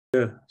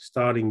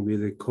starting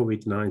with the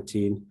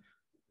COVID-19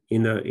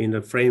 in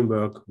a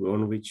framework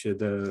on which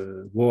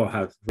the war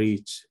has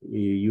reached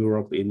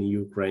Europe in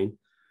Ukraine.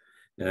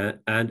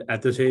 And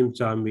at the same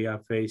time, we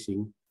are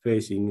facing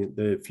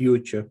the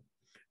future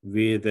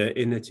with the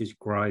energy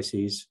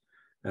crisis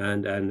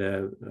and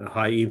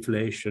high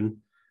inflation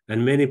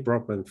and many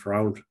problems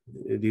around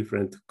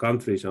different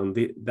countries. On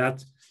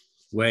that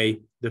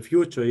way, the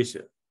future is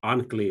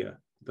unclear.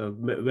 The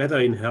weather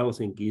in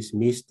Helsinki is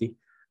misty,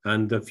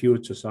 and the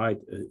future side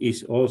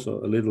is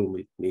also a little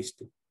bit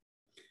misty.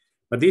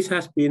 But this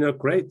has been a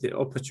great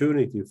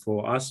opportunity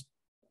for us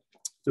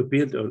to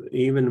build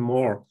even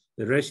more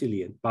the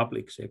resilient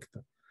public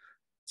sector.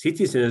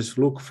 Citizens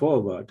look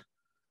forward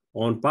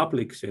on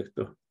public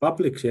sector.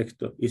 Public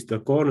sector is the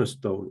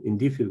cornerstone in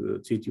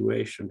difficult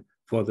situation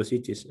for the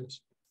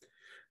citizens.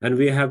 And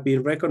we have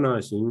been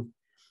recognizing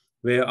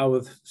where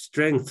our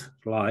strengths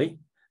lie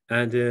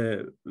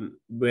and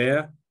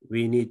where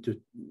we need to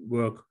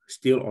work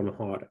still on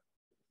harder.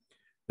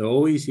 The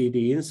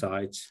OECD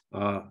insights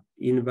are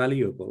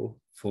invaluable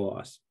for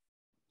us.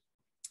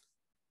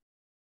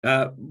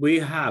 We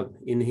have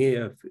in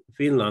here,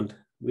 Finland,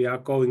 we are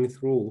going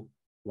through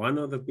one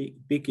of the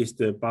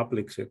biggest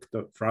public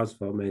sector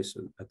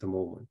transformation at the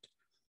moment.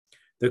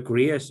 The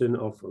creation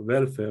of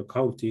welfare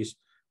counties,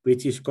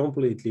 which is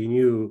completely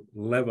new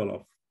level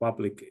of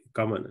public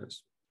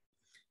governance.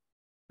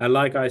 And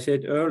like I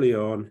said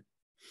earlier on,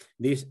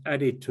 this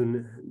added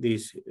to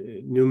these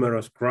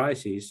numerous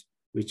crises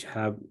which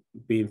have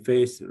been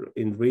faced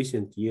in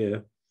recent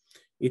years,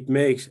 it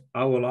makes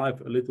our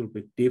life a little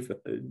bit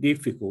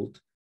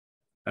difficult.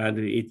 And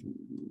it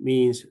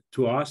means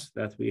to us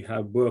that we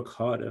have worked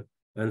harder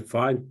and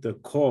find the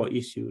core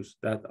issues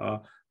that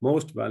are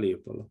most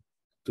valuable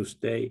to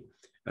stay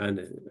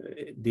and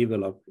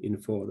develop in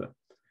further.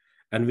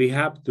 And we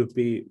have to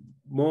be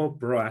more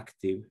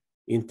proactive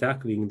in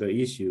tackling the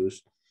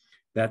issues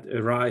that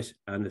arise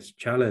and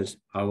challenge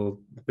our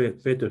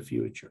better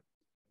future.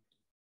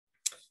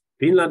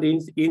 Finland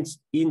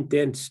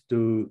intends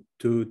to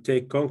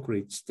take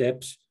concrete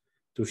steps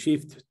to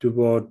shift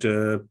toward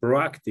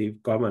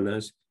proactive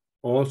governance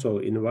also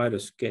in wider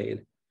scale.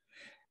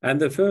 And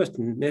the first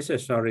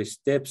necessary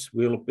steps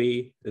will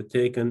be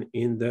taken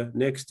in the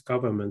next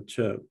government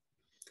term.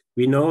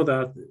 We know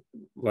that,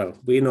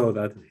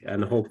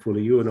 and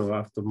hopefully you know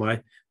after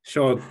my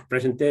short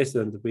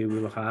presentation that we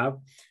will have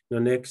the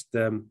next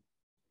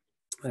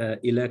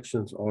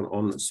elections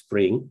on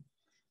spring.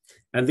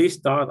 And this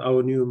start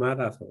our new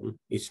marathon.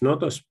 It's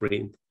not a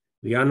sprint.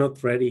 We are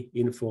not ready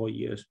in 4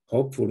 years.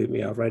 Hopefully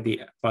we are ready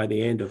by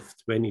the end of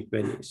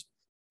 2020.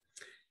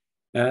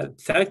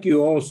 Thank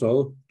you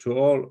also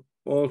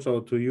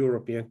to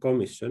European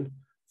Commission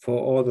for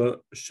all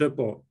the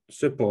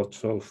support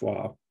so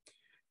far.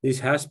 This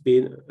has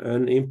been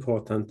an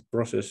important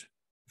process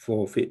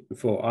for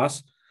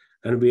us,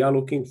 and we are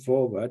looking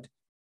forward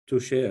to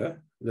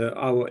share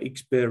our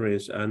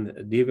experience and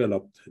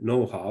developed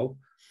know-how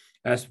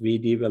as we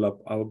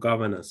develop our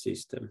governance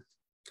system.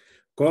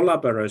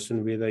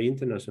 Collaboration with the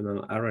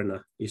international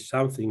arena is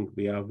something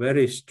we are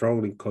very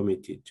strongly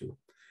committed to.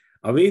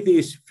 With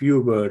these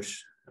few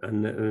words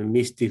and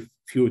misty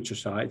future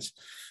sides,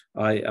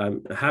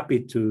 I'm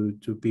happy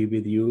to be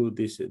with you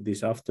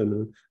this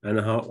afternoon, and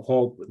I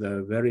hope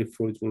the very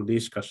fruitful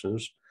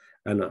discussions,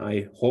 and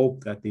I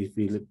hope that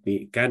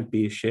it can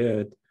be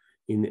shared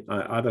in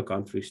other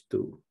countries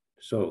too.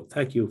 So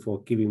thank you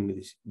for giving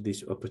me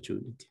this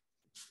opportunity.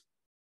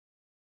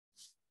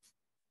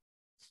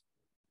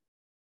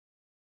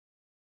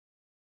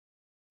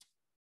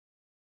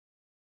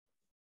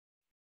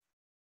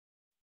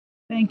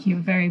 Thank you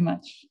very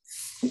much.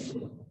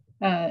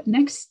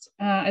 Next,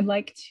 I'd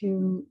like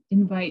to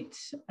invite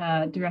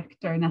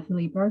Director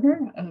Nathalie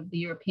Berger of the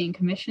European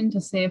Commission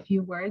to say a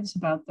few words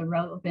about the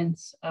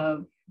relevance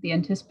of the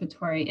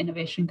anticipatory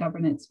innovation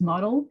governance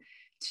model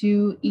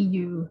to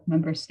EU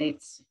member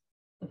states.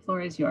 The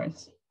floor is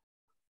yours.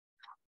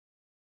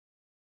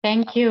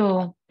 Thank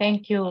you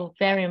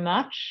very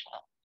much.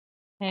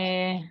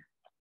 Dear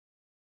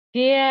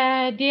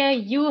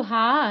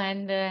Juha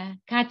and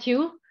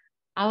Katju,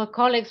 our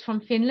colleagues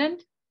from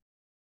Finland,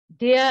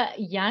 dear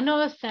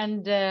Janos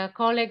and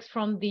colleagues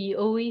from the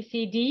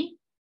OECD,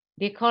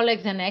 dear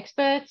colleagues and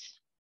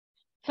experts,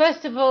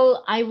 first of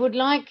all, I would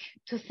like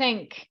to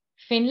thank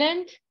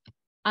Finland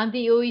and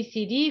the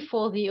OECD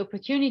for the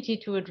opportunity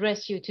to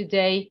address you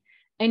today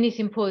in this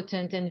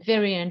important and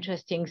very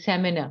interesting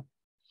seminar.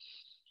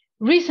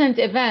 Recent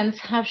events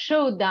have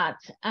showed that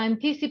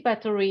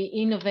anticipatory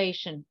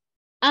innovation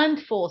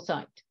and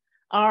foresight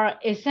are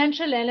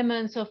essential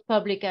elements of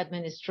public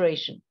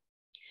administration.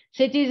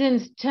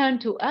 Citizens turn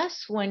to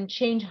us when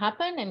change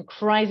happens and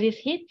crisis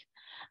hit,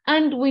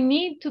 and we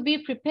need to be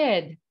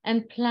prepared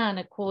and plan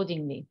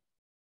accordingly.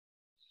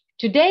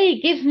 Today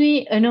gives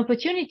me an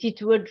opportunity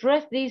to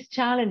address these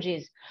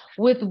challenges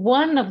with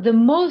one of the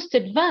most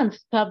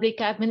advanced public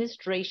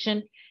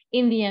administration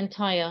in the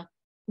entire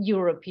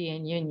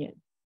European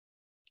Union.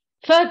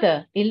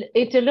 Further,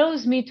 it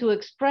allows me to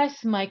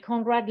express my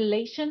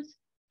congratulations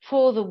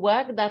for the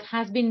work that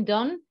has been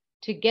done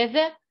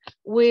together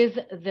with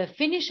the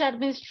Finnish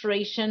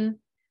administration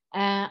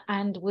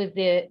and with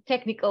the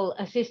technical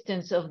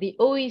assistance of the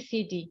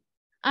OECD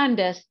and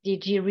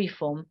SDG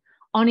reform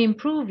on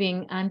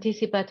improving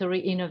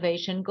anticipatory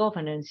innovation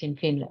governance in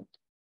Finland.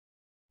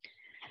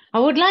 I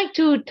would like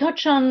to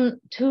touch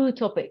on two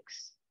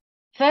topics.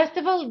 First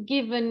of all,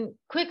 give a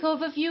quick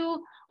overview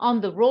on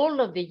the role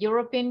of the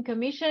European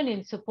Commission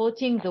in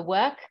supporting the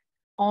work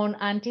on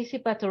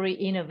anticipatory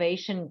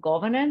innovation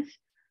governance.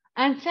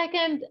 And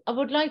second, I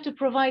would like to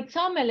provide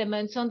some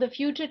elements on the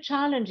future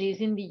challenges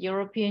in the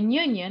European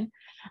Union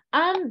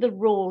and the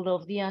role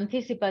of the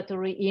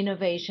anticipatory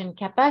innovation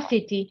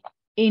capacity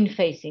in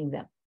facing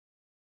them.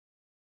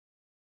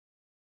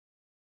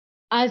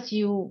 As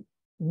you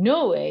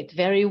know it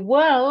very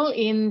well,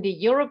 in the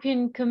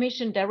European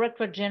Commission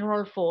Directorate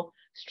General for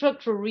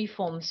Structural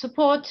Reform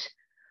Support,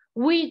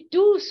 we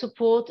do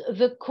support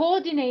the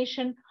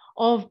coordination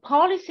of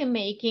policy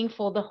making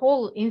for the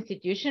whole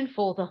institution,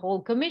 for the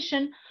whole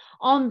Commission,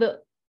 on the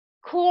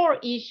core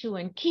issue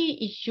and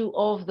key issue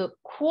of the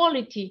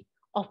quality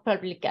of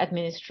public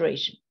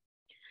administration.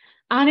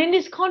 And in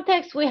this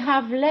context, we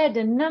have led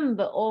a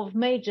number of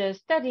major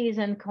studies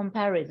and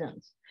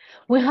comparisons.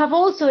 We have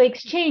also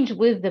exchanged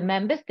with the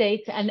member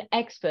states and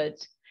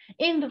experts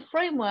in the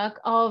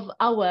framework of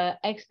our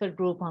expert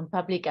group on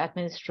public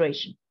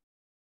administration.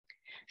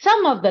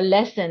 Some of the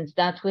lessons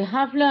that we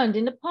have learned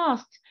in the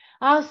past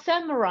are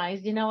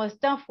summarized in our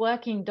staff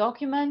working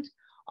document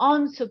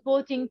on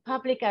supporting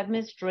public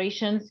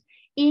administrations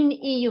in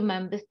EU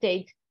member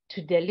states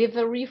to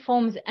deliver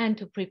reforms and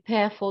to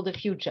prepare for the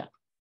future.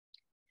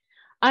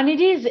 And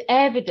it is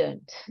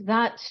evident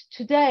that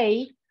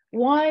today,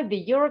 while the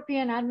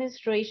European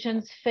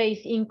administrations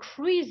face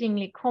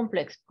increasingly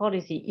complex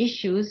policy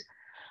issues,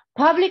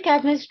 public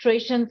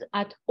administrations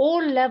at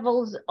all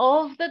levels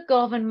of the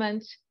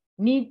government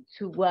need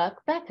to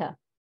work better.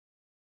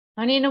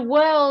 And in a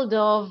world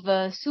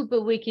of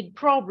super wicked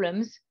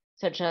problems,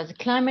 such as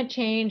climate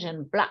change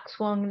and black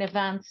swan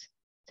events,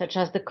 such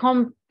as the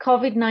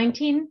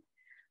COVID-19,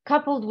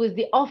 coupled with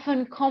the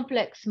often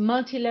complex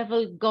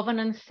multi-level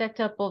governance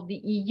setup of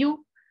the EU,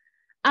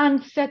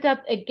 and set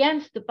up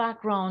against the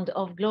background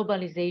of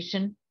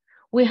globalization,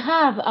 we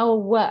have our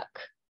work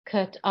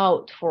cut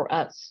out for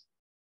us.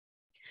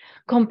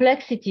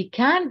 Complexity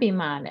can be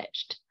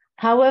managed,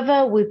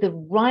 however, with the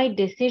right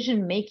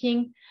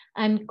decision-making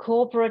and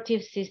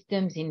cooperative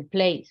systems in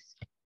place.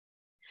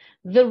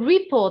 The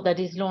report that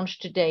is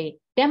launched today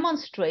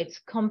demonstrates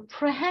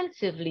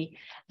comprehensively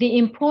the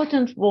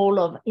important role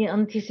of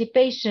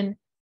anticipation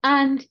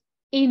and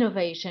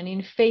innovation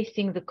in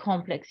facing the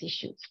complex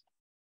issues.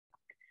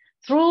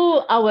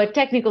 Through our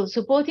technical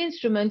support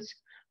instruments,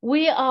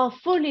 we are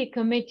fully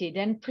committed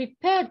and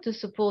prepared to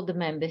support the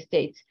member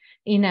states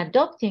in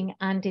adopting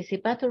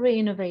anticipatory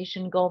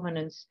innovation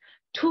governance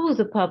to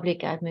the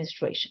public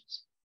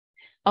administrations.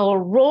 Our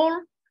role,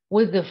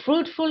 with the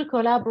fruitful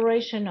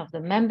collaboration of the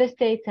member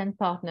states and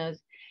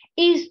partners,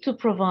 is to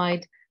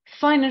provide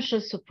financial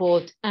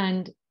support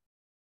and,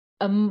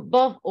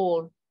 above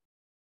all,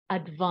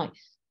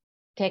 advice,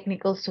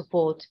 technical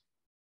support,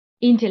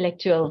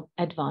 intellectual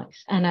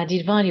advice, and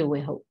added value,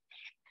 we hope.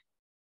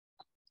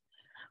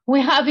 We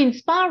have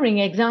inspiring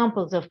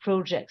examples of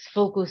projects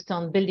focused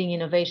on building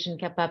innovation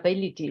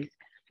capabilities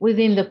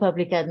within the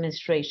public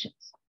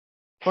administrations.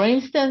 For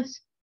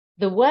instance,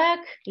 the work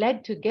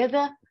led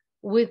together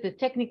with the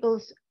technical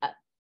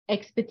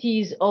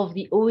expertise of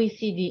the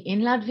OECD in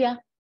Latvia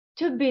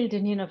to build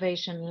an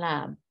innovation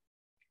lab.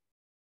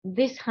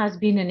 This has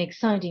been an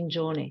exciting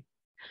journey.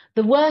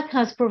 The work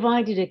has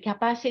provided a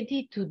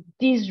capacity to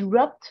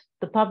disrupt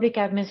the public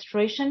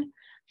administration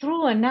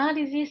through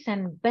analysis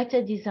and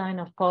better design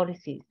of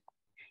policies.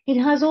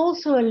 It has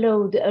also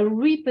allowed a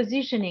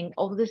repositioning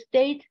of the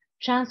state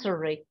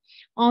chancellery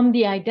on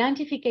the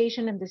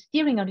identification and the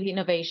steering of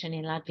innovation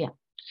in Latvia.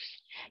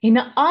 In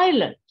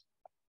Ireland,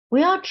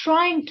 we are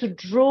trying to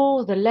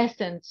draw the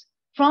lessons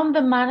from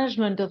the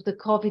management of the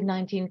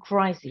COVID-19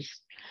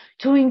 crisis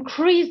to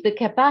increase the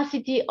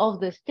capacity of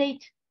the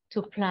state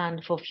to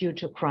plan for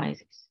future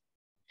crises.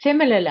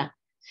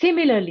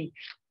 Similarly,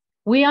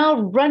 we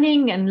are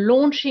running and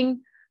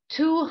launching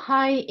 2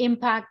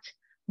 high-impact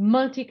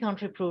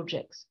multi-country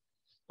projects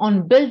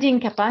on building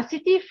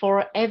capacity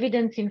for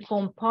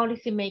evidence-informed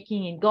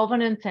policymaking in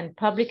governance and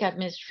public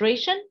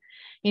administration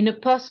in a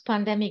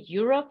post-pandemic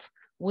Europe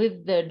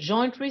with the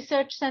Joint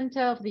Research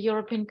Center of the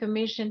European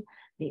Commission,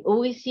 the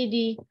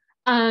OECD,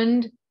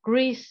 and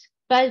Greece,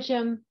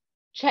 Belgium,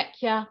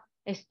 Czechia,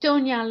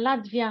 Estonia,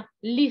 Latvia,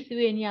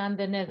 Lithuania, and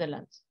the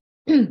Netherlands.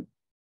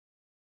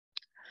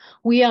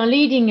 We are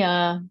leading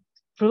a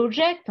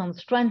project on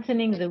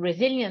strengthening the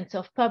resilience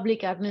of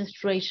public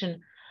administration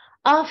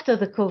after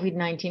the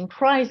COVID-19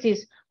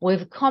 crisis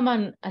with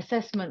Common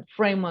Assessment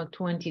Framework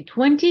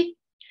 2020,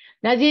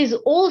 that is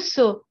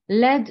also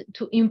led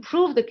to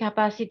improve the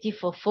capacity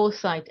for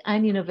foresight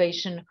and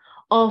innovation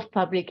of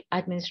public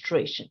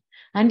administration.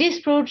 And this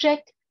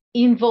project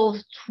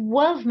involves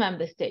 12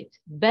 member states: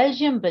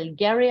 Belgium,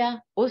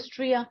 Bulgaria,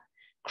 Austria,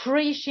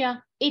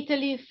 Croatia,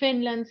 Italy,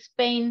 Finland,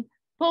 Spain,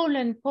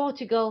 Poland,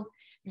 Portugal,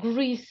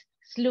 Greece,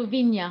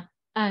 Slovenia,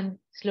 and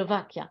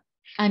Slovakia.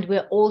 And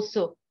we're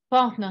also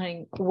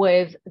partnering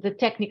with the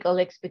technical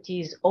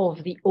expertise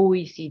of the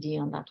OECD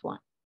on that one.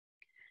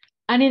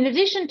 And in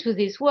addition to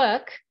this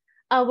work,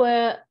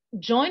 our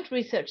Joint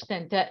Research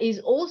Center is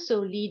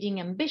also leading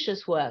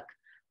ambitious work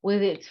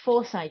with its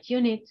foresight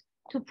unit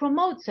to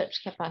promote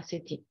such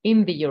capacity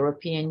in the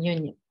European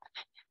Union.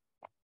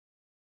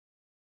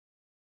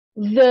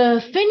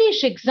 The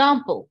Finnish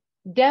example,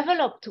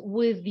 developed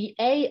with the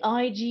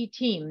AIG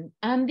team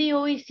and the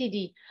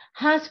OECD,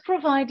 has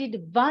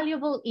provided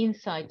valuable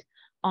insight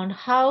on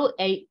how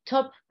a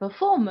top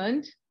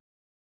performance,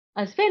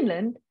 as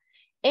Finland,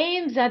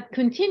 aims at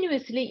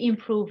continuously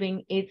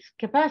improving its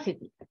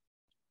capacity.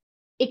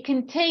 I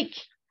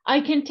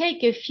can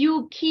take a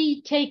few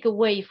key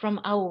takeaways from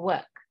our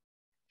work.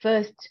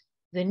 First,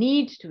 the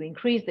need to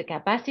increase the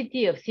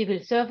capacity of civil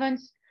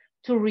servants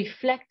to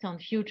reflect on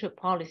future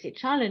policy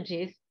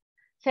challenges.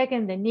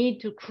 Second, the need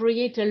to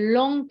create a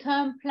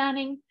long-term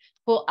planning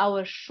for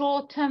our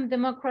short-term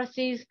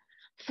democracies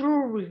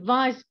through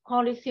revised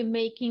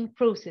policy-making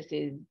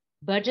processes,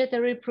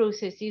 budgetary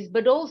processes,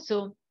 but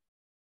also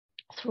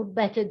through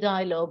better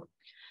dialogue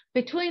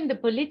between the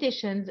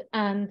politicians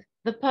and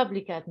the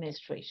public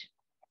administration.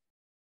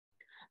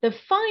 The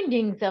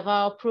findings of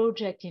our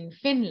project in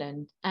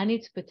Finland and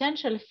its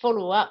potential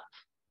follow-up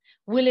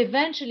will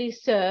eventually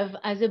serve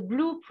as a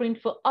blueprint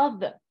for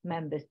other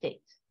member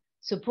states,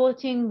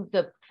 supporting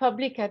the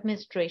public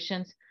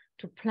administrations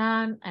to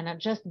plan and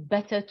adjust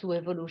better to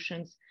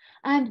evolutions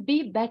and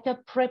be better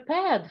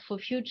prepared for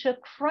future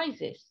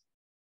crises.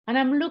 And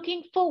I'm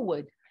looking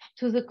forward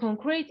to the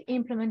concrete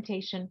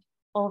implementation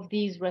of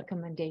these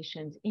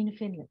recommendations in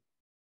Finland.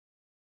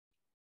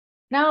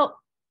 Now,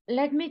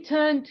 let me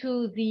turn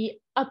to the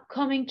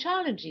upcoming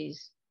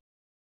challenges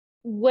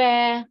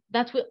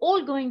that we're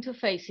all going to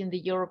face in the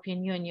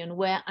European Union,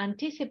 where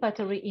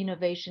anticipatory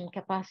innovation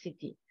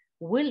capacity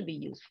will be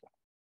useful.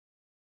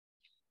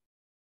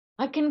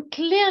 I can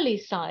clearly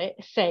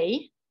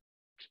say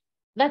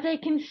that I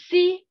can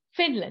see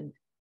Finland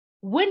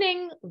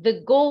winning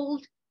the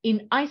gold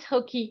in ice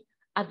hockey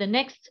at the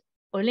next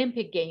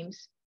Olympic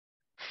Games,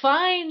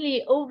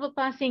 finally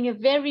overpassing a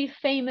very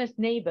famous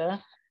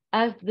neighbor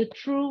as the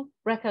true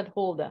record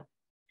holder.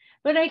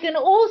 But I can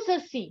also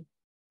see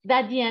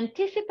that the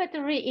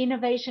anticipatory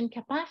innovation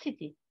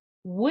capacity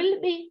will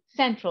be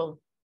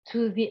central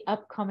to the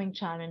upcoming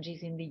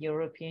challenges in the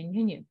European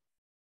Union.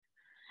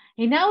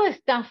 In our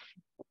staff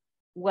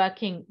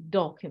working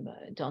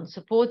document on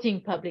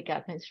supporting public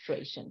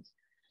administrations,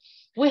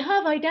 we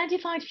have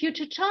identified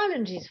future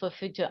challenges for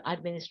future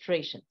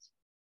administrations.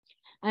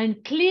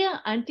 And clear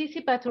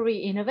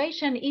anticipatory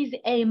innovation is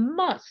a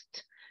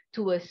must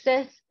to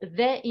assess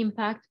their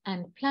impact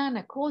and plan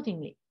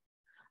accordingly.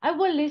 I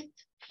will list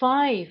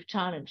 5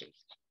 challenges.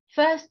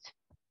 First,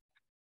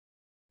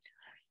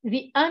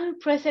 the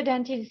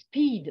unprecedented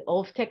speed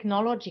of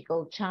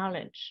technological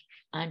challenge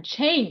and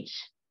change.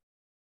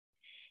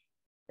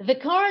 The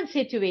current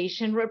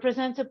situation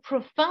represents a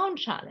profound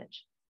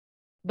challenge,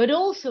 but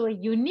also a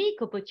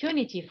unique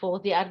opportunity for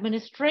the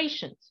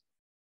administrations.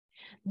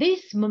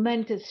 This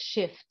momentous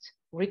shift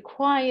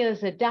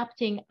requires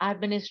adapting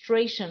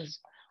administrations,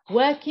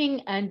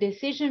 working and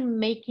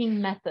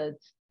decision-making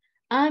methods,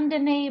 and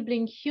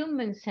enabling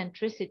human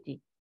centricity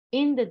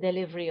in the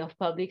delivery of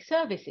public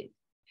services.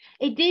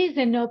 It is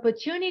an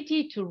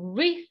opportunity to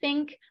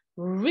rethink,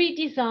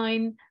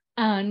 redesign,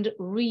 and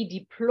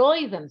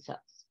redeploy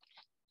themselves.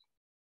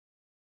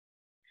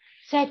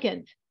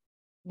 Second,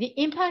 the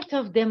impact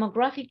of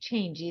demographic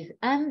changes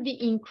and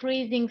the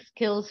increasing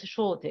skills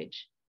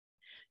shortage.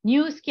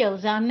 New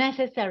skills are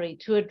necessary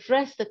to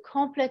address the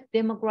complex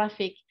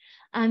demographic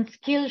and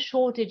skill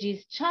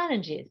shortages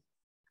challenges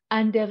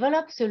and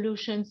develop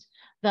solutions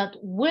that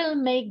will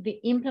make the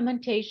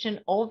implementation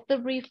of the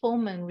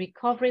reform and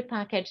recovery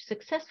package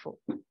successful.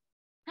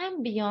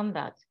 And beyond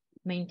that,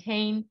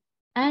 maintain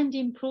and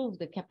improve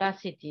the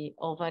capacity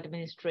of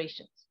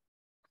administrations.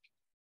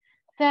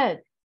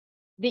 Third,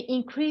 the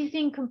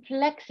increasing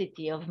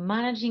complexity of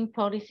managing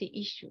policy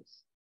issues.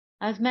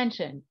 As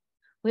mentioned,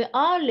 we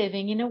are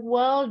living in a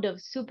world of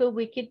super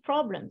wicked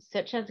problems,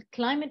 such as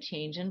climate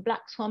change and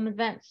black swan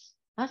events,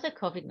 as a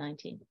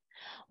COVID-19.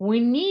 We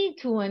need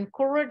to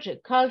encourage a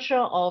culture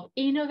of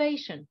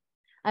innovation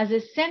as a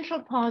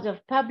central part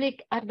of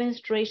public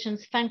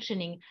administration's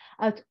functioning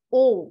at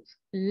all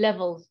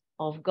levels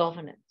of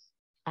governance,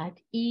 at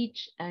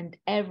each and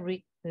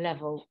every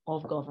level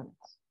of governance.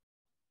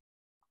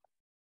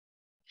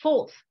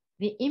 Fourth,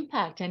 the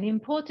impact and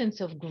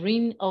importance of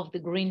the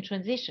green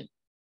transition.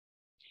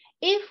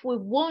 If we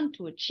want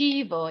to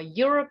achieve our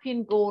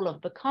European goal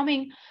of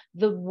becoming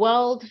the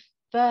world's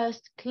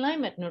first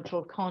climate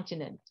neutral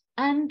continent,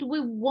 and we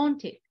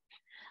want it,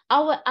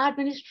 our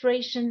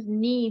administrations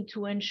need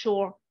to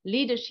ensure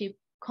leadership,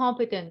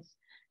 competence,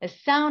 a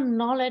sound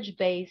knowledge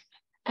base,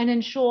 and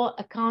ensure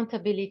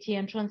accountability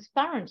and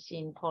transparency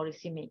in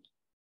policy making.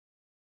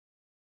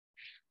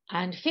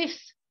 And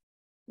fifth,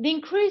 the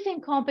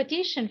increasing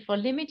competition for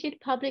limited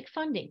public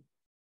funding.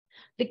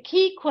 The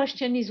key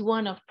question is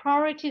one of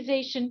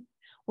prioritization,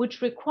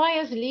 which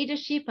requires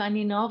leadership and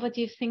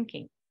innovative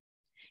thinking.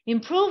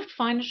 Improved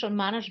financial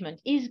management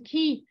is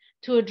key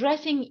to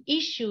addressing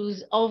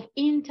issues of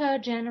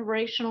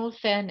intergenerational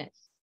fairness.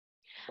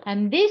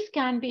 And this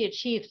can be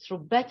achieved through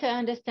better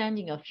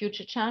understanding of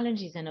future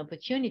challenges and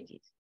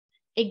opportunities.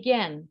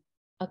 Again,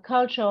 a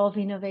culture of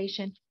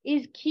innovation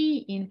is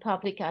key in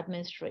public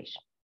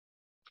administration.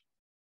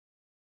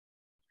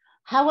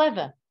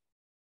 However,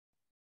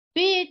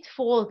 be it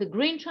for the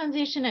green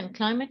transition and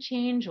climate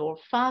change or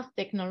fast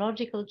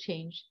technological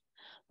change,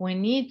 we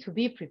need to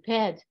be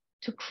prepared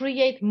to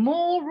create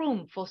more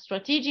room for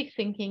strategic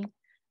thinking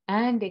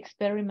and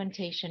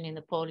experimentation in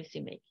the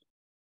policymaking.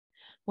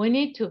 We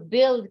need to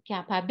build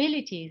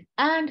capabilities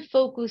and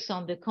focus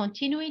on the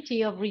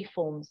continuity of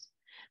reforms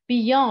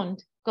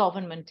beyond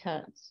government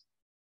terms.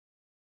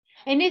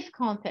 In this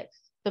context,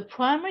 the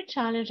primary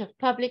challenge of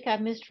public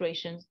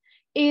administrations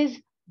is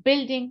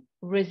building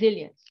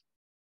resilience.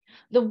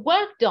 The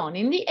work done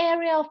in the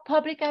area of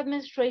public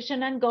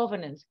administration and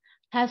governance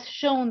has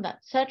shown that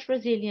such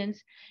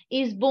resilience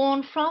is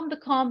born from the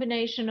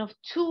combination of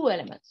two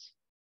elements: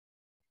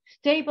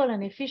 stable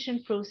and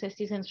efficient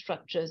processes and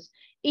structures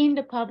in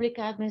the public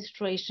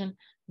administration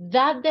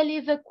that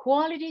deliver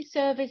quality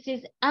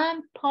services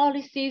and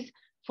policies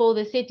for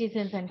the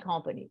citizens and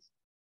companies.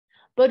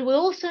 But we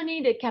also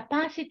need a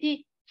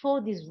capacity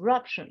for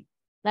disruption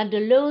that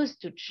allows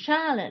to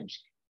challenge,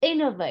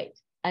 innovate,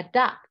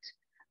 adapt,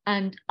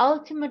 and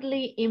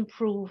ultimately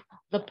improve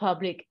the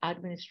public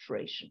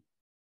administration.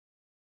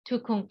 To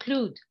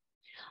conclude,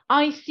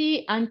 I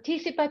see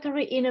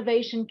anticipatory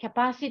innovation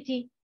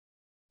capacity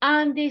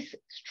and this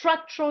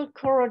structural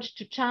courage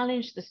to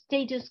challenge the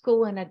status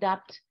quo and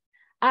adapt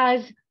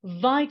as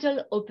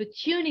vital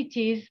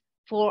opportunities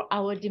for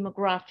our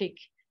demographic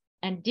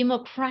and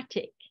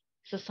democratic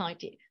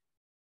societies.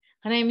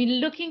 And I'm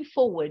looking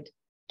forward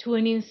to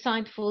an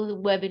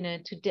insightful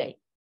webinar today.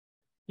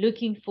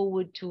 Looking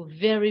forward to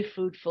very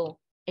fruitful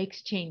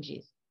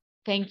exchanges.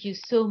 Thank you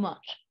so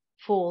much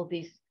for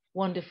this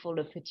wonderful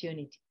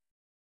opportunity.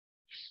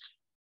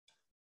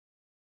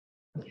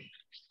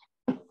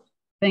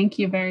 Thank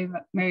you very,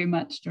 very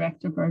much,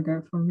 Director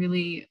Berger, for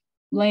really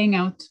laying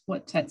out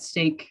what's at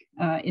stake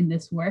in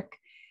this work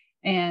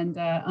and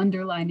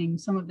underlining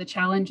some of the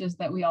challenges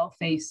that we all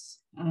face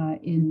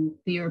in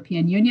the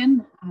European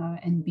Union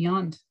and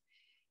beyond.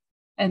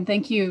 And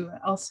thank you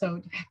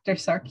also, Director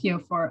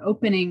Sarkio, for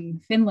opening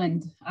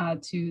Finland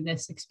to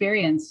this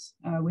experience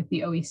with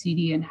the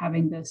OECD and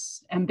having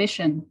this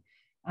ambition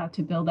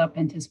to build up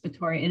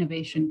anticipatory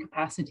innovation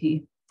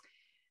capacity.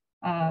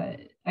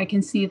 I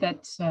can see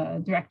that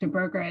Director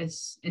Berger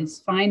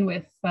is fine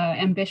with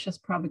ambitious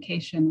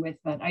provocation with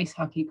that ice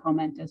hockey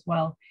comment as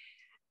well.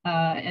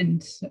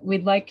 And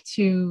we'd like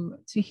to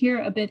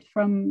hear a bit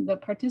from the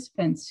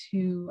participants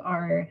who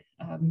are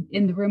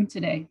in the room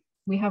today.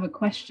 We have a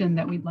question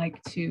that we'd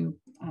like to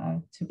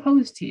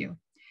pose to you.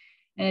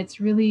 And it's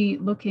really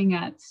looking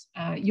at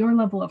your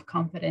level of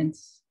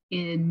confidence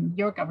in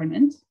your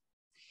government.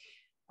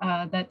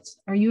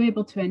 Are you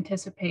able to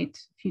anticipate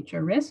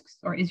future risks,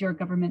 or is your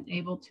government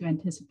able to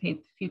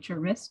anticipate future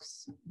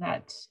risks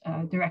that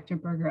Director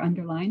Berger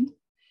underlined,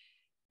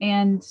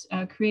 and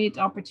create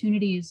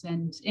opportunities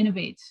and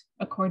innovate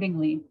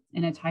accordingly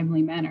in a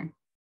timely manner?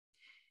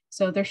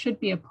 So there should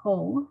be a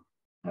poll,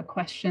 a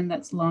question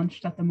that's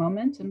launched at the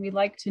moment, and we'd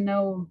like to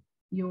know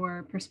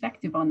your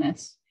perspective on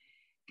this,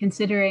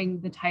 considering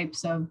the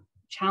types of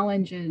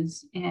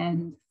challenges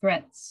and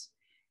threats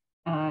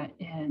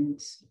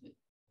and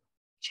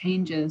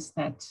changes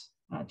that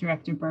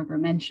Director Berger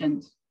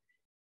mentioned.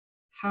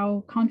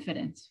 How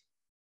confident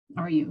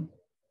are you?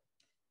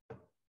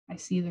 I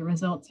see the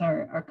results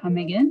are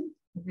coming in.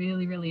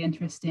 Really, really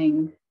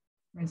interesting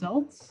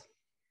results.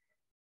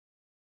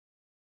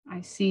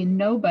 I see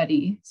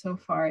nobody so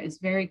far is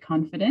very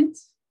confident,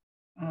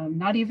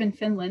 not even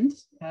Finland,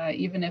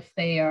 even if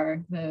they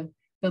are the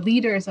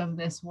leaders of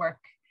this work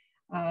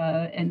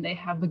and they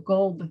have the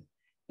gold,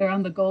 they're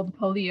on the gold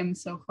podium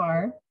so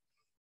far.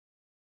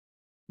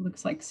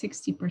 Looks like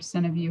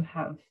 60% of you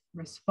have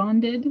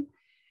responded,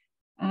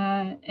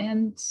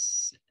 and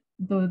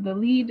the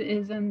lead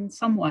is in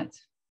somewhat,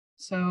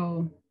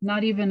 so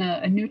not even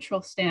a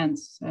neutral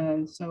stance.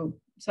 So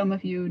some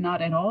of you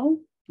not at all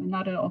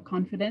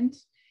confident.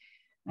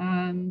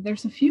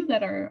 There's a few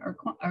that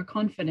are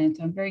confident.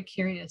 I'm very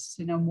curious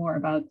to know more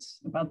about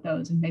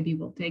those, and maybe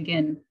we'll dig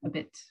in a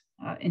bit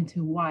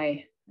into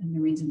why and the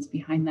reasons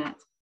behind that.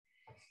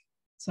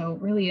 So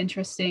really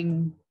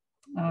interesting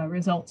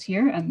results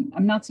here. And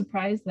I'm not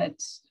surprised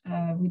that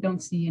we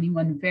don't see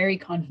anyone very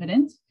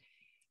confident.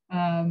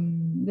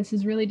 This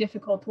is really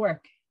difficult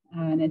work,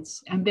 and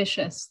it's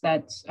ambitious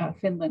that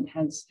Finland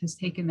has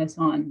taken this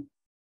on.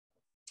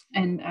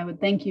 And I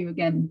would thank you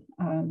again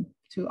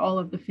to all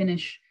of the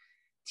Finnish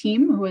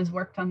team who has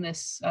worked on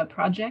this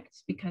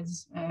project,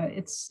 because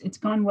it's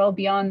gone well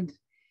beyond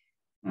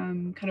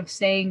kind of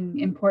saying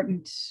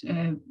important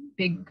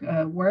big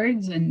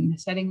words and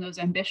setting those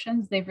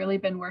ambitions. They've really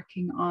been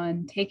working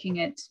on taking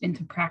it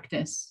into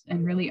practice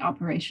and really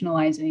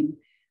operationalizing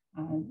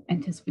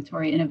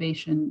anticipatory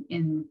innovation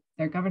in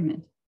their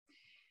government.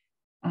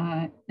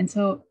 And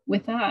so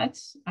with that,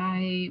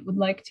 I would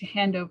like to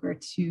hand over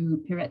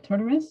to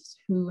characterised,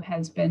 who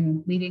has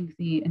been leading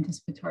the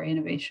anticipatory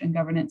innovation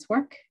governance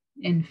work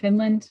in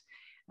Finland,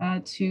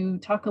 to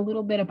talk a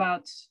little bit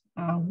about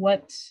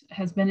what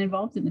has been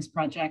involved in this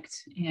project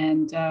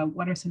and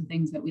what are some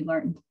things that we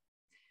learned.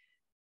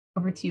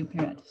 Over to you,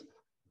 Piret.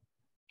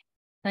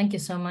 Thank you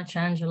so much,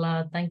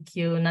 Angela. Thank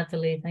you,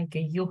 Natalie. Thank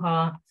you,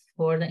 Juha,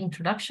 for the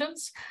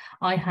introductions.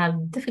 I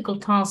have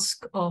difficult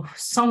task of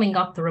summing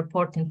up the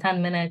report in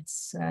 10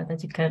 minutes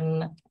that you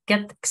can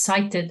get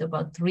excited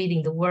about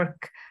reading the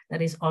work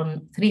that is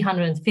on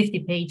 350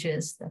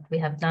 pages that we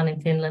have done in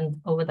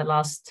Finland over the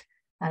last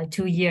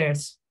 2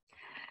 years.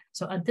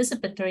 So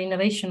anticipatory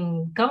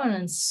innovation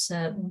governance,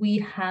 we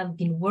have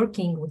been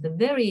working with a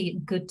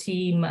very good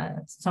team,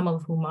 some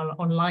of whom are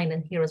online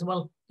and here as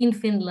well, in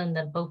Finland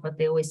and both at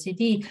the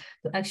OECD,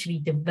 to actually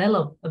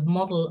develop a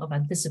model of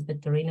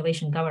anticipatory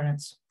innovation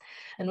governance.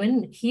 And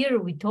when here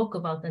we talk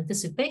about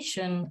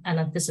anticipation and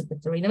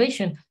anticipatory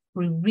innovation,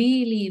 we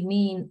really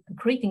mean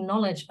creating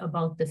knowledge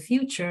about the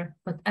future,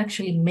 but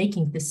actually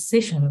making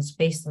decisions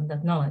based on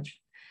that knowledge.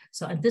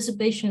 So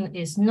anticipation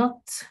is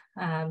not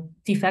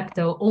de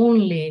facto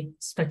only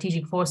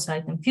strategic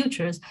foresight and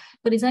futures,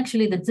 but it's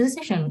actually the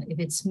decision. If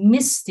it's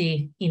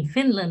misty in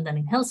Finland and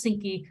in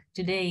Helsinki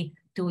today,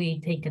 do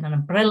we take an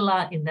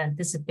umbrella in the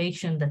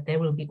anticipation that there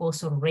will be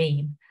also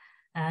rain?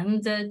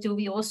 And do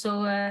we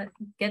also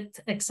get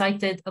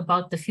excited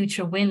about the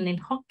future win in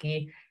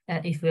hockey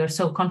if we are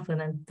so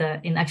confident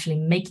in actually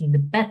making the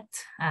bet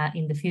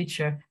in the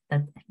future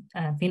that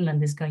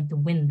Finland is going to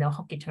win the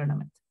hockey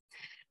tournament?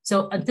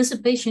 So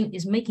anticipation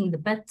is making the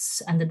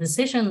bets and the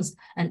decisions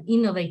and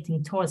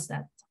innovating towards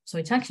that. So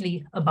it's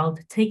actually about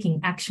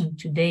taking action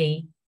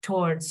today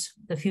towards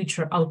the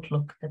future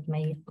outlook that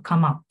may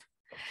come up.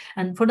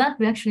 And for that,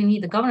 we actually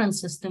need a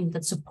governance system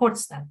that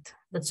supports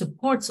that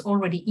supports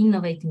already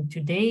innovating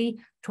today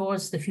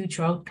towards the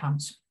future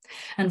outcomes.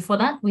 And for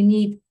that, we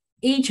need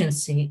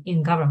agency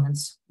in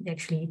governments,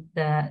 actually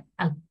the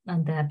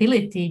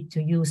ability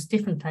to use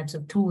different types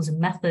of tools and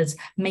methods,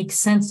 make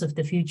sense of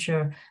the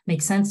future,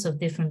 make sense of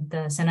different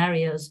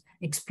scenarios,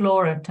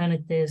 explore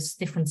alternatives,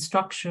 different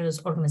structures,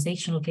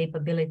 organizational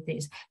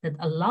capabilities that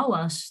allow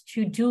us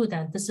to do the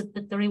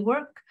anticipatory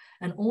work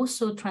and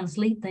also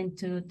translate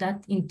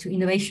that into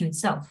innovation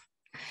itself.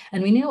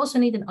 And we also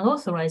need an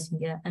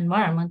authorizing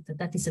environment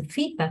that is a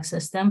feedback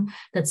system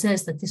that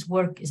says that this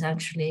work is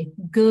actually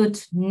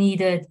good,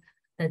 needed,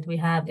 that we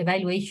have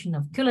evaluation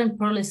of current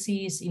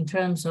policies in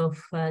terms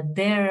of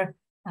their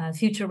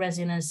future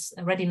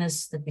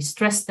readiness, that we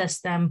stress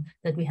test them,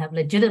 that we have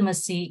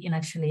legitimacy in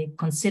actually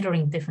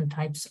considering different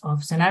types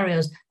of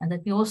scenarios, and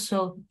that we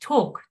also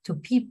talk to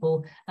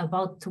people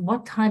about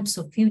what types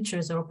of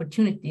futures or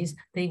opportunities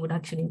they would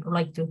actually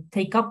like to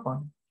take up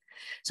on.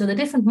 So the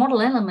different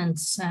model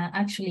elements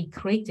actually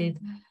created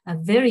a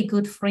very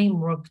good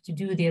framework to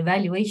do the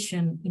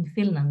evaluation in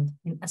Finland,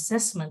 in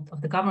assessment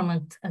of the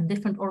government and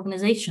different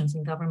organizations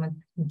in government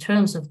in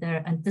terms of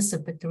their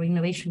anticipatory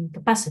innovation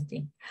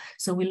capacity.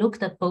 So we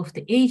looked at both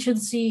the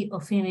agency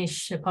of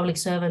Finnish public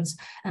servants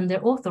and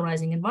their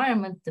authorizing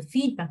environment, the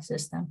feedback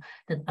system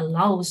that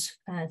allows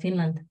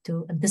Finland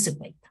to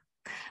anticipate.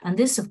 And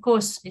this, of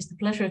course, is the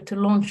pleasure to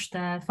launch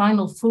the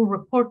final full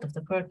report of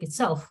the PERC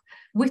itself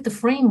with the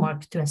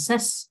framework to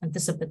assess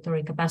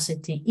anticipatory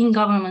capacity in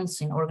governments,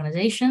 in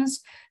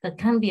organizations that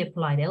can be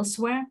applied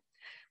elsewhere.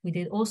 We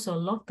did also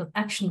a lot of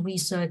action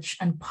research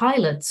and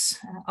pilots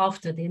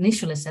after the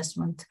initial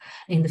assessment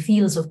in the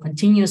fields of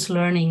continuous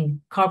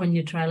learning, carbon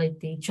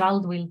neutrality,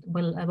 child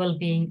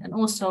well-being, and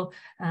also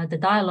the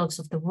dialogues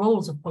of the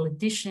roles of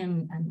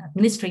politician and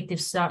administrative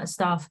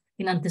staff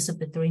in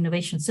anticipatory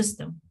innovation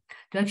system,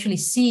 to actually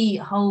see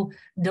how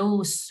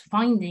those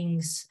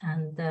findings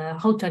and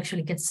how to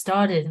actually get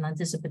started in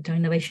anticipatory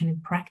innovation in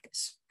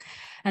practice.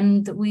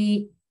 And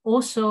we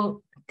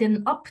also did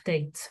an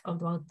update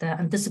about the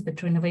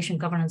anticipatory innovation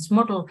governance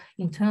model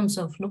in terms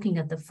of looking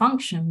at the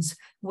functions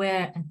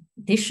where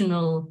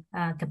additional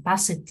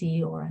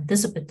capacity or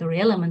anticipatory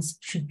elements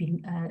should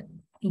be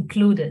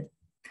included.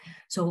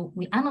 So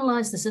we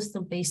analyzed the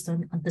system based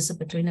on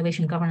anticipatory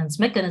innovation governance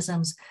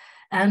mechanisms.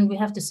 And we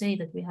have to say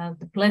that we have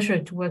the pleasure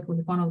to work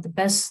with one of the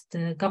best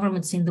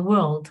governments in the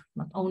world,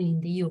 not only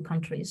in the EU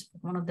countries,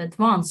 but one of the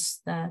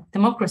advanced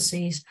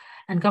democracies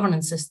and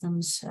governance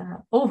systems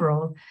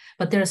overall.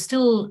 But there are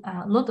still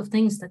a lot of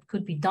things that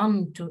could be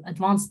done to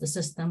advance the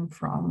system,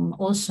 from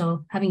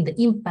also having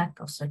the impact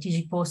of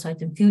strategic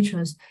foresight and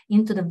futures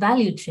into the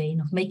value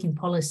chain of making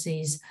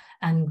policies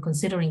and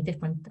considering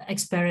different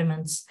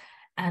experiments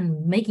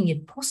and making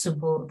it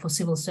possible for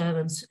civil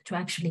servants to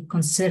actually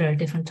consider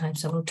different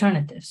types of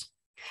alternatives.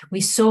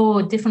 We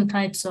saw different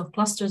types of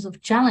clusters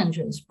of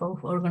challenges,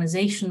 both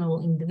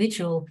organizational,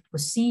 individual,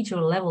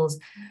 procedural levels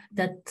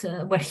that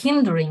were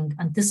hindering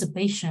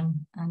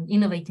anticipation and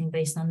innovating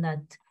based on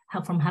that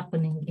from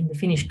happening in the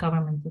Finnish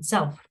government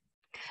itself.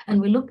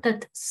 And we looked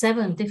at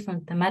 7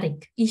 different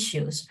thematic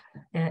issues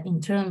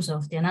in terms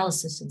of the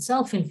analysis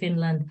itself in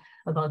Finland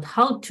about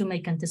how to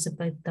make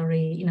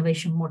anticipatory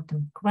innovation more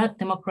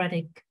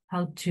democratic,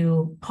 how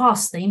to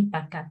pass the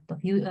impact act of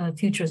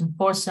futures and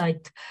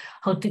foresight,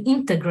 how to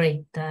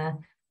integrate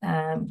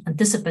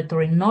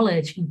anticipatory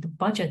knowledge into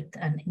budget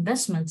and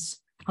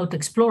investments, how to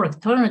explore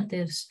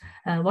alternatives,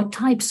 what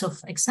types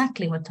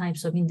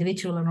of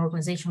individual and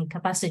organizational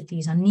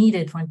capacities are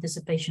needed for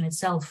anticipation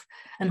itself,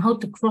 and how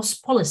to cross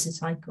policy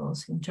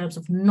cycles in terms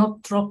of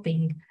not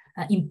dropping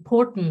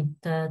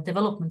important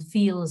development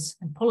fields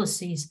and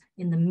policies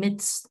in the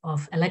midst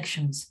of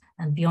elections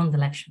and beyond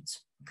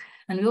elections.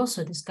 And we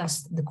also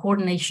discussed the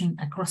coordination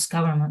across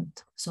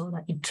government, so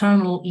the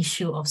eternal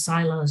issue of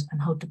silos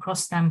and how to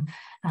cross them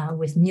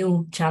with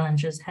new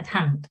challenges at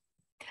hand.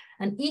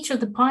 And each of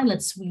the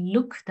pilots, we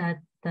looked at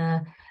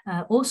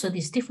also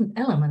these different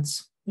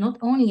elements, not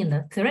only in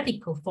the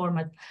theoretical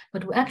format,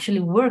 but we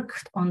actually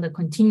worked on the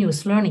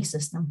continuous learning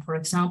system, for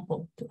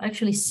example, to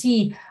actually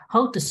see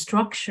how to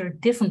structure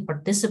different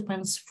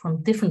participants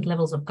from different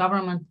levels of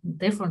government,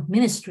 different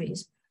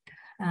ministries,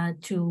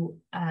 to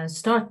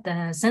start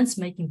the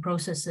sense-making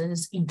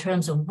processes in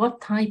terms of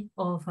what type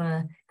of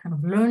kind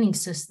of learning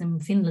system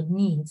Finland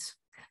needs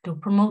to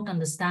promote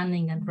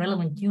understanding and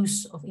relevant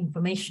use of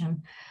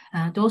information,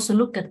 to also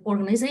look at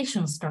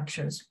organizational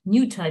structures,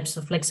 new types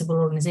of flexible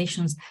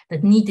organizations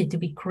that needed to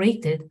be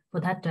created for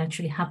that to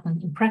actually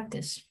happen in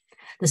practice.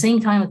 The same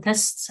time of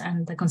tests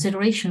and the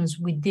considerations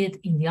we did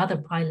in the other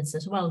pilots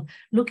as well,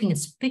 looking at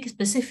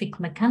specific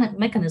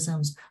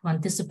mechanisms of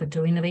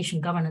anticipatory innovation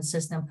governance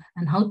system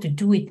and how to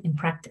do it in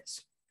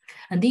practice.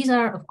 And these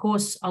are, of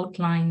course,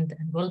 outlined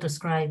and well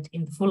described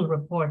in the full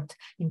report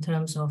in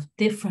terms of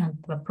different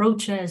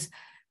approaches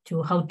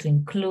to how to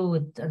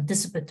include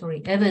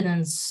anticipatory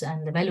evidence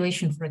and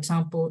evaluation, for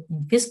example,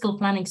 in fiscal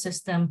planning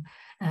system,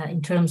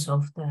 in terms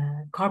of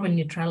the carbon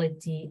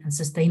neutrality and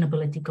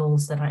sustainability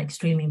goals that are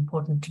extremely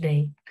important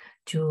today,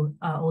 to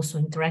also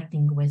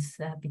interacting with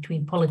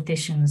between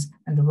politicians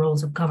and the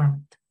roles of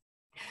government.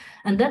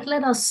 And that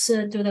led us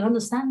to the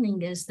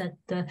understanding is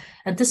that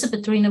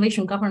anticipatory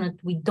innovation governance,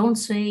 we don't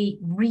say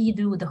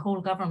redo the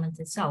whole government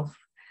itself.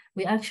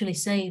 We actually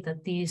say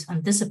that these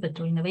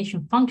anticipatory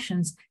innovation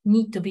functions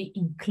need to be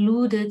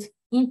included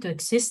into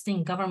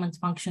existing government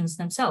functions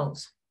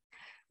themselves.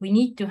 We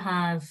need to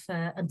have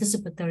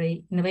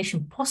anticipatory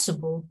innovation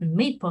possible and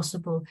made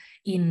possible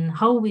in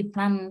how we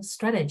plan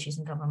strategies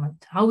in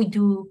government, how we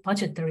do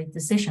budgetary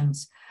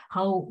decisions,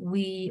 how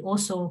we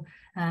also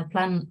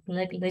plan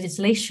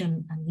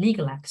legislation and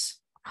legal acts,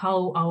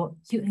 how our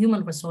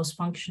human resource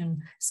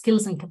function,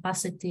 skills and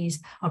capacities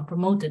are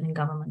promoted in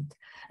government.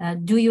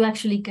 Do you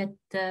actually get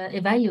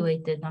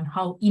evaluated on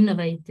how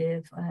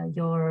innovative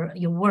your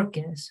work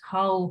is,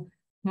 how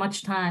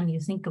much time you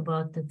think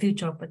about the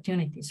future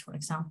opportunities, for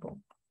example?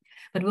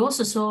 But we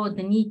also saw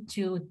the need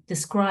to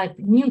describe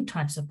new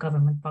types of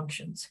government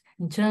functions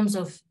in terms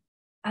of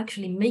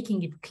actually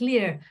making it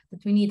clear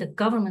that we need a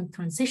government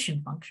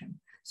transition function.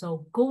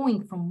 So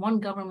going from one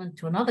government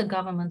to another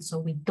government, so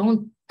we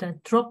don't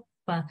drop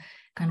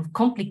kind of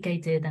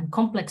complicated and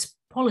complex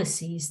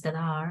policies that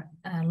are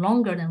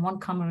longer than one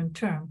government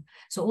term.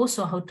 So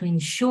also how to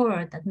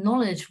ensure that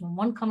knowledge from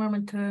one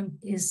government term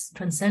is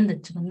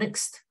transcended to the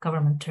next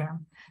government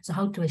term. So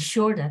how to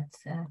assure that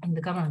in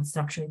the government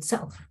structure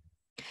itself.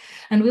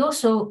 And we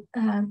also,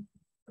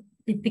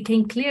 it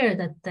became clear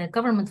that the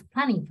government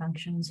planning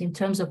functions in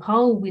terms of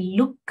how we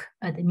look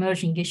at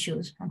emerging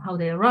issues and how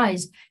they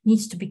arise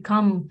needs to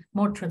become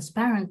more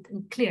transparent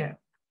and clear.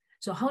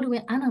 So how do we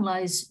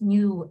analyze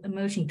new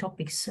emerging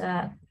topics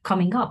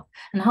coming up,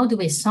 and how do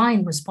we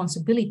assign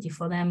responsibility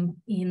for them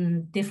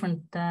in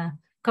different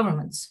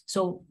governments?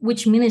 So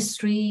which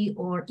ministry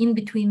or in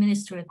between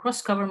ministry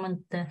across government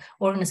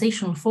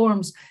organizational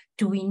forms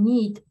do we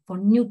need for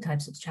new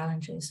types of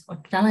challenges or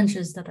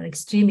challenges that are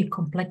extremely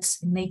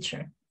complex in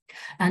nature?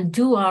 And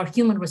do our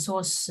human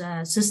resource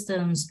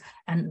systems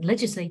and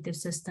legislative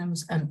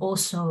systems and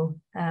also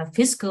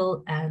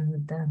fiscal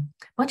and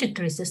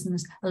budgetary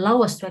systems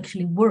allow us to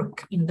actually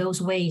work in those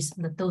ways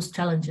that those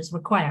challenges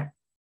require?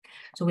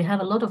 So we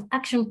have a lot of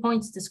action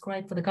points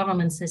described for the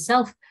governments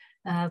itself,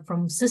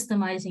 from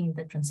systemizing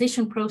the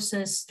transition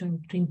process to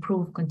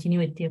improve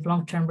continuity of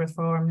long-term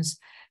reforms,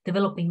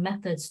 developing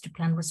methods to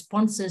plan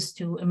responses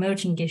to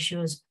emerging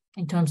issues,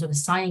 in terms of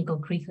assigning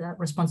concrete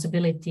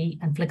responsibility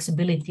and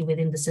flexibility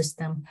within the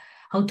system,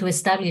 how to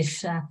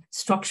establish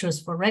structures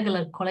for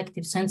regular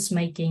collective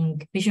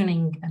sense-making,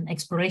 visioning, and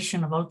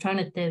exploration of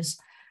alternatives,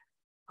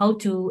 how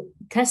to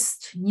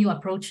test new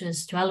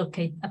approaches to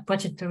allocate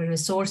budgetary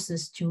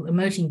resources to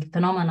emerging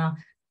phenomena,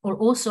 or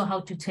also how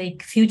to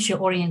take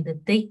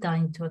future-oriented data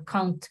into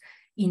account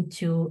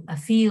into a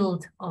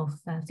field of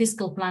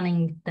fiscal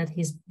planning that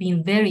has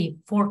been very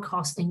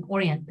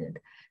forecasting-oriented.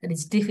 that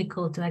it's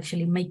difficult to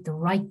actually make the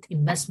right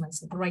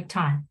investments at the right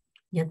time,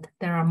 yet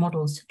there are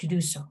models to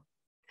do so.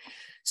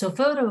 So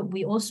further,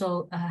 we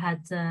also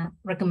had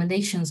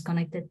recommendations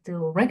connected to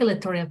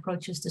regulatory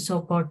approaches to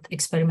support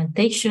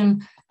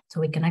experimentation, so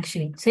we can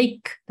actually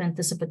take the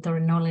anticipatory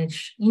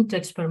knowledge into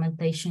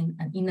experimentation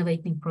and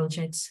innovating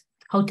projects,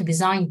 how to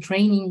design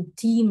training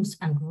teams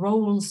and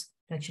roles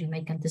to actually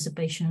make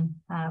anticipation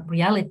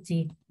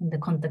reality in the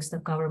context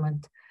of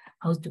government,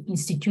 how to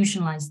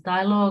institutionalize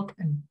dialogue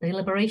and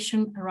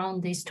deliberation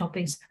around these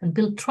topics and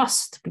build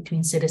trust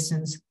between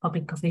citizens,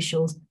 public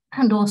officials,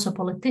 and also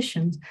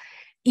politicians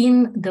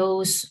in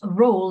those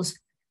roles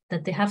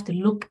that they have to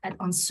look at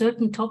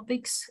uncertain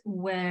topics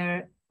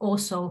where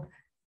also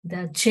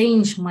the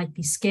change might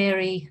be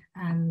scary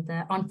and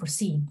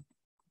unforeseen.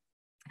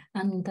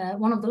 And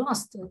one of the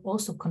last,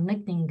 also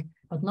connecting,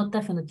 but not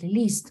definitely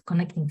least,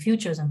 connecting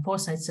futures and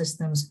foresight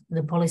systems,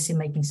 the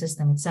policy-making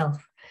system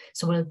itself.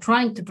 So we're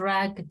trying to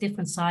drag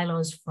different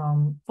silos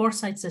from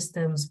foresight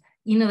systems,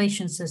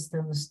 innovation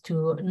systems,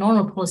 to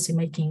normal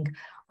policy-making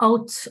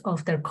out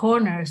of their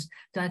corners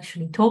to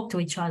actually talk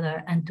to each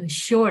other and to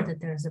ensure that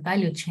there is a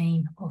value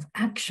chain of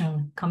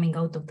action coming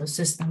out of those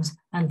systems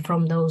and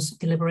from those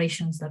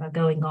deliberations that are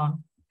going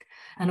on.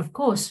 And of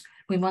course,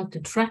 we want to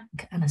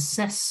track and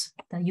assess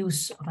the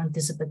use of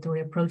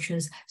anticipatory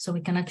approaches so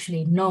we can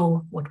actually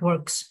know what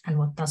works and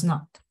what does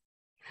not.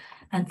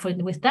 And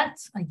with that,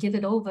 I give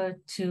it over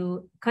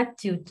to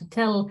Katju to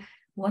tell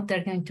what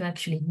they're going to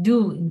actually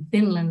do in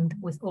Finland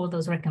with all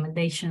those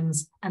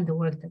recommendations and the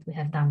work that we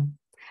have done.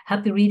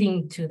 Happy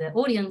reading to the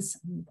audience,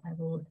 and I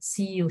will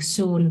see you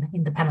soon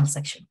in the panel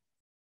section.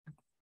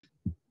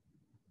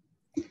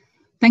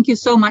 Thank you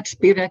so much,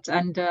 Piret.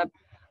 And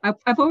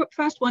I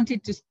first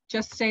wanted to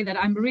just say that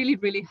I'm really,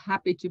 really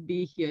happy to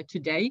be here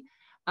today.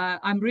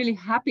 I'm really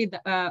happy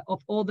that,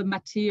 of all the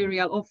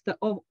material,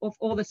 of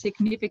all the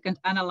significant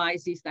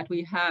analyses that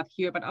we have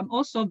here, but I'm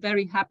also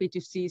very happy to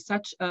see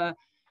such a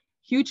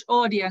huge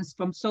audience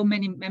from so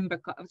many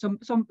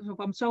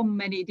from so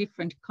many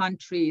different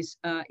countries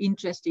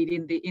interested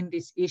in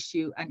this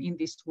issue and in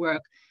this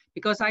work,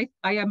 because I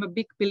am a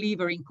big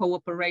believer in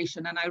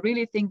cooperation, and I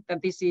really think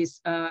that this is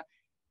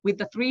with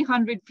the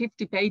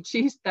 350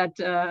 pages that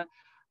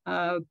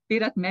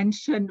Piret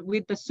mentioned,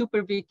 with the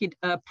super wicked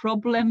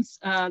problems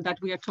that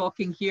we are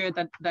talking here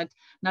that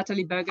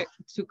Natalie Berger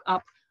took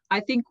up, I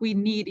think we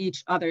need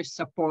each other's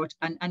support,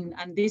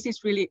 and this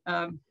is really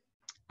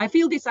I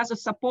feel this as a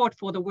support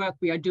for the work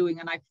we are doing,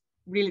 and I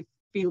really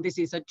feel this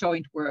is a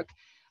joint work.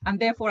 And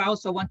therefore, I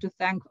also want to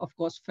thank, of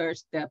course,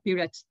 first the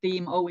Piret's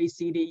team,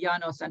 OECD,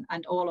 Janos,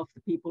 and all of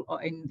the people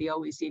in the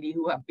OECD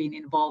who have been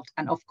involved.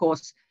 And of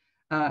course,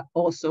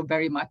 also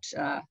very much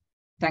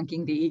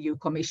thanking the EU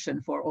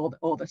Commission for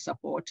all the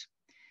support.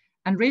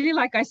 And really,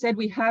 like I said,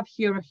 we have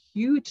here a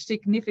huge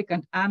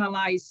significant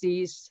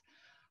analysis,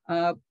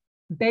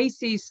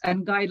 basis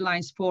and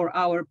guidelines for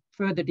our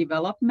further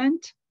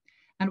development.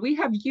 And we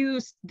have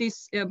used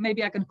this,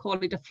 maybe I can call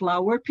it a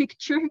flower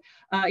picture.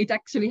 It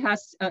actually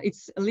has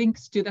its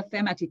links to the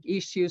thematic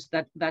issues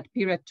that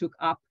Piret took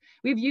up.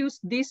 We've used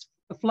this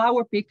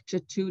flower picture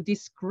to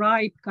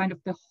describe kind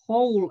of the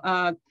whole,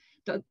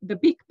 the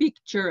big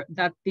picture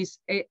that this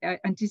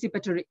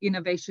anticipatory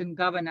innovation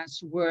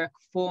governance work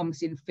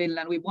forms in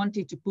Finland. We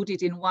wanted to put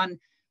it in one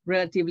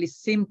relatively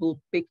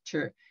simple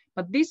picture.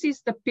 But this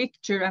is the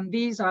picture, and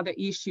these are the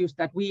issues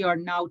that we are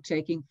now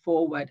taking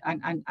forward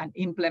and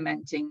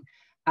implementing.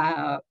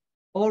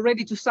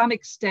 Already to some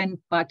extent,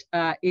 but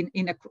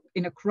in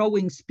a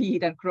growing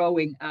speed and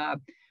growing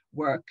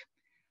work.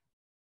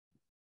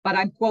 But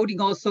I'm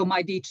quoting also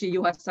my DG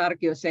Juha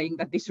Sarkio saying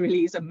that this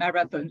really is a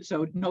marathon,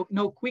 so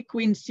no quick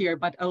wins here,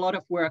 but a lot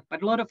of work,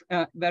 but a lot of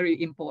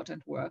very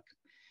important work.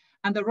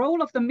 And the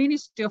role of the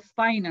Ministry of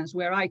Finance,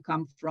 where I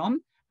come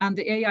from, and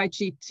the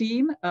AIG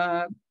team,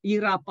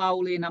 Ira,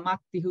 Pauliina,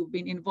 Matti, who've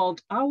been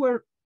involved,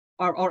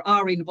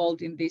 are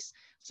involved in this.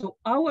 So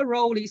our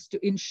role is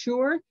to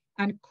ensure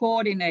and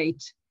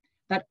coordinate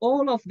that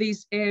all of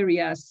these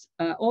areas,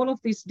 all of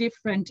these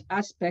different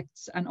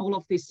aspects and all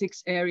of these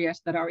 6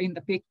 areas that are in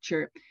the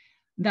picture,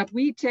 that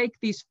we take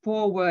this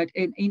forward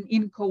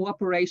in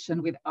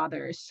cooperation with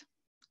others.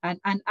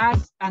 And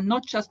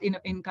not just in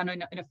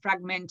a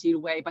fragmented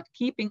way, but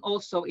keeping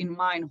also in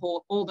mind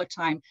all the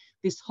time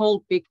this whole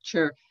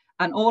picture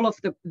and all of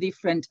the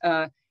different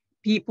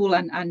people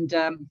and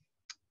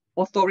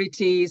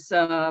authorities,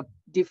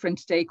 different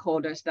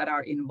stakeholders that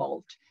are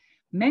involved.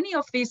 Many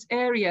of these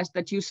areas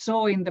that you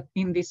saw in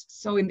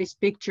this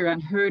picture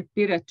and heard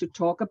Piret to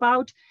talk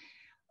about,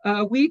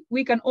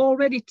 we can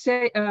already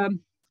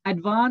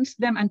advance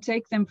them and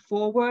take them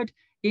forward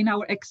in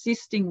our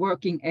existing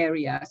working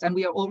areas, and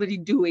we are already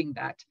doing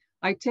that.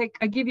 I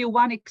give you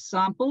one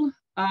example,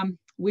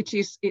 which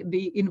is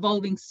the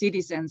involving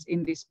citizens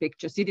in this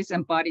picture,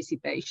 citizen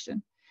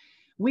participation.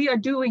 We are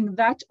doing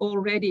that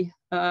already,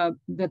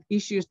 the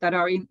issues that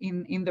are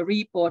in the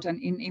report and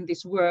in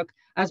this work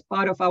as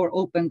part of our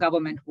open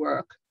government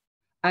work.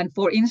 And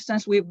for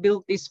instance, we've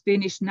built these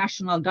Finnish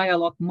national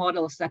dialogue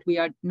models that we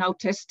are now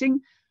testing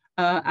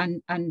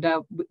and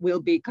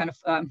will be kind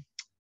of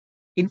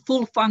in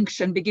full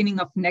function beginning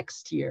of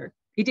next year.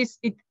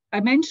 I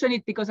mention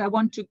it because I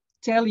want to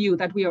tell you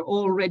that we are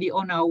already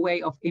on our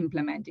way of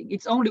implementing.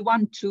 It's only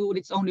one tool,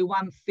 it's only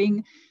one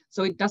thing,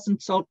 so it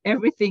doesn't solve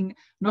everything,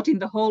 not in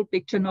the whole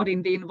picture, not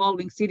in the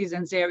involving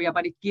citizens area,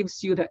 but it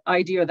gives you the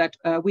idea that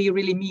we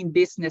really mean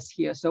business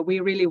here. So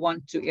we really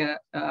want to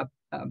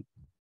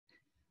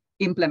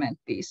implement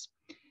these,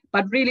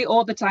 but really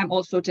all the time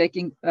also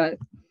taking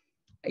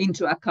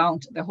into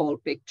account the whole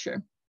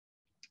picture.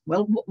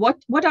 Well,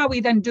 what are we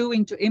then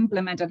doing to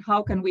implement, and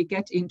how can we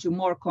get into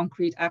more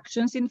concrete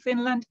actions in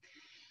Finland?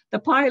 The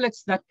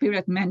pilots that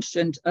Piret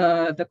mentioned,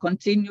 the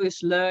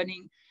continuous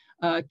learning,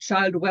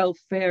 child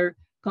welfare,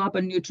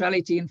 carbon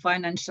neutrality in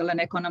financial and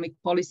economic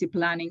policy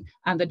planning,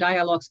 and the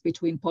dialogues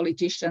between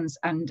politicians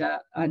and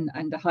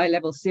the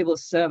high-level civil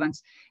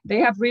servants, they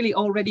have really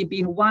already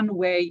been one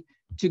way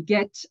to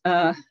get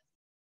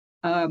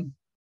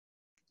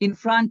in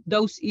front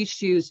those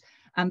issues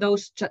and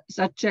those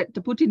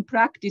to put in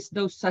practice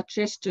those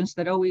suggestions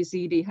that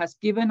OECD has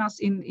given us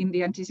in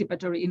the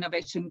anticipatory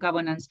innovation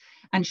governance,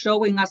 and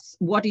showing us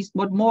what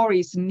more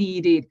is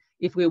needed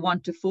if we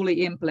want to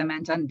fully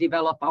implement and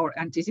develop our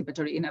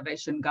anticipatory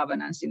innovation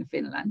governance in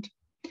Finland.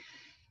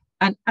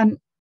 And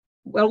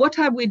well, what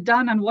have we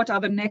done and what are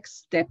the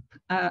next steps?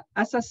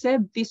 As I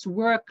said, this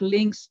work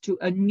links to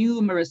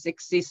numerous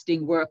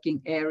existing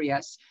working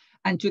areas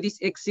and to these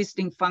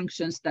existing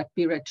functions that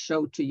Piret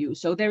showed to you.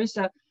 So there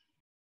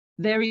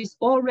is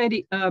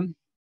already, and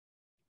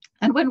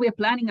when we're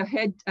planning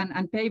ahead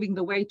and paving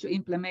the way to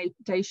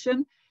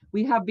implementation,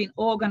 we have been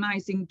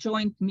organizing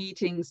joint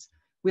meetings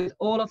with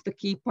all of the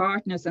key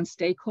partners and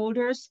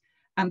stakeholders,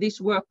 and this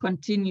work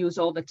continues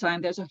all the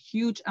time. There's a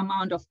huge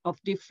amount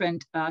of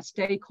different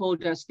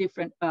stakeholders,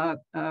 different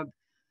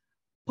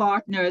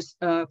partners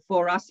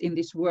for us in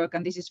this work,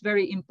 and this is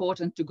very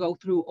important to go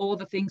through all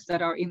the things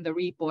that are in the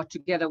report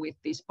together with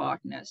these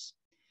partners.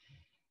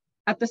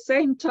 At the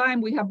same time,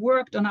 we have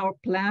worked on our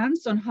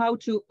plans on how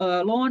to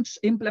launch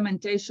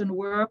implementation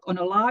work on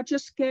a larger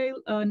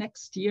scale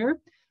next year,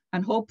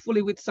 and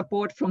hopefully with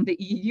support from the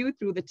EU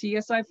through the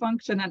TSI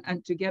function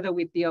and together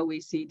with the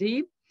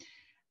OECD.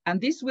 And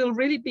this will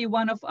really be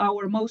one of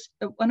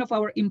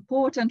our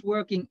important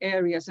working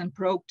areas and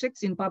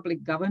projects in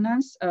public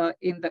governance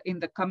in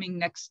the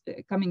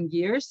coming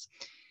years.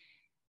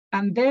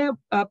 And there,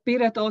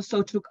 Piret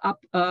also took up,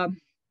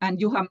 and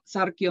Juha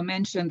Sarkio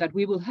mentioned that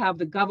we will have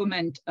the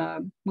government,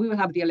 we will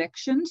have the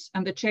elections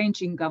and the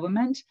change in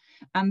government,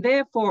 and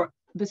therefore,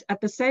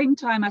 at the same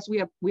time as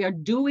we are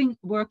doing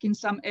work in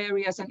some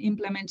areas and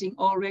implementing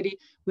already,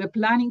 we're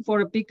planning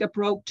for a bigger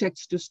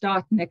project to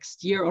start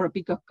next year, or a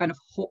bigger kind of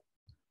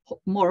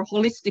more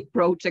holistic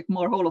project,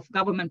 more whole of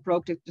government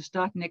project to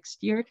start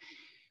next year.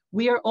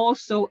 We are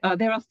also,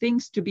 there are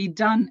things to be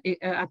done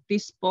at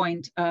this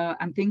point,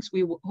 and things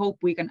we hope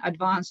we can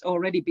advance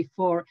already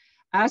before,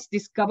 as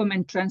this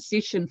government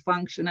transition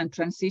function and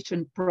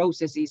transition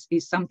processes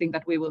is something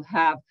that we will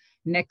have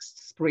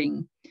next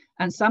spring.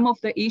 And some of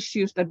the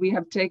issues that we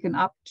have taken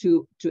up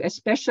to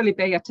especially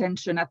pay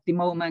attention at the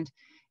moment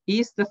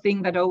is the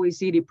thing that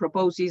OECD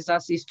proposes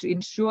us is to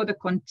ensure the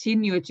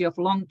continuity of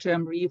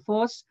long-term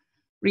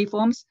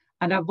reforms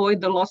and avoid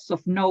the loss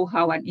of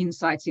know-how and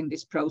insights in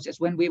this process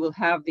when we will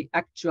have the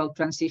actual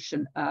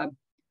transition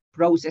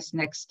process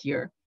next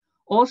year.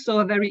 Also,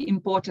 a very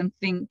important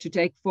thing to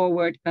take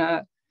forward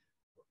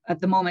at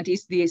the moment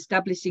is the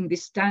establishing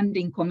this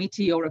standing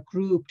committee or a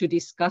group to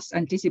discuss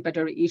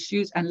anticipatory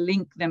issues and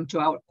link them to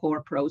our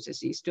core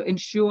processes to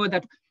ensure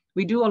that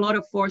we do a lot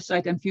of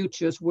foresight and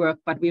futures work,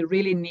 but we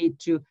really need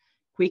to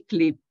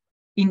quickly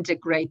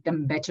integrate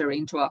them better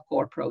into our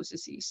core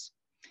processes.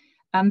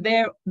 And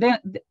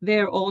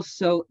they're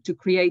also to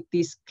create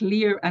these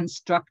clear and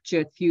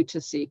structured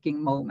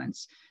future-seeking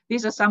moments.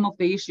 These are some of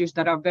the issues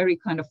that are very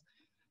kind of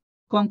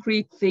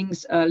concrete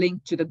things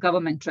linked to the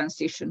government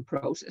transition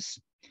process.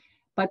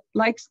 But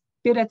like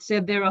Piret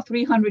said, there are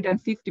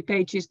 350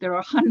 pages, there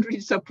are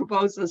hundreds of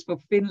proposals for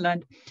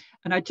Finland.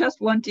 And I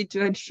just wanted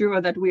to ensure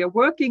that we are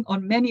working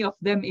on many of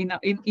them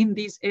in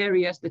these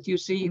areas that you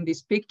see in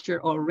this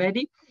picture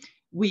already.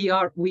 We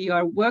are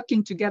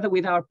working together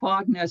with our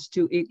partners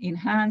to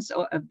enhance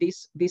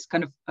this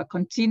kind of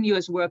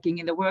continuous working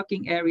in the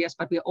working areas,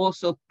 but we're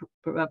also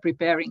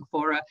preparing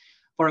for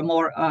a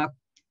more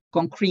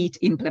concrete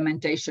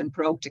implementation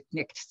project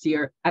next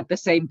year, at the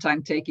same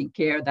time taking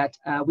care that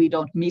we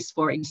don't miss,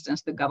 for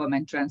instance, the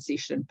government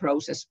transition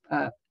process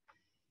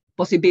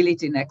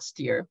possibility next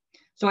year.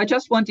 So I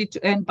just wanted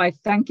to end by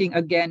thanking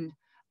again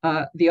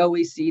the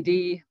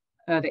OECD,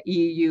 the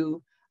EU,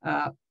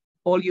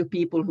 all you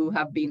people who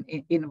have been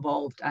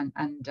involved,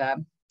 and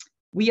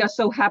we are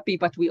so happy,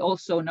 but we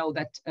also know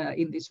that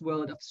in this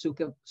world of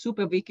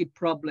super wicked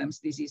problems,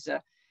 this is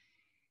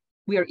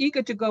we are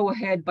eager to go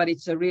ahead, but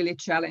it's a really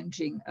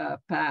challenging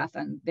path,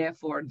 and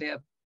therefore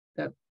the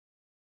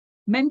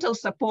mental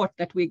support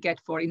that we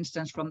get, for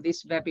instance, from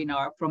this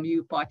webinar, from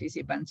you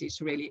participants, is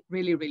really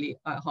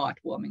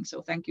heartwarming.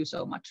 So thank you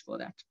so much for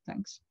that.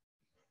 Thanks.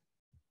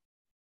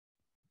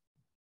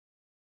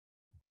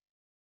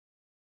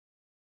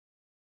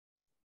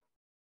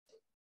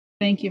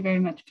 Thank you very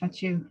much,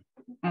 Katju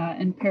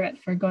and Piret,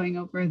 for going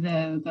over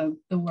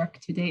the work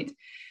to date.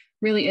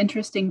 Really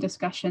interesting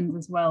discussions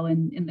as well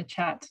in the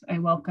chat. I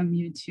welcome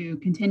you to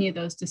continue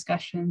those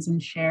discussions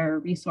and share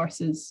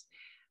resources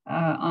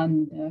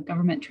on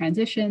government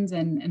transitions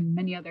and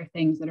many other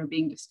things that are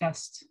being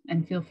discussed,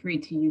 and feel free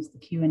to use the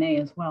Q&A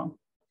as well.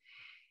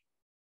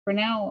 For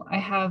now, I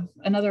have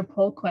another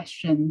poll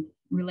question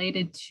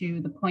related to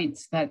the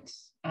points that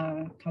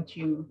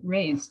Katju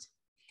raised.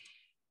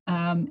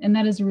 And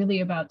that is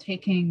really about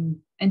taking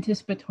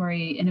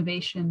anticipatory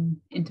innovation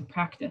into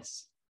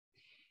practice.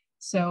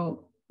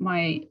 So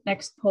my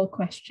next poll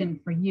question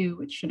for you,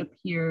 which should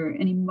appear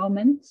any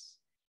moment,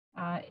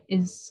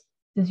 is,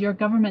 does your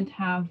government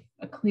have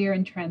a clear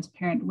and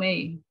transparent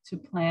way to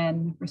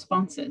plan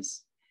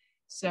responses?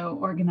 So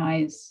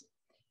organize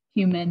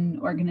human,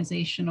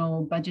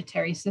 organizational,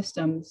 budgetary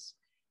systems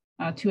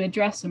to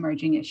address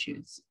emerging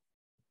issues.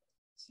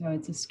 So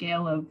it's a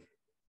scale of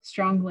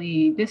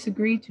strongly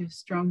disagree to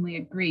strongly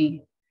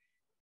agree.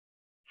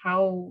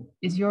 How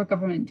is your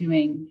government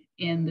doing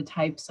in the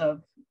types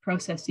of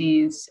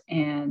processes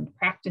and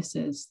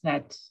practices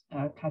that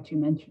Katju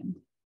mentioned?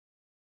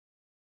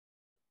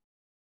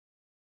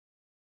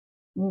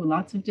 Ooh,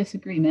 lots of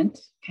disagreement.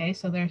 Okay,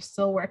 so there's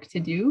still work to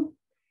do.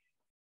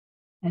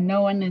 And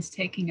no one is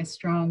taking a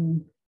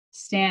strong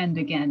stand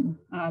again,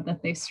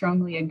 that they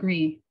strongly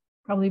agree,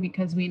 probably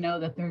because we know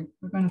that we're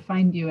going to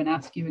find you and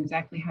ask you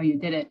exactly how you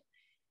did it.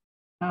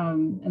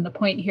 And the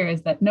point here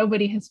is that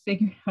nobody has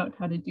figured out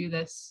how to do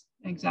this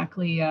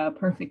exactly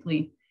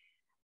perfectly.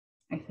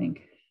 I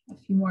think a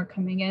few more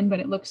coming in,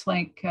 but it looks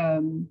like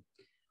a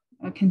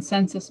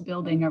consensus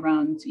building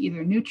around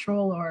either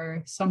neutral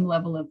or some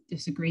level of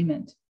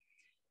disagreement,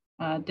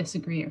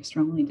 disagree or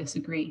strongly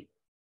disagree.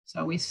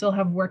 So we still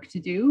have work to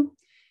do.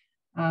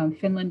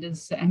 Finland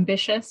is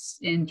ambitious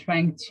in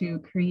trying to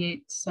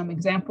create some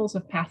examples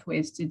of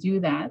pathways to do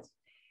that.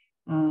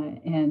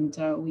 And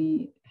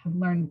we have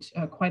learned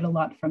quite a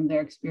lot from their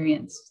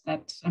experience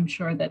that I'm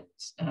sure that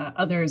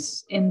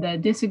others in the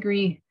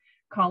disagree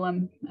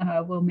column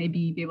will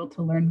maybe be able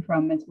to learn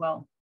from as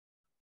well.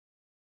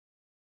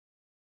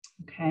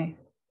 Okay.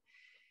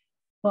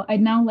 Well, I'd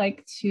now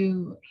like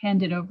to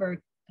hand it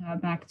over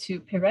back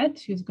to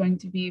Piret, who's going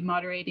to be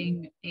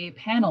moderating a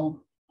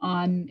panel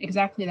on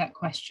exactly that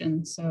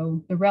question.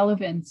 So the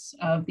relevance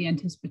of the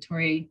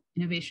anticipatory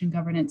innovation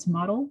governance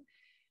model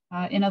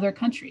in other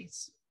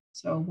countries.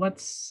 So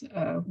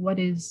what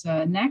is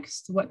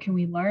next? What can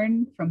we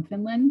learn from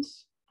Finland?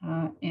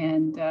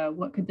 And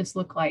what could this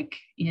look like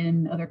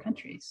in other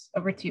countries?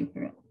 Over to you,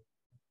 Piret.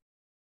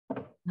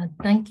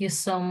 Thank you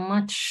so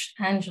much,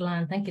 Angela,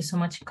 and thank you so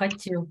much,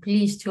 Katju.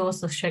 Please to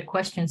also share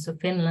questions of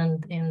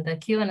Finland in the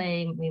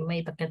Q&A. We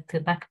may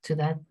get back to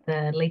that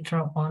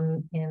later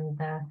on in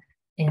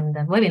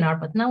the webinar,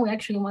 but now we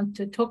actually want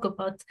to talk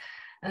about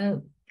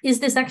is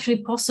this actually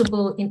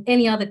possible in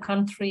any other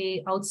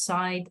country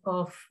outside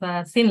of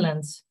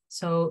Finland?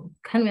 So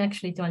can we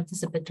actually do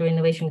anticipatory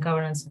innovation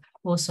governance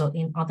also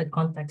in other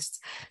contexts?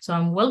 So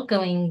I'm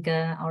welcoming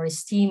our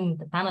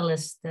esteemed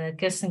panelist,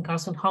 Kirsten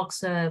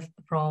Carlson-Hogse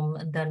from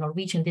the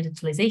Norwegian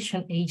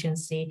Digitalization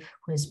Agency,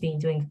 who has been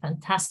doing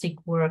fantastic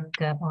work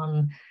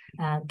on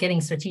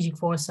getting strategic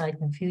foresight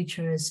and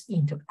futures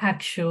into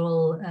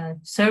actual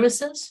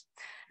services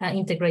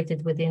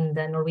integrated within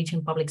the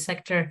Norwegian public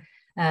sector.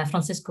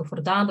 Francisco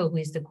Fordado, who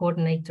is the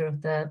coordinator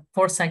of the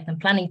Foresight and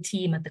Planning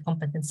team at the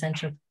Competence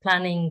Center of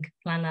Planning,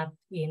 PlanUp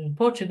in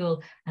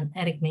Portugal, and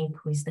Eric Mink,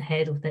 who is the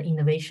head of the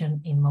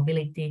Innovation in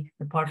Mobility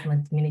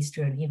Department,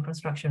 Ministry of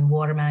Infrastructure and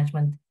Water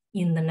Management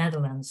in the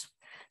Netherlands.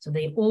 So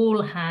they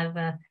all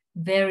have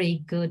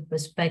very good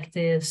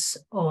perspectives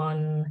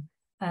on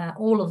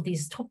all of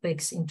these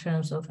topics in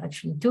terms of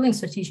actually doing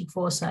strategic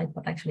foresight,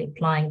 but actually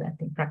applying that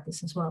in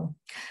practice as well.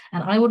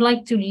 And I would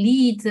like to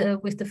lead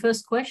with the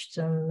first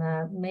question,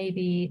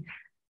 maybe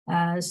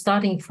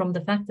starting from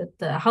the fact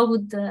that how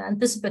would the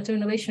anticipatory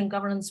innovation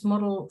governance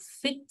model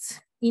fit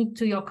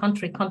into your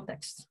country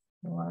context?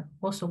 You are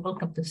also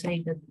welcome to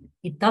say that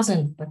it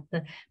doesn't,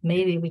 but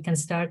maybe we can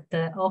start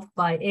off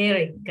by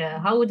Eric.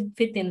 How would it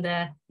fit in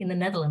the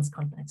Netherlands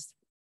context?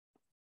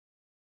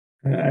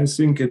 I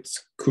think it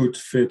could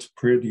fit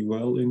pretty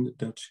well in the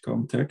Dutch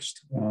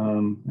context.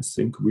 I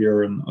think we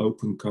are an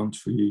open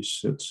country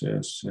such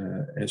as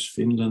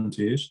Finland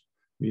is.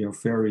 We are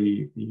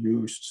very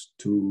used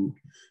to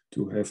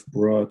have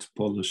broad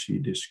policy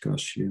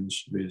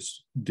discussions with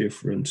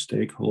different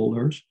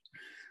stakeholders.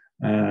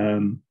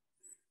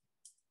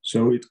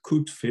 So it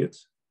could fit,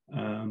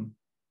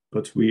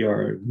 but we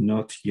are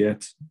not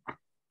yet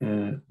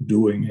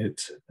doing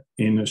it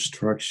in a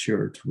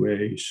structured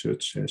way,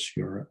 such as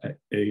your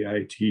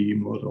AIT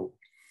model.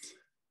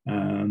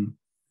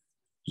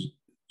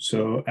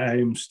 So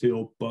I'm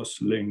still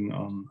puzzling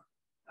on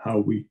how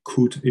we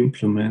could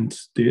implement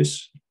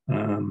this.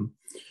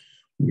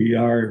 We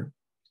are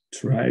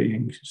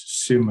trying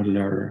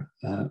similar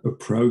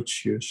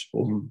approaches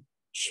on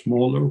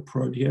smaller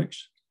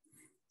projects,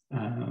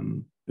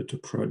 but the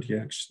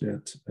projects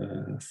that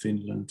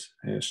Finland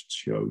has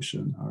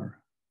chosen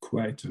are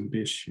quite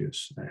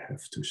ambitious, I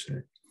have to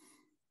say.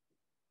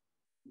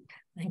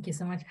 Thank you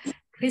so much.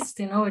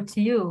 Kristin, over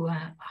to you.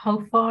 How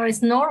far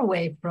is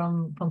Norway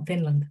from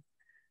Finland?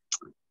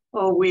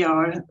 Oh, we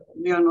are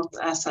not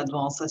as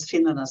advanced as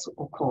Finland,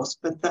 of course,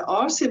 but there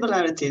are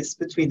similarities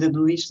between the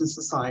Norwegian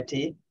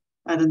society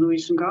and the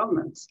Norwegian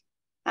government,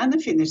 and the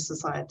Finnish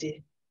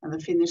society and the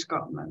Finnish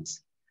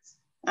government.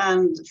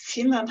 And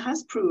Finland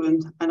has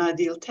proven an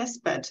ideal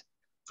testbed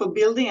for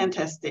building and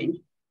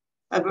testing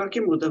a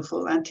working model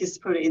for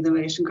anticipatory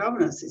innovation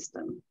governance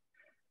system.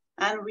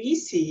 And we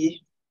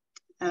see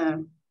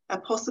a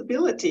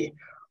possibility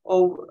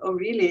of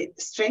really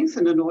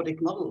strengthen the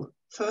Nordic model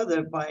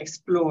further by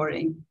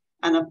exploring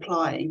and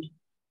applying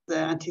the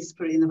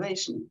anticipatory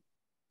innovation.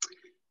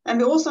 And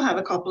we also have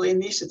a couple of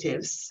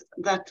initiatives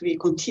that we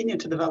continue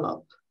to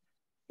develop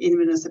in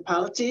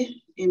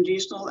municipality, in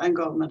regional and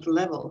governmental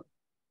level.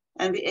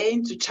 And we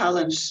aim to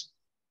challenge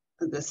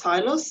the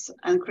silos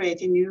and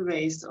creating new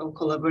ways of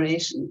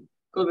collaborating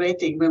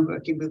when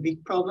working with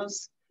big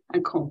problems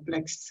and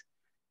complex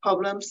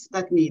problems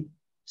that need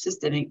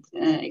systemic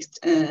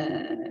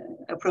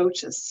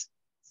approaches.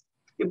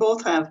 We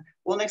both have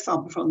one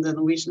example from the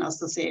Norwegian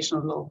Association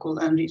of Local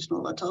and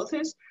Regional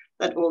Authorities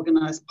that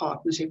organize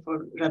partnership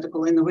for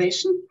radical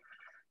innovation.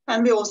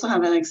 And we also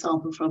have an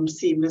example from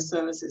Seamless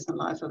Services and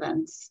Life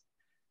Events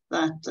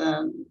that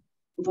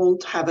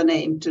won't have an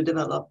aim to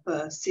develop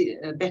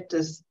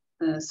better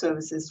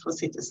services for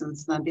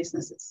citizens and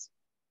businesses.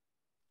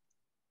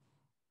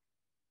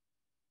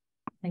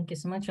 Thank you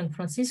so much. And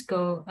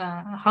Francisco,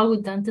 how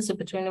would the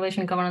anticipatory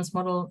innovation governance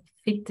model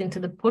fit into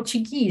the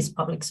Portuguese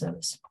public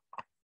service?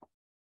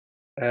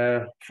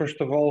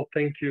 First of all,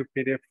 thank you,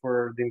 Peter,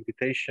 for the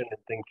invitation, and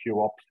thank you,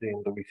 OPSI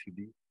and the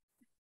OECD,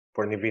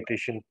 for an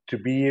invitation to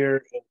be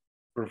here and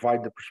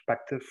provide the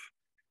perspective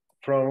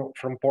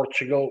from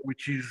Portugal,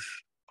 which is,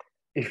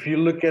 if you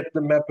look at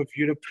the map of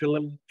Europe,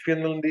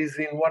 Finland is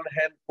in one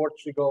hand,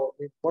 Portugal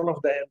is one of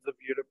the ends of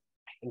Europe,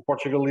 and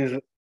Portugal is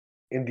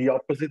in the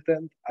opposite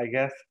end, I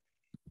guess.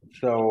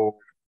 So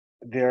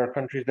there are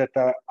countries that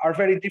are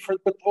very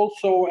different, but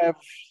also have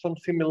some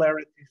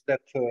similarities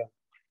that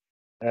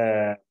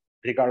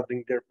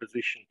regarding their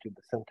position to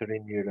the center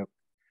in Europe.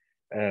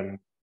 And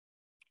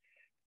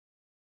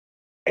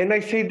I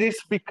say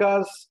this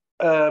because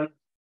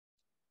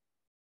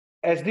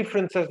as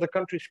different as the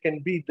countries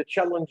can be, the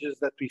challenges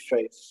that we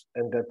face,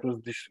 and that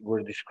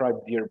were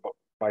described here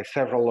by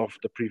several of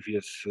the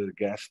previous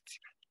guests,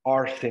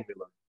 are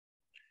similar.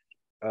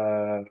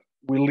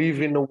 We live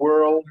in a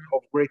world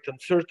of great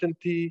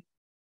uncertainty,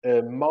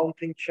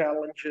 mounting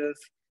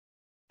challenges,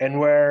 and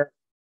we're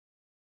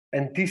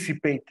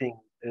anticipating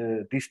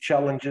these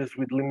challenges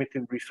with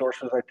limited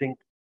resources. I think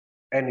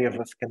any of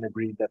us can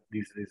agree that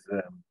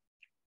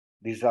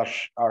these are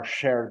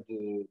shared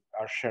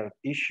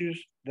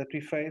issues that we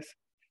face,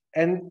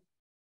 and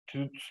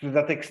to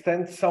that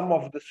extent, some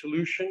of the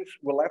solutions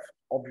will have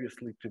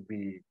obviously to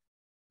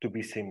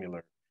be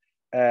similar.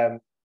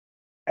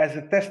 As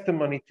a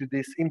testimony to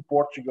this, in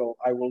Portugal,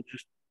 I will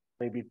just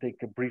maybe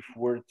take a brief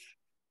word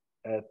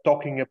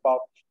talking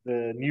about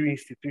the new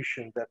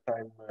institution that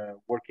I'm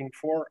working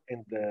for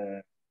at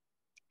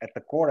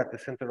the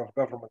center of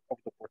government of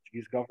the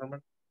Portuguese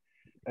government,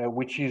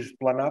 which is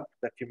PlanUp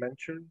that you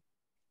mentioned.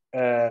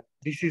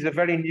 This is a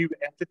very new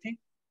entity,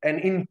 and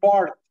in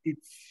part,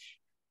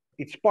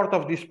 it's part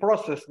of this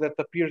process that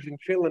appears in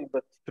Finland,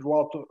 but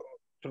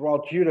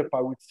throughout Europe,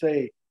 I would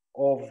say,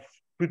 of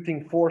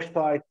putting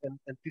foresight and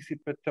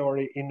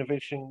anticipatory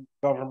innovation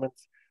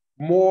governments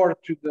more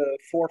to the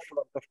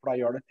forefront of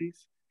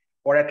priorities,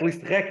 or at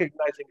least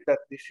recognizing that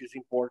this is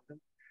important.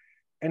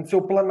 And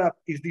so PlanUp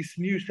is this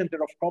new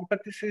center of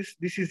competencies.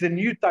 This is a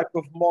new type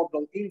of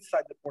model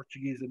inside the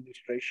Portuguese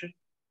administration.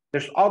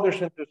 There's other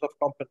centers of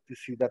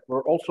competency that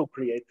were also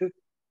created,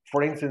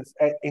 for instance,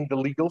 in the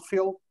legal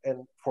field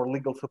and for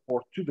legal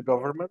support to the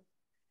government.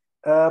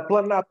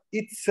 PlanUp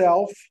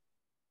itself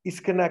is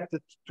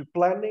connected to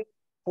planning,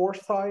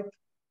 foresight,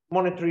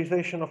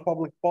 monitorization of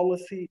public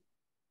policy,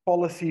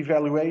 policy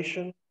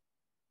evaluation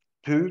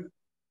too.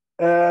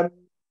 And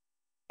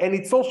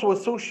it's also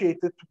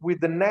associated with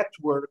the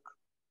network,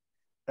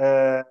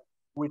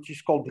 which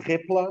is called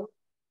Replan,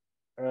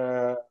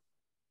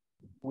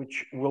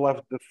 which will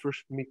have the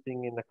first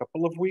meeting in a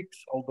couple of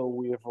weeks, although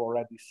we have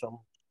already some,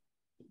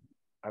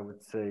 I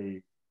would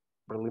say,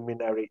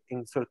 preliminary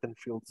in certain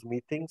fields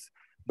meetings.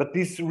 But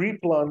this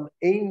Replan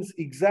aims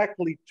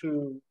exactly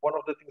to one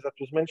of the things that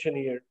was mentioned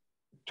here,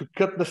 to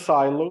cut the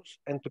silos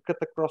and to cut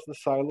across the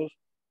silos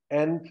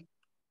and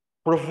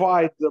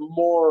provide a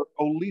more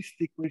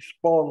holistic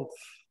response,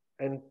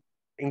 and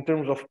in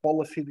terms of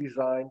policy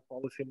design,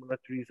 policy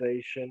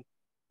monitorization,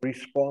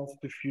 response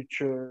to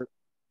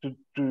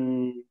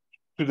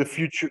the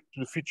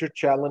future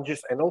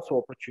challenges and also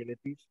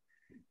opportunities,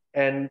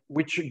 and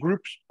which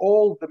groups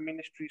all the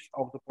ministries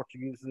of the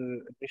Portuguese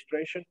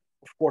administration.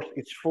 Of course,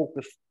 it's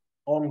focused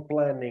on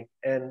planning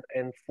and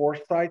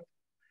foresight,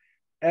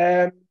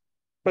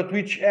 but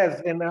which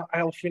has, and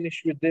I'll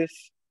finish with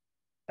this,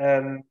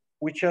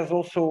 which has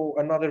also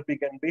another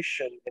big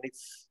ambition, and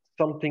it's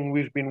something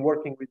we've been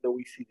working with the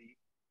OECD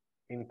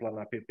in Plan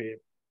APP,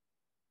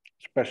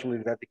 especially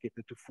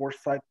dedicated to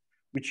foresight,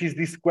 which is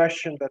this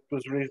question that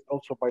was raised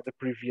also by the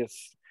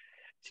previous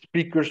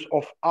speakers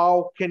of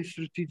how can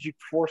strategic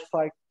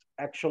foresight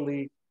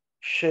actually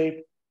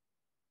shape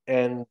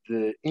and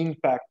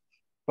impact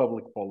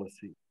public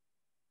policy.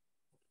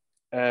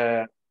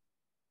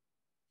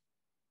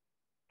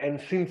 And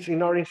since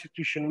in our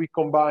institution we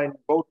combine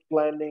both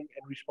planning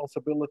and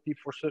responsibility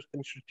for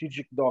certain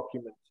strategic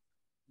documents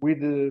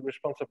with the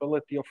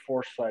responsibility of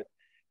foresight,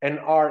 and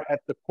are at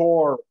the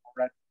core,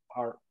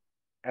 or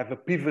have a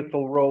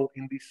pivotal role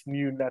in this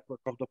new network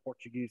of the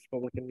Portuguese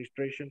public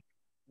administration,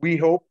 we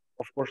hope,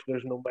 of course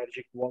there's no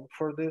magic wand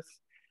for this,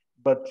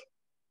 but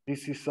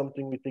this is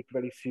something we take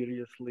very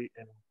seriously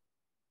and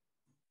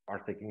are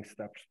taking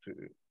steps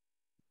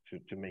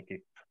to make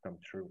it come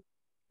true.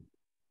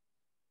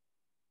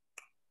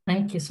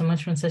 Thank you so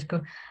much,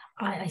 Francisco.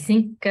 I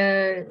think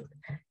it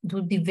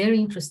would be very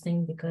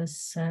interesting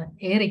because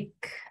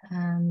Erik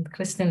and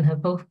Kristin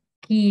have both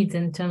keyed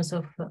in terms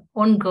of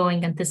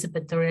ongoing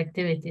anticipatory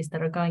activities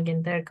that are going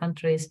in their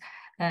countries.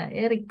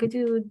 Erik, could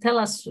you tell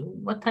us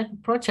what type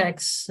of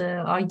projects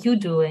are you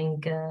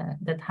doing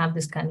that have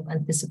this kind of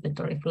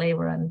anticipatory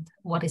flavor, and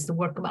what is the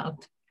work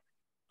about?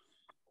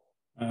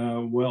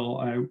 Well,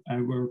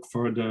 I work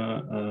for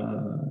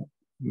the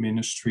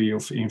Ministry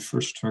of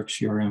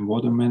Infrastructure and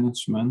Water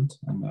Management,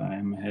 and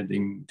I'm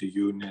heading the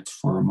unit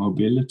for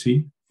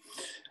mobility.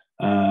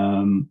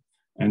 And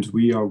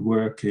we are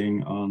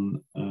working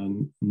on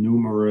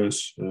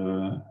numerous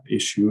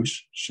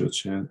issues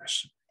such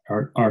as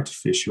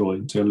artificial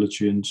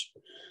intelligence,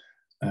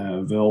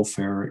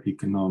 welfare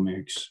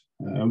economics,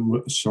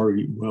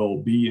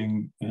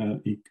 well-being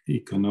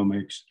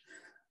economics,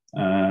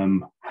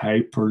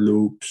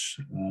 hyperloops,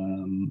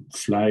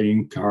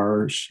 flying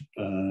cars,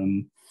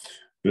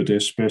 but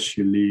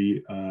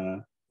especially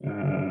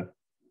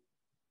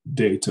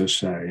data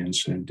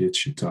science and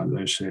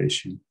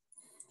digitalization.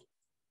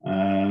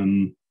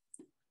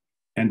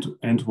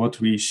 And what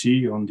we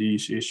see on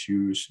these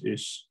issues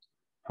is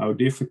how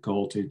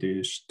difficult it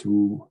is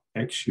to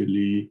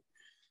actually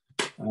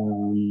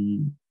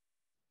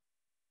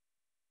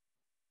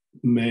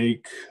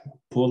make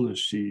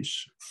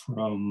policies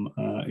from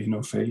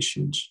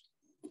innovations.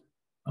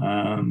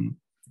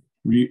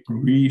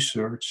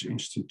 Research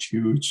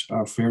institutes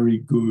are very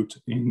good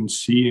in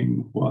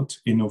seeing what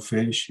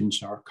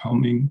innovations are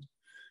coming.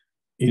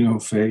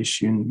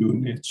 Innovation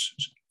units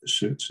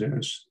such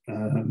as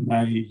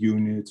my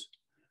unit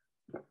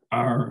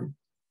are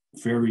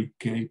very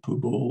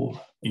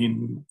capable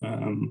in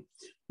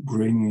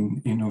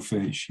bringing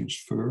innovations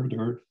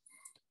further.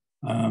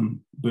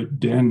 But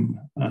then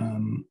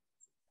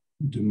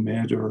the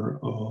matter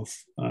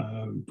of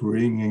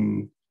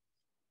bringing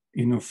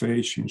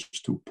innovations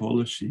to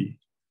policy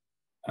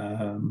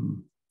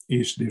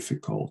is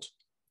difficult.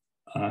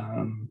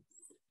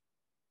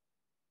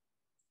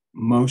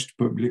 Most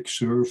public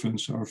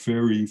servants are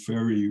very,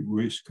 very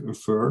risk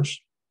averse.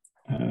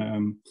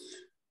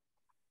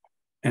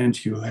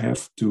 And you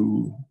have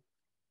to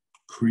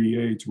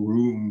create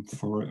room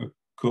for a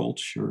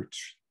culture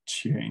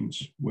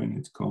change when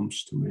it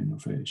comes to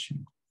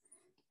innovation.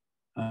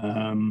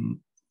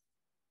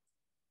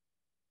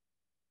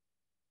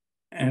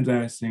 And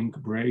I think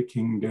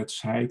breaking that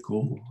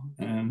cycle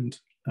and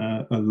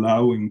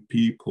allowing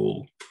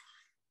people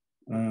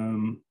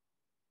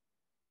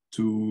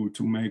to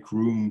make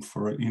room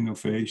for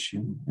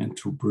innovation and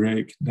to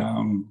break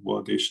down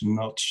what is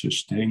not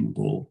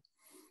sustainable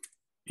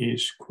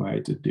is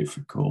quite a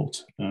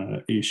difficult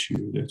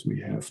issue that we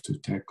have to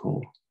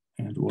tackle,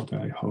 and what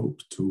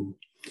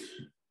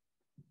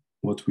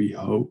we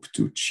hope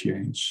to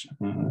change,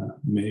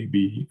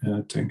 maybe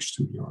thanks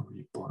to your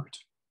report.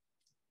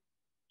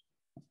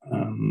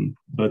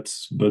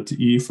 But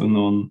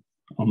even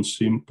on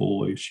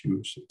simple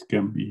issues, it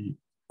can be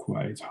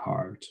quite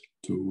hard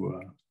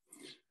to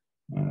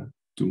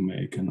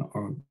make an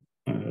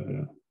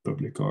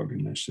public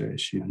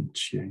organization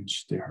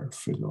change their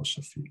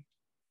philosophy.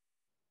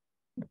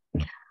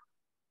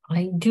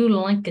 I do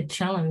like a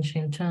challenge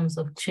in terms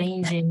of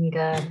changing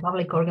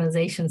public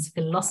organizations'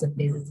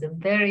 philosophies. It's a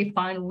very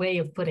fine way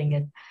of putting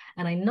it.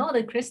 And I know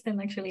that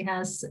Kristin actually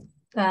has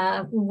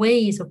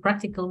ways or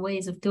practical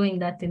ways of doing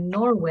that in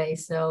Norway.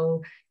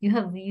 So you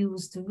have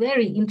used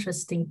very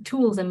interesting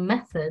tools and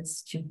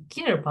methods to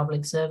gear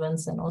public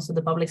servants and also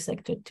the public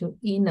sector to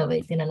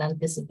innovate in an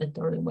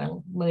anticipatory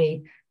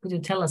way. Could you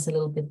tell us a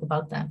little bit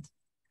about that?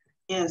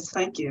 Yes,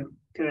 thank you.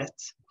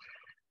 Correct.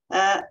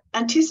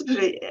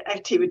 Anticipatory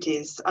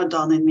activities are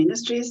done in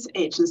ministries,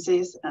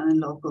 agencies, and in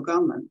local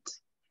government.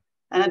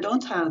 And I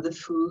don't have the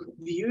full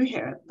view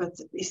here, but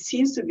it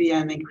seems to be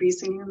an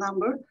increasing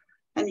number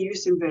and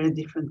used in very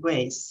different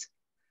ways.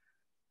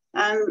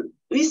 And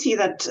we see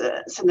that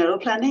scenario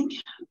planning,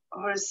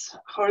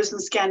 horizon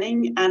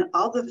scanning, and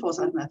other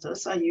foresight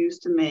methods are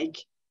used to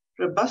make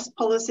robust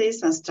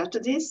policies and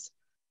strategies,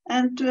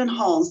 and to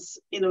enhance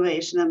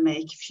innovation and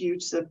make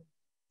future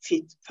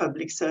fit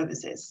public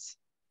services.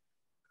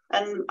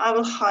 And I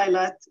will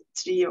highlight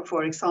 3 or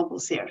 4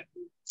 examples here.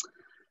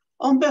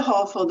 On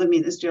behalf of the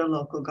Ministry of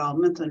Local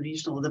Government and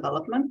Regional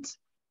Development,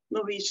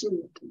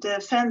 Norwegian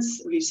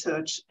Defence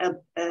Research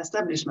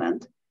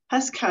Establishment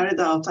has carried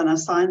out an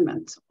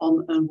assignment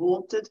on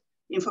unwanted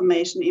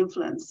information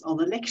influence on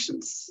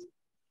elections.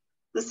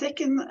 The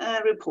second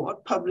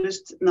report,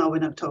 published now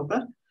in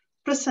October,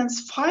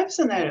 presents 5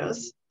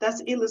 scenarios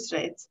that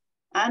illustrate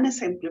and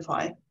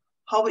exemplify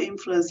how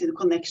influence in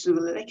connection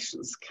with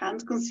elections can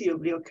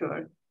conceivably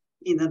occur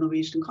in the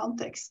Norwegian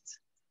context.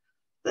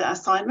 The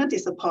assignment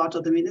is a part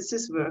of the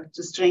ministry's work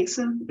to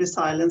strengthen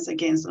resilience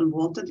against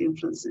unwanted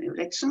influence in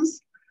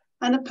elections,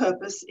 and the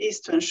purpose is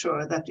to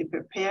ensure that we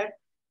prepare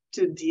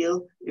to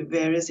deal with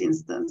various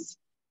incidents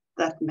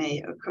that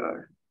may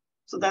occur.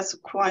 So that's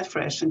quite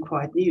fresh and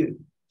quite new.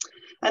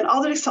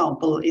 Another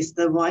example is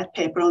the white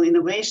paper on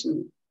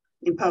innovation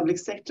in public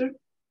sector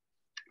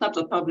that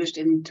was published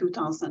in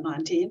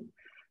 2019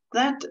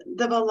 that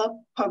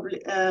developed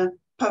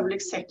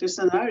public sector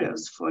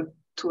scenarios for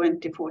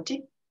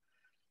 2040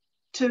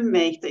 to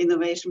make the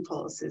innovation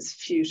policies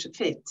future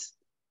fit.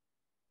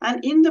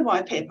 And in the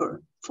white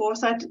paper,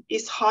 foresight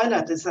is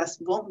highlighted as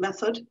one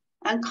method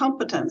and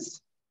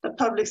competence the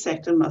public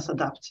sector must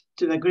adopt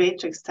to a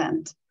greater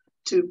extent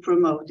to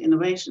promote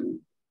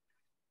innovation.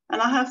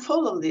 And I have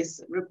followed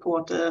this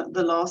report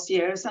the last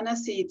years, and I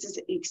see it is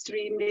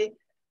extremely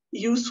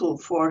useful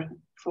for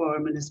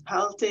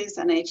municipalities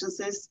and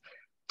agencies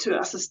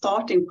as a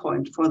starting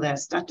point for their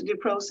strategy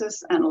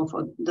process and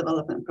also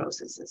development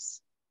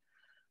processes.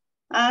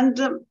 And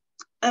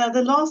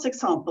the last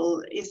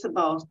example is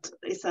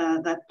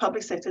that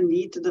public sector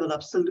need to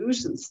develop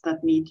solutions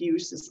that meet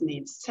users'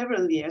 needs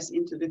several years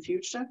into the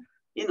future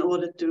in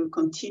order to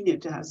continue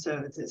to have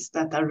services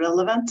that are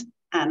relevant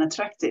and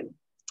attractive.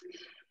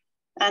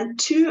 And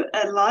 2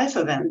 live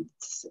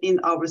events in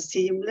our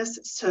Seamless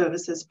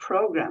Services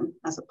program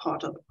as a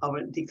part of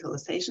our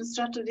digitalization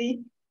strategy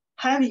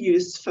have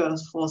used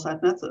first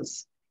foresight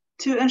methods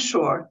to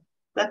ensure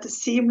that the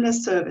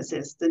seamless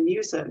services, the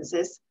new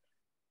services,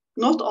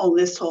 not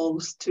only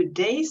solves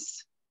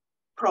today's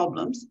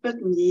problems,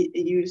 but meet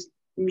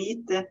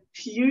the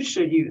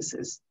future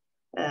users'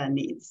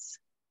 needs.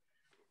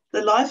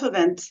 The live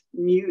event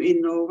New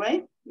in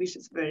Norway, which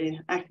is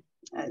very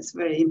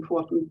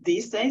important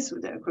these days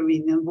with the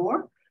Ukrainian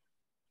war,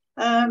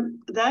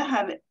 they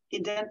have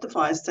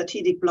identified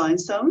strategic blind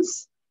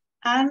zones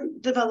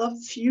and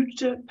developed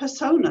future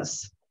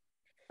personas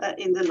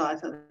in the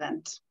live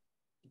event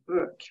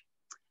work.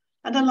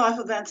 And the live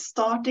event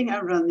starting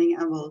and running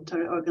a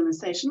voluntary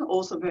organization,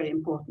 also very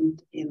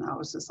important in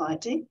our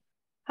society,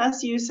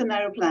 has used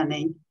scenario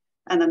planning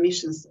and a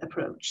missions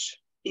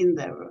approach in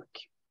their work.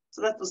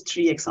 So that was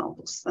 3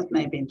 examples that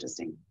may be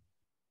interesting.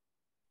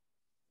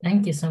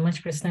 Thank you so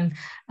much, Kristin.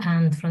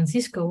 And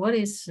Francisco, what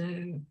is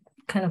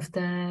kind of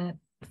the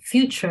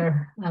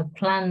future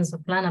plans or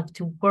plan up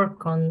to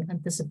work on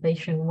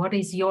anticipation? What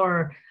is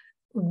your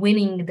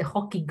winning the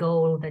hockey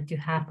goal that you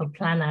have a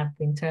plan up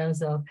in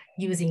terms of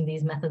using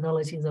these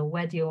methodologies, or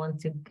where do you want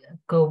to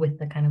go with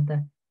the kind of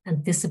the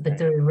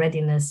anticipatory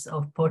readiness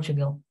of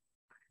Portugal?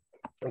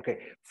 Okay,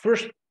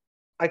 first,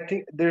 I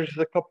think there's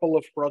a couple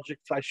of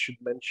projects I should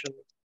mention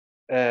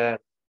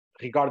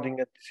regarding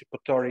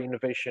anticipatory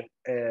innovation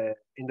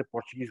in the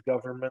Portuguese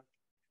government.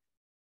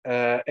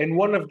 And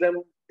one of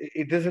them,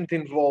 it doesn't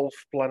involve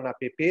Plan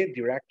APP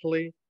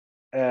directly,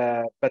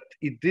 but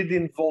it did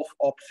involve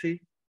OPSI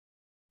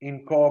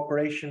in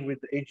cooperation with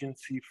the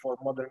Agency for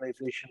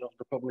Modernization of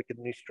the Public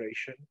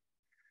Administration,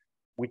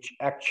 which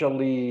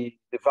actually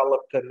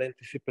developed an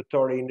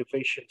anticipatory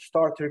innovation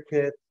starter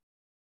kit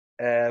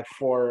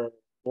for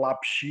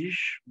LabX,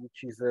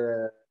 which is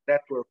a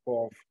network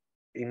of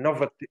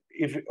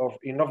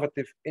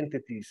innovative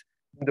entities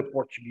in the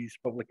Portuguese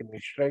public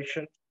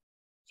administration.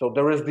 So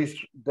there's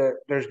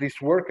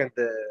this work, and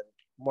the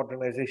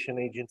modernization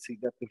agency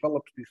that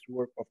develops this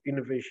work of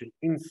innovation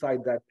inside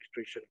the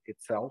administration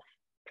itself.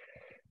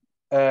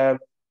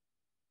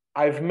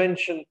 I've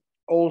mentioned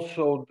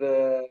also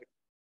the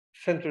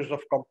centers of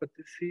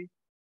competency,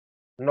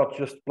 not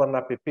just Plan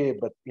APP,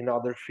 but in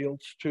other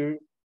fields too.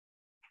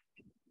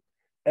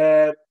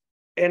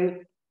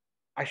 And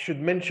I should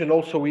mention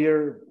also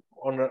here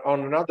on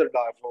another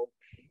level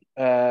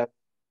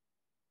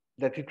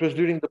that it was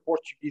during the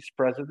Portuguese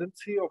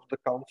presidency of the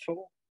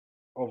Council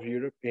of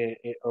Europe in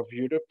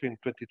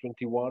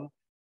 2021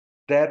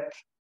 that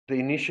the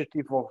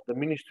initiative of the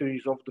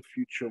Ministries of the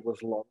Future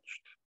was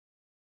launched,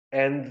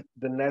 and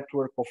the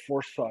network of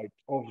foresight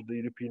of the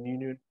European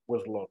Union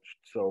was launched.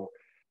 So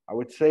I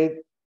would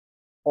say,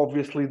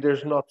 obviously,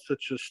 there's not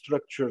such a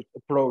structured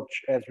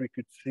approach as we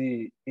could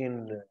see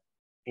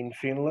in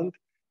Finland,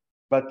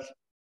 but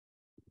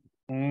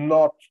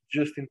not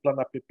just in Plan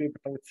APP,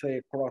 but I would say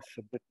across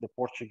the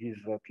Portuguese,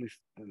 at least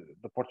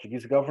the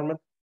Portuguese government,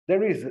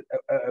 there is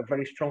a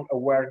very strong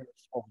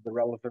awareness of the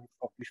relevance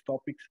of these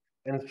topics,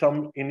 and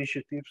some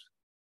initiatives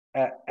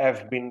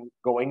have been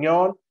going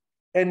on.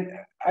 And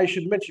I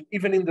should mention,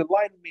 even in the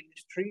line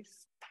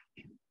ministries,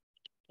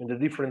 in the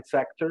different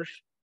sectors.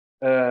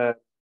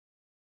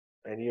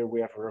 And here we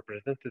have a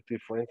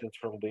representative, for instance,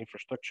 from the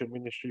infrastructure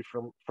ministry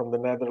from the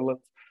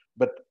Netherlands,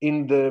 but in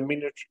the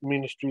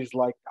ministries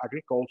like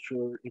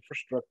agriculture,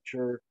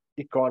 infrastructure,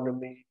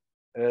 economy,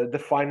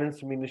 the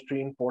finance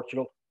ministry in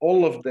Portugal,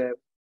 all of them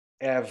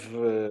have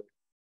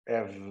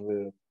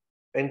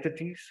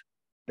entities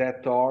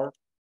that are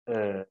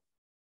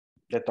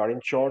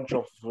in charge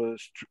of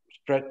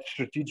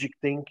strategic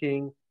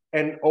thinking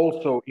and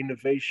also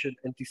innovation,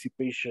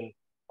 anticipation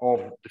of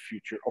the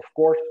future. Of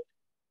course,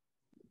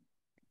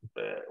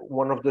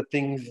 one of the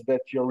things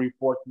that your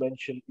report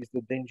mentioned is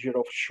the danger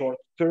of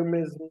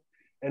short-termism.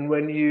 And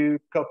when you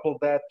couple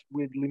that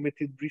with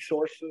limited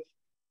resources,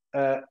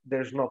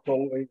 there's not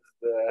always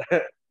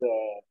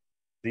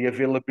the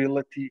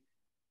availability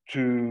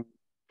to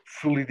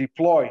fully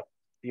deploy,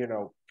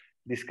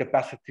 these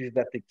capacities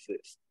that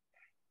exist.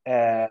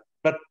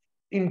 But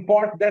in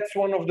part, that's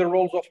one of the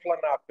roles of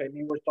PlanUp. And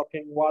you were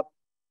talking what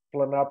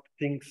PlanUp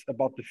thinks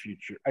about the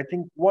future. I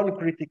think one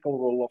critical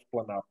role of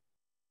PlanUp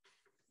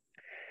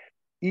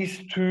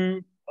is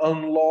to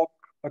unlock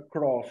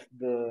across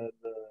the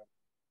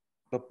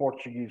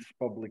Portuguese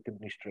public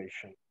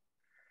administration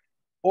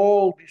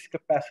all these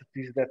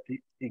capacities that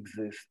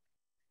exist,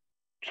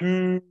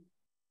 to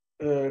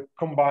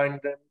combine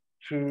them,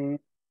 to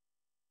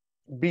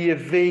be a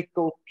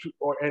vehicle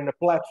and a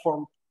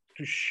platform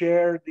to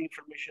share the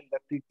information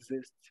that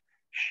exists,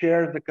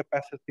 share the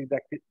capacity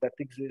that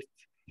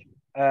exists,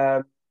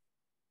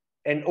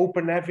 and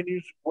open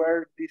avenues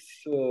where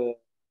this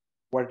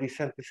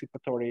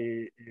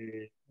anticipatory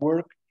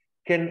work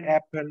can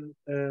happen,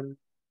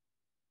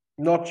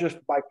 not just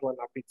by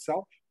PlanUp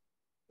itself,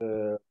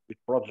 with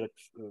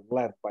projects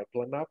led by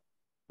PlanUp,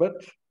 but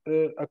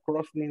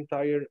across the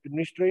entire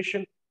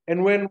administration.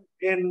 And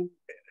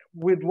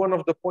with one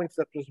of the points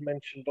that was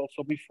mentioned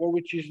also before,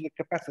 which is the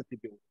capacity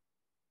building,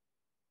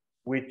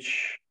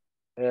 which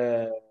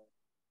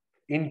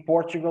in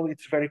Portugal,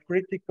 it's very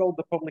critical.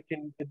 The public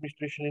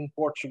administration in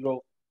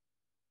Portugal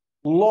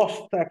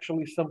lost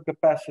actually some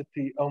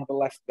capacity on the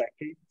last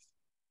decades.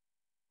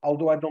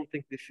 Although I don't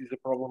think this is a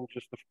problem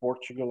just of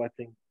Portugal. I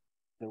think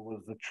there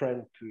was a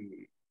trend to,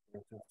 for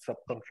instance,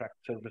 subcontract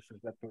services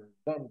that were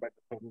done by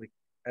the public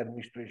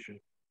administration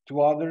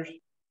to others.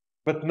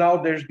 But now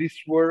there's this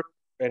work,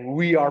 and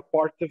we are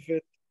part of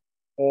it,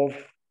 of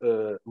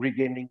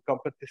regaining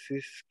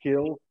competencies,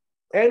 skill,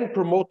 and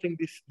promoting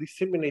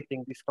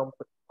disseminating these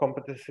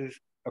competencies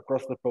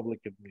across the public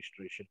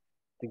administration.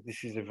 I think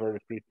this is a very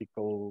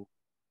critical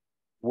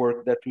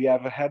work that we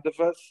have ahead of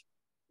us.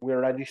 We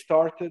already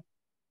started.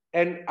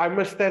 And I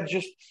must add,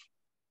 just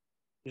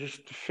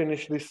to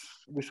finish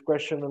this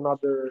question,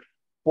 another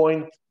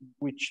point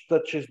which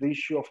touches the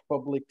issue of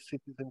public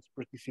citizens'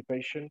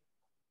 participation.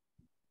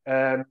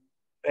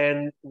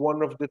 And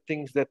one of the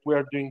things that we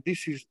are doing,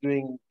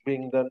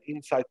 being done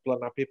inside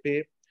PlanUp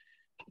EP,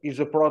 is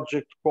a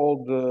project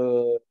called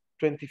the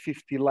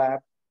 2050 Lab,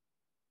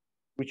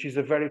 which is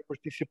a very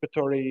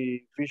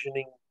participatory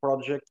visioning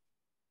project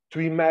to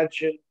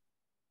imagine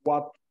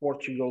what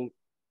Portugal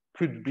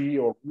could be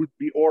or would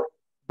be, or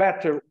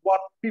better, what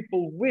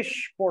people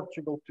wish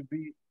Portugal to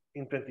be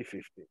in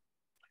 2050.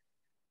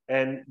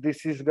 And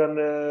this is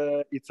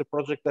it's a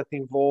project that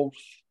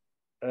involves,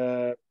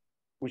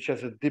 which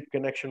has a deep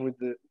connection with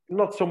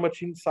not so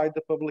much inside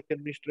the public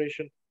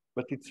administration,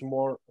 but it's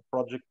more a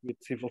project with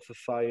civil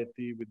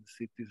society, with the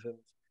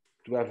citizens,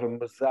 to have a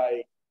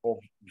mosaic of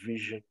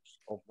visions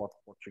of what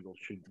Portugal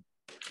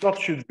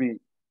should be,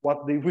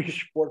 what they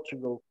wish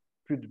Portugal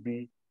could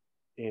be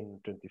in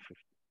 2050.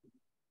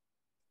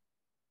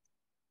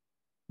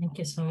 Thank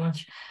you so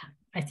much.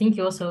 I think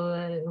you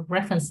also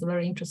referenced a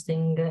very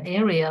interesting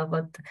area,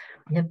 but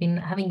we have been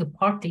having a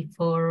party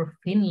for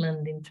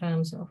Finland in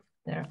terms of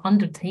their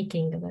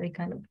undertaking a very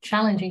kind of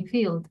challenging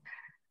field.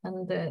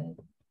 And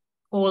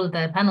all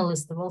the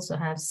panelists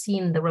have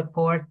seen the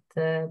report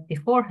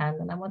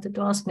beforehand. And I wanted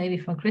to ask maybe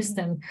from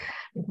Kristen,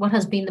 what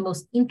has been the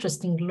most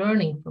interesting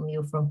learning from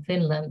you from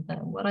Finland?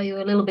 What are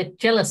you a little bit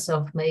jealous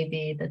of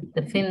maybe that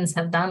the Finns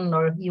have done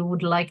or you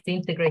would like to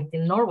integrate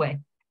in Norway?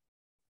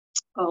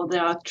 Oh,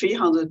 there are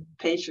 300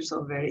 pages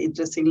of very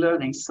interesting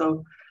learning.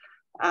 So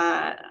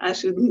I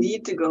should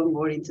need to go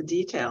more into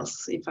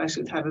details if I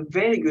should have a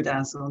very good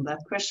answer on that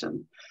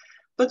question.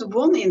 But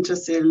one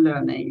interesting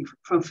learning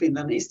from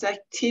Finland is the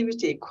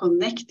activity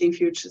connecting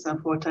futures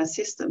and foresight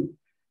system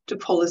to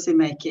policy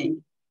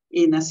making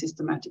in a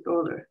systematic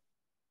order.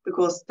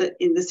 Because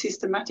in the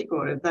systematic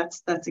order,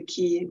 that's a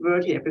key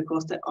word here,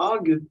 because there are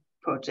good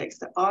projects,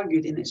 there are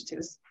good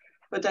initiatives,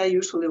 but they're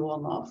usually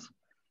one-off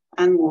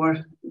and more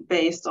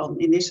based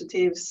on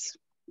initiatives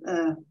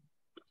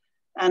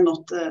and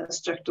not a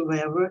structured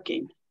way of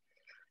working.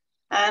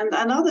 And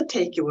another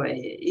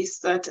takeaway is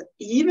that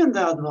even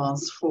the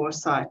advanced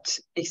foresight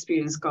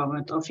experienced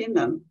government of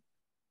Finland,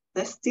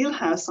 they still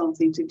have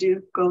something to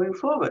do going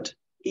forward,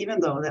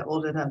 even though they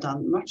already have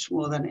done much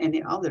more than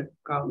any other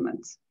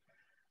governments.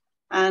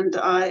 And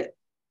I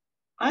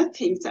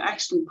think the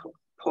action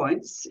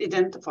points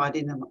identified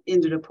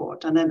in the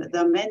report, and then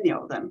there are many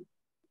of them,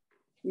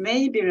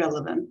 may be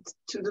relevant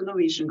to the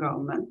Norwegian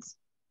government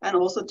and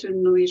also to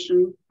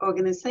Norwegian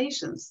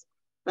organizations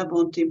that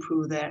want to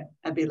improve their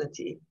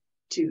ability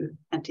to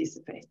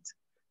anticipate.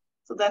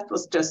 So that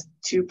was just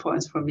 2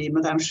 points for me,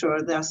 but I'm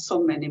sure there are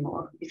so many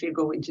more if you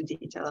go into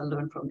detail and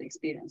learn from the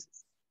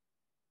experiences.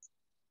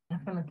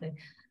 Definitely.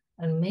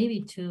 And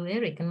maybe to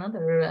Eric,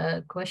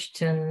 another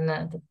question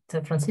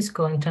that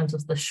Francisco, in terms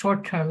of the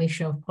short-term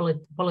issue of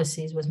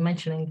policies, was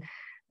mentioning.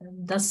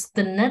 Does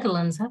the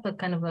Netherlands have a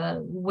kind of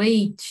a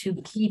way to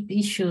keep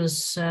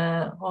issues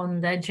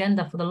on the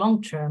agenda for the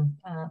long term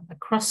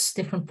across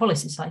different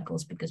policy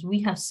cycles? Because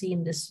we have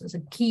seen this as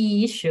a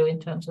key issue in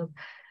terms of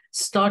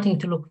starting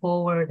to look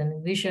forward and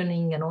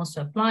envisioning and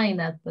also applying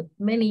that, but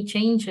many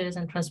changes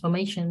and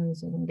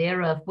transformations in the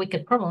era of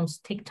wicked problems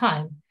take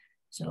time.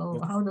 So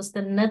yes. How does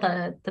the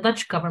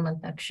Dutch government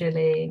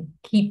actually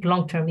keep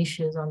long-term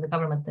issues on the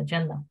government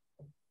agenda?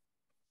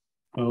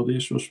 Well,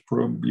 this was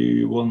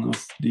probably one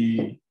of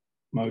the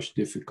most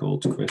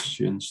difficult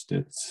questions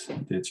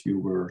that you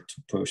were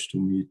to pose to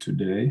me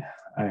today,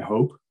 I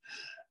hope.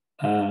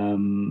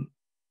 And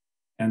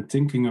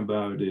thinking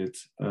about it,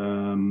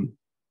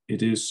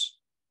 it is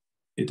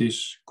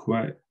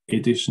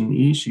an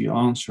easy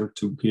answer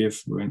to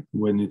give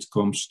when it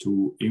comes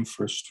to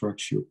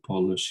infrastructure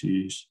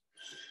policies,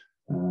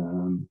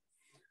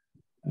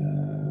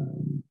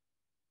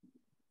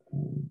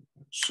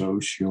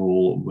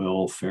 social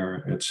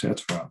welfare,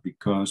 etc.,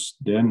 because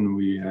then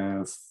we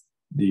have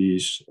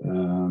these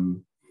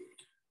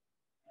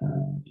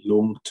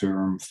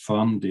long-term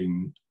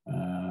funding,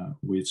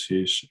 which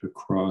is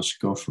across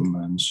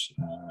governments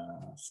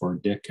for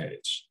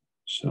decades.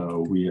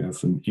 So we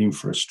have an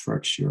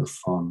infrastructure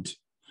fund,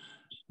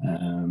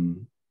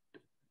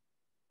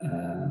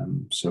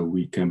 so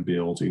we can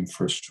build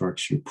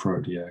infrastructure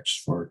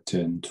projects for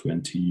 10,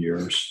 20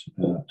 years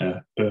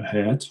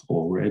ahead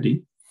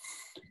already.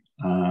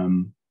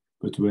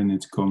 But when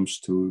it comes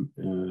to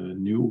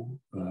new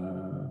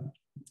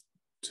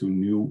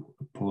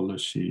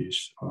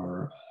policies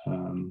or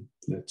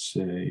let's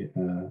say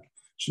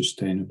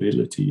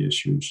sustainability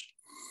issues,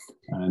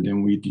 and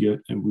then we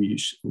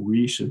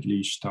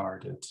recently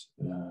started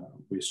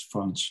with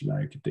funds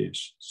like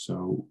this.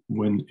 So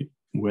when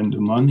the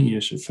money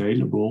is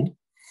available,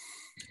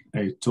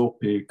 a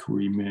topic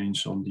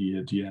remains on the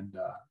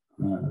agenda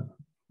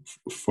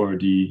for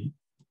the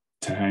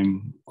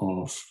time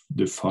of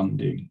the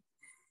funding.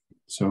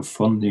 So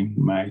funding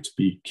might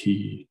be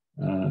key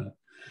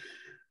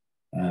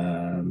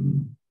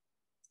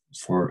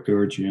for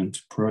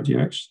urgent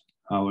projects.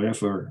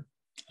 However,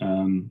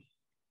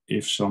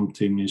 if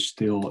something is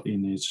still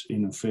in its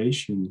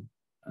innovation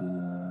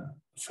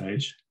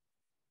phase,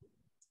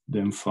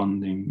 then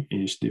funding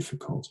is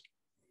difficult.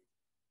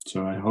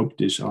 So I hope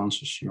this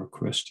answers your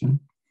question.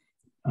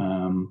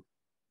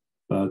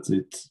 But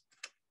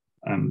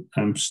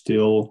I'm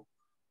still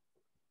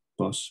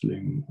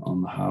puzzling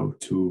on how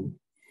to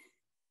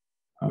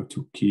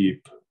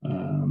keep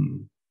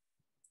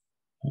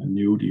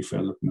new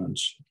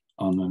developments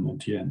on an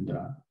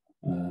agenda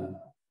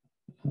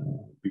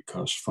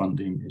because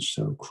funding is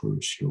so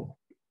crucial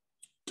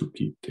to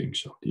keep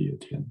things on the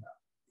agenda.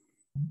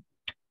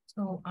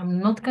 So I'm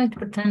not going to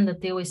pretend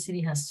that the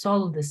OECD has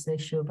solved this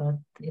issue, but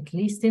at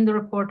least in the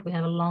report, we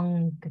have a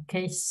long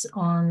case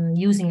on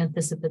using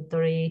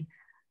anticipatory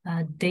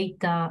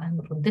data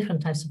and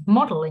different types of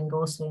modeling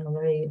also in a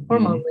very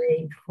formal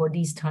way for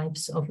these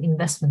types of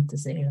investment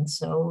decisions.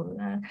 So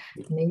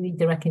maybe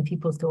directing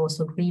people to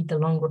also read the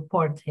long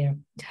report here.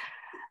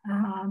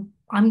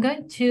 I'm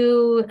going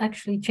to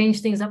actually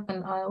change things up,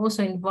 and I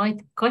also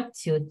invite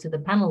Katju to the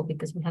panel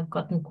because we have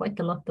gotten quite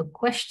a lot of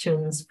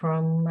questions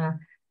from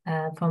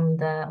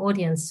the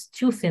audience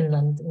to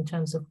Finland in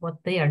terms of what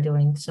they are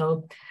doing.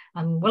 So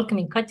I'm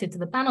welcoming Katju to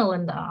the panel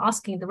and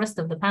asking the rest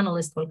of the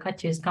panelists, while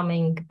Katju is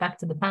coming back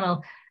to the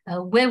panel,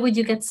 where would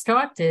you get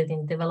started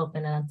in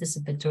developing an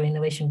anticipatory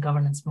innovation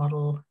governance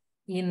model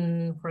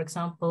in, for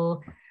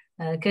example,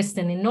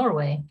 Kirsten in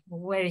Norway?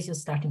 Where is your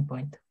starting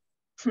point?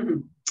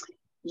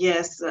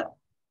 Yes,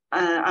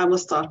 I will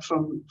start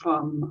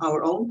from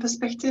our own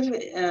perspective.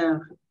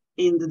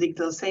 In the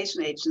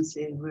digitalization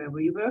agency where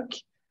we work,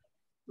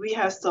 we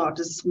have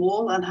started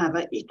small and have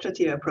an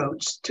iterative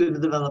approach to the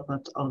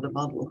development of the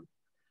model.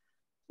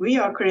 We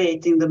are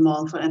creating the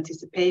model for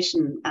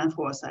anticipation and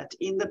foresight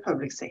in the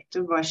public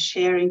sector by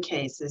sharing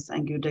cases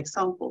and good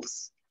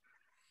examples.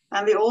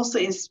 And we also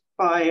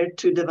inspire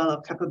to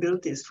develop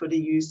capabilities for the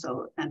use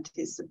of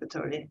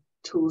anticipatory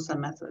tools and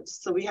methods.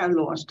 So we have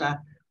launched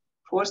a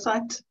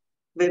foresight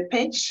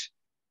webpage,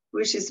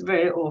 which is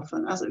very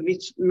often,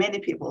 which many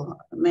people,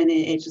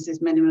 many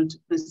agencies, many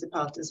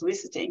municipalities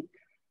visiting.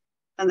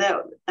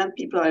 And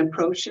people are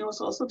approaching us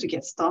also to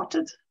get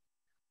started.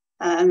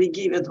 And we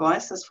give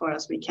advice as far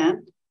as we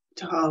can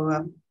to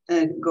how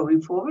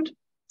going forward.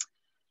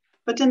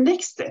 But the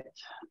next step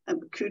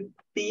could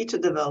be to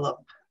develop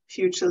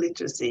future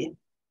literacy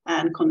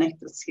and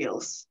connected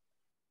skills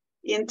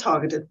in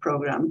targeted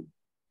program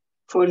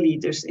for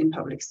leaders in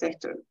public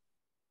sector.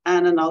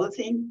 And another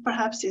thing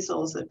perhaps is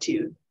also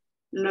to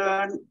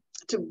learn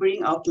to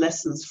bring out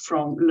lessons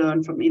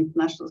learned from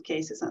international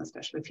cases, and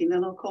especially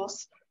Finland, of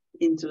course,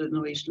 into the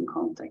Norwegian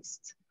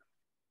context.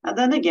 And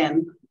then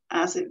again,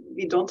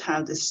 we don't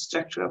have this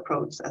structural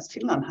approach as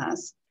Finland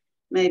has,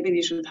 maybe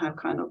we should have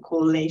kind of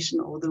correlation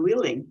of the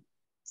willing,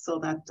 so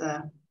that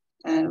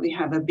we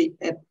have a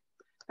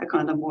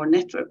kind of more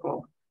network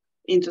of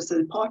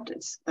interested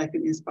parties that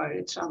can inspire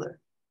each other.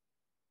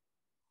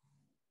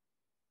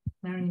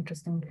 Very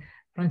interesting.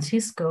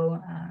 Francisco,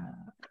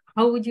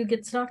 how would you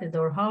get started,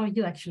 or how are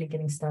you actually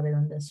getting started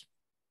on this?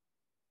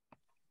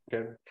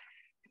 Okay.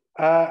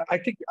 I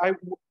think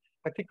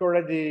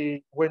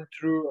already went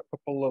through a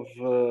couple of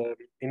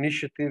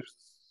initiatives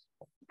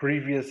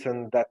previous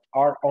and that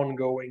are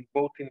ongoing,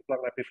 both in Plan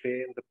APP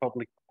and the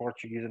public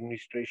Portuguese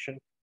administration,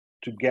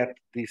 to get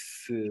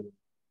this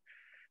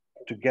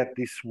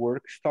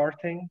work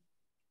starting.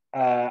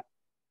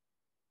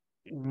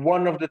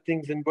 One of the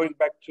things, and going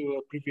back to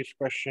a previous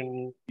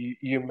question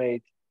you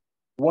made,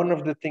 one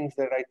of the things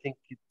that I think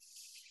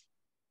it's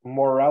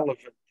more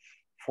relevant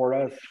for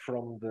us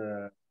from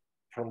the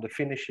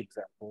Finnish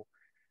example,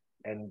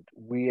 and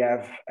we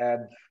have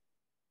had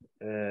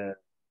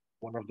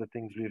one of the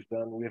things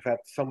we've had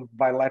some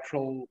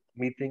bilateral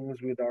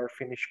meetings with our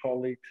Finnish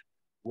colleagues.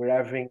 We're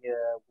having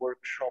a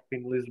workshop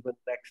in Lisbon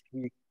next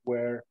week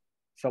where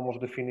some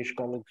of the Finnish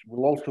colleagues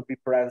will also be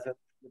present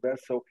with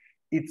us. So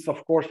it's,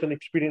 of course, an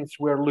experience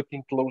we're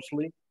looking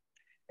closely.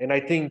 And I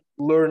think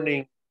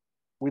learning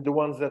with the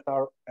ones that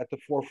are at the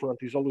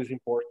forefront is always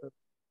important,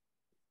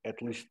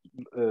 at least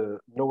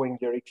knowing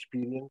their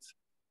experience.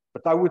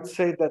 But I would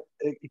say that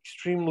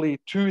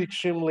two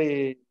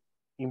extremely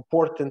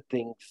important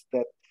things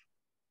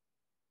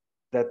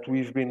that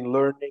we've been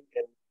learning,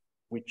 and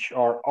which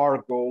are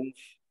our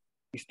goals,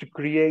 is to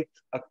create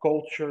a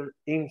culture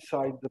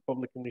inside the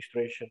public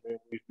administration, and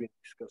we've been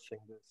discussing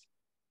this.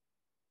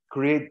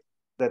 Create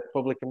that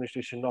public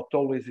administration not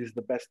always is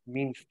the best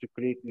means to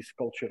create this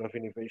culture of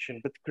innovation,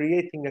 but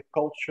creating a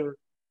culture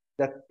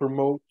that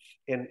promotes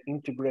and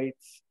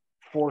integrates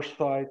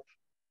foresight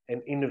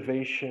and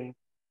innovation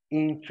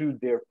into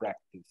their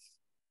practice.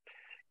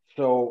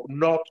 So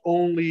not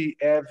only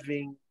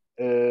having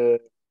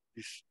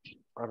this,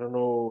 I don't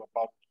know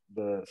about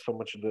so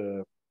much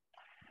the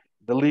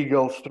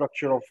legal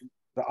structure of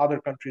the other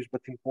countries,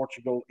 but in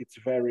Portugal, it's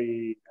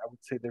very, I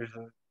would say there's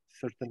a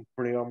certain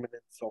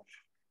preeminence of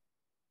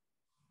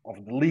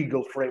the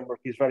legal framework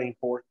is very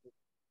important,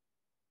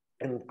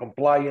 and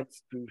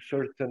compliance to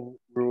certain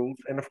rules.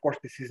 And of course,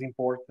 this is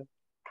important,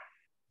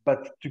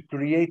 but to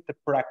create a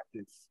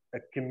practice, a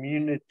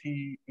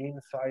community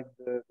inside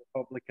the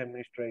public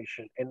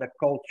administration, and a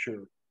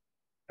culture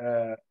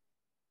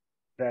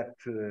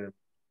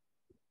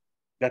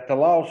that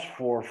allows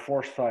for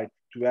foresight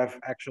to have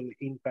actually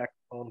impact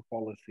on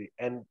policy,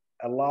 and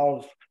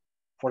allows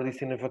for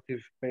this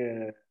innovative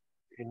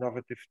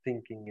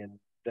thinking and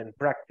then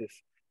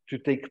practice to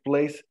take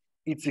place,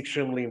 it's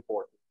extremely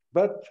important.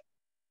 But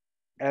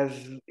as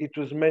it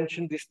was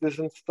mentioned, this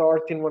doesn't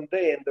start in one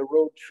day, and the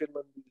road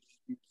Finland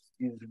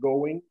is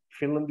going.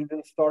 Finland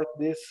didn't start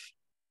this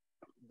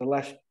the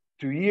last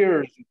 2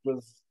 years. It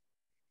was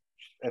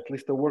at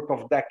least a work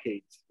of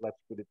decades, let's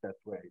put it that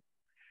way.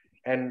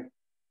 And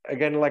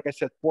again, like I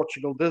said,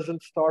 Portugal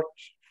doesn't start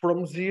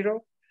from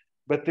zero,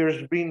 but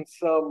there's been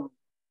some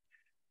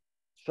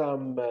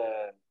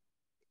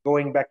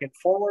going back and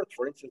forward.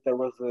 For instance, there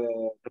was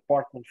a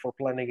department for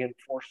planning and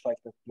foresight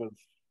that was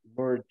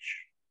merged,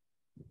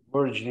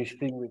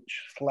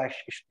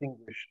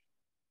 extinguished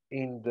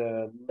in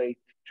the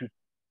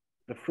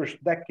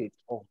first decade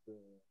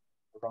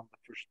around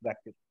the first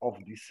decade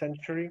of this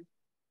century.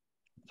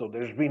 So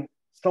there's been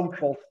some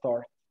false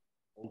starts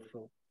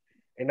also.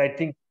 And I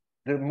think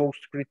the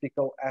most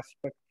critical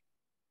aspect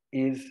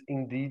is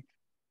indeed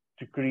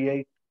to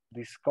create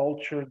this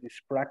culture,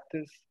 this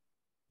practice,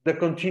 the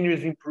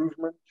continuous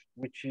improvement,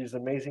 which is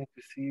amazing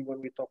to see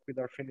when we talk with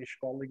our Finnish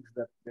colleagues,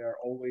 that they are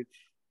always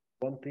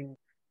wanting,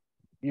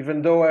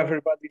 even though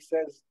everybody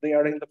says they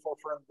are in the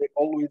forefront, they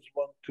always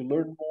want to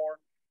learn more.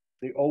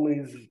 They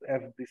always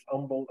have this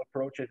humble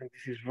approach. I think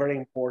this is very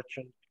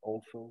important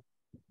also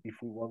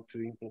if we want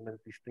to implement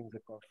these things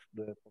across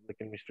the public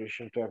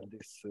administration, to have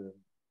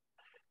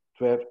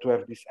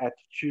this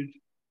attitude.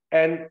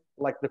 And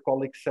like the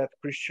colleague said,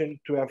 Christian,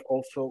 to have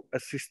also a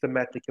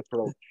systematic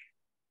approach,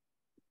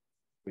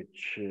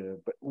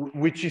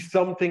 which is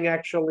something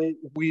actually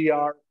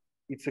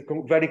it's a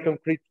very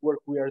concrete work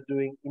we are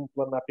doing in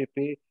Plan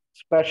APP,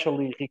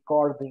 especially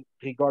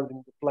regarding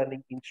the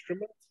planning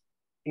instruments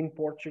in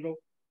Portugal,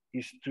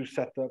 is to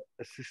set up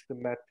a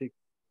systematic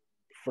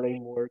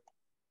framework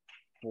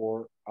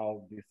for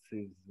how this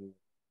is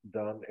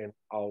done and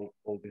how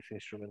all these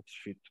instruments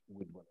fit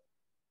with one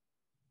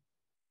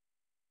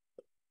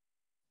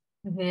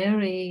another.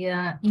 Very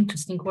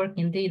interesting work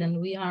indeed,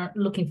 and we are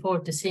looking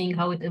forward to seeing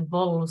how it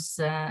evolves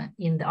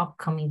in the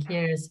upcoming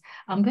years.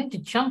 I'm going to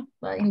jump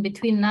in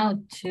between now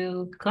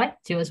to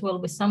collect you as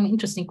well with some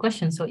interesting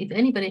questions. So if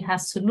anybody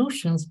has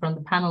solutions from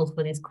the panel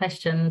for these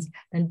questions,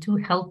 then do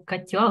help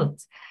cut you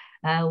out.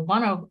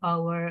 One of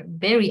our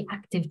very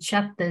active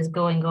chat that is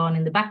going on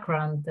in the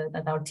background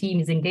that our team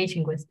is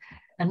engaging with.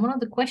 And one of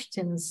the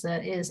questions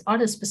is, are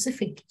there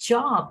specific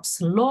jobs,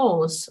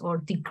 laws, or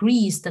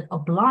degrees that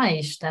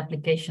oblige the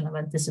application of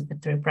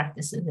anticipatory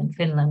practices in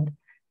Finland?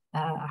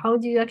 How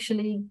do you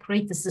actually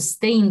create the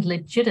sustained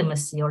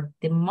legitimacy or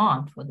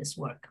demand for this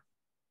work?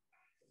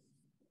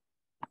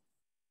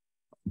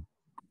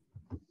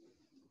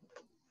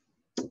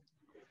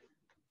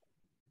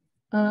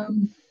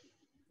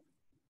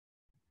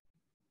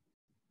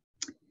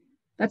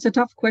 That's a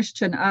tough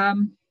question.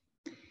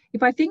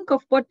 If I think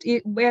of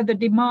where the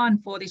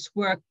demand for this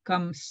work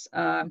comes,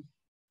 I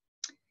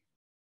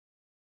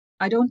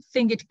don't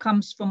think it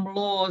comes from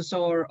laws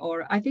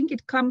or I think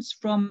it comes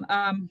from,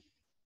 I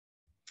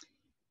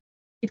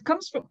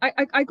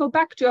go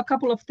back to a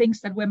couple of things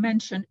that were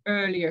mentioned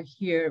earlier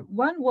here.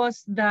 One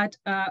was that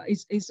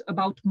is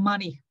about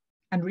money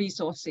and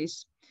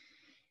resources.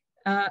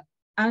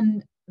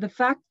 And the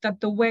fact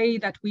that the way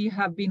that we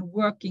have been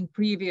working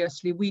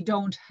previously, we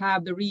don't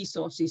have the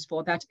resources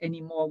for that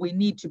anymore. We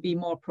need to be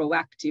more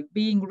proactive.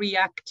 Being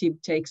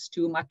reactive takes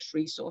too much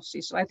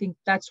resources. So I think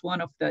that's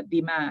one of the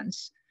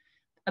demands.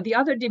 The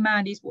other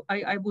demand is,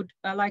 I would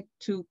like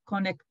to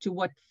connect to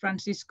what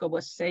Francisco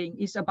was saying,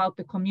 is about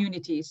the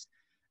communities.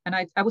 And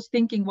I was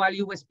thinking while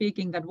you were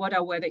speaking that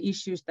were the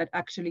issues that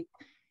actually,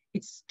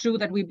 it's true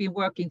that we've been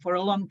working for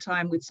a long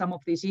time with some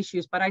of these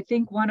issues, but I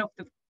think one of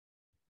the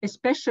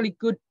especially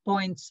good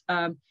points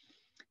of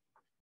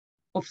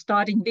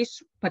starting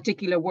this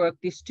particular work,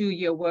 this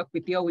 2-year work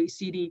with the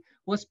OECD,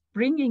 was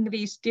bringing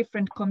these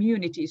different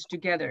communities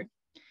together.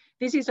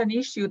 This is an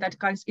issue that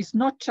is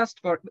not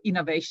just for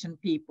innovation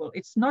people.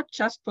 It's not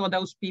just for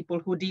those people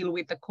who deal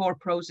with the core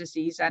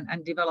processes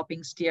and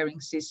developing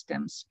steering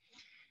systems.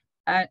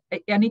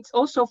 And it's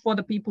also for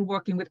the people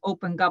working with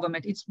open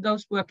government. It's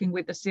those working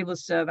with the civil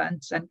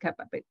servants and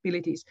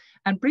capabilities.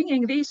 And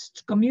bringing these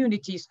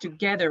communities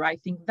together, I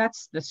think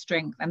that's the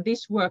strength. And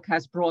this work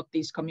has brought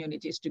these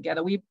communities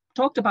together. We've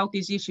talked about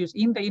these issues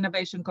in the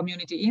innovation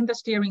community, in the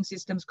steering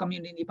systems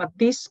community, but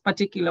this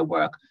particular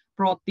work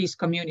brought these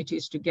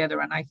communities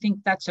together. And I think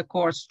that's a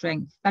core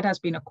strength. That has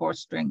been a core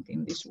strength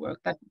in this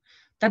work.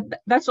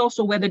 That's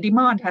also where the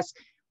demand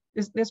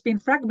there's been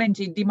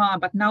fragmented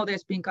demand, but now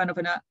there's been kind of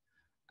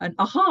an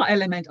aha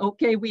element.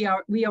 Okay, we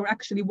are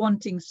actually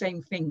wanting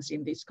same things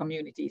in these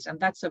communities, and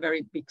that's a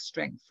very big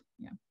strength.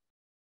 Yeah.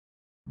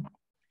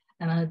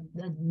 And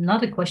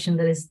another question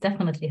that is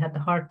definitely at the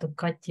heart of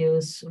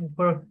Katju's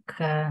work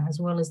as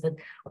well is that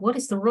what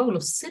is the role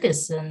of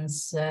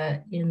citizens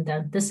in the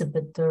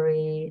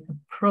anticipatory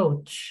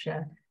approach?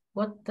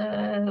 What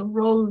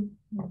role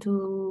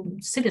do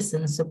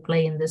citizens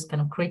play in this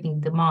kind of creating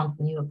demand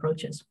for new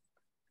approaches?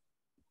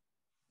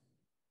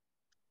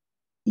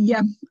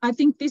 Yeah, I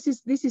think this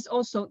was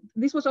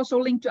also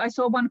linked to, I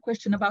saw one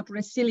question about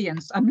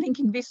resilience. I'm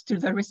linking this to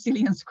the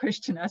resilience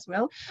question as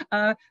well,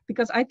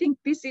 because I think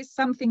this is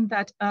something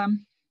that,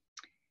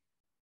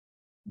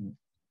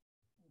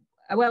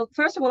 well,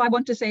 first of all, I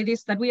want to say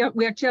this, that we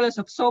are jealous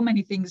of so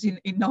many things in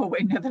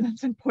Norway,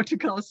 Netherlands, and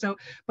Portugal. So,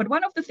 but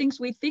one of the things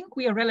we think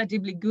we are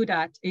relatively good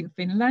at in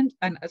Finland,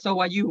 and so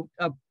are you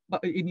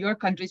in your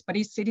countries, but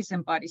is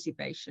citizen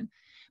participation.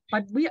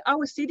 But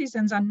our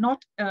citizens are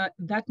not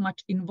that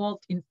much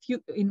involved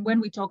in when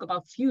we talk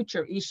about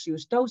future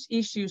issues, those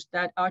issues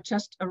that are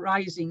just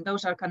arising,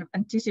 those are kind of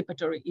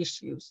anticipatory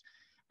issues.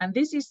 And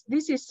this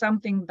is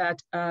something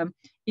that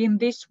in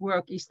this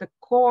work is the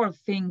core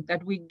thing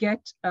that we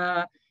get,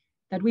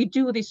 that we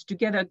do this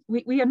together.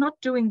 We are not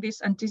doing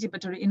this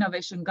anticipatory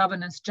innovation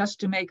governance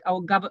just to make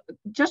our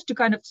just to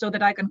kind of so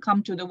that I can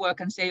come to the work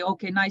and say,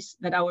 okay, nice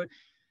that our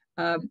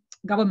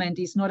government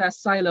is not as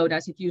siloed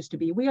as it used to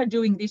be. We are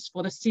doing this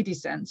for the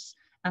citizens.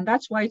 And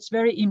that's why it's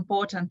very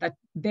important that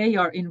they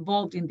are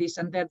involved in this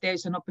and that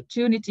there's an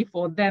opportunity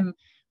for them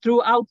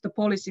throughout the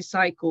policy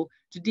cycle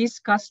to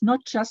discuss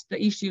not just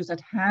the issues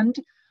at hand,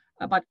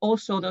 but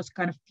also those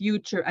kind of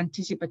future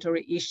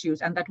anticipatory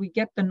issues, and that we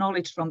get the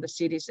knowledge from the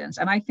citizens.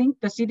 And I think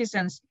the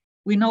citizens,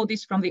 we know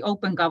this from the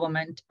open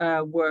government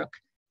work,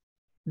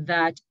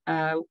 that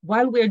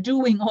while we're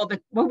doing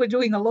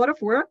a lot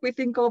of work, we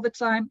think all the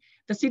time,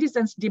 the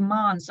citizens'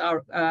 demands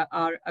are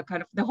a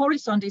kind of, the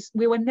horizon is,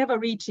 we were never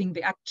reaching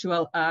the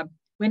actual,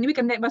 when we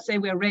can never say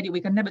we're ready,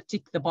 we can never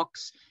tick the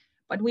box,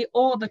 but we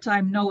all the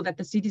time know that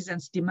the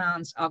citizens'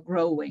 demands are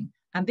growing.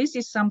 And this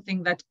is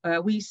something that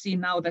we see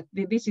now, that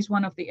this is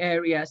one of the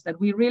areas that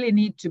we really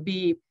need to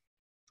be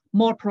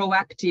more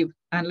proactive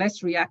and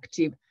less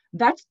reactive.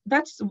 That's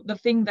the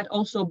thing that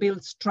also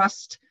builds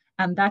trust.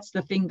 And that's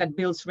the thing that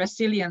builds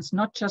resilience,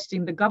 not just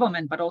in the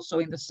government, but also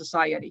in the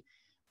society.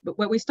 But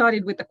where we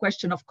started with the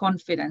question of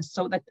confidence,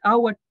 so that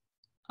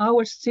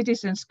our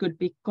citizens could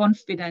be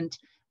confident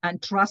and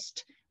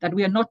trust that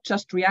we are not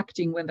just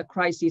reacting when the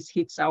crisis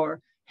hits our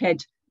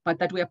head, but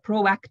that we are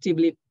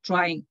proactively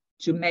trying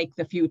to make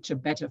the future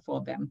better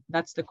for them.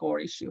 That's the core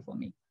issue for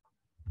me.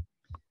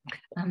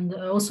 And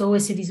also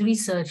OECD's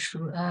research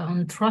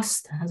on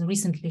trust has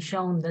recently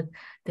shown that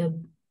the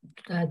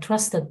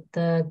trust that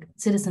the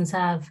citizens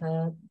have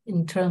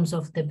in terms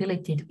of the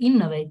ability to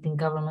innovate in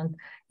government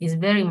is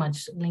very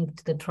much linked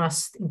to the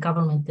trust in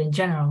government in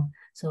general.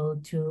 So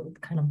to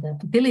kind of the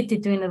ability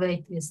to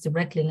innovate is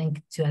directly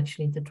linked to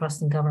actually the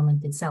trust in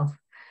government itself.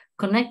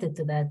 Connected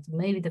to that,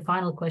 maybe the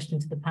final question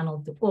to the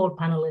panel, to all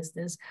panelists,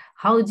 is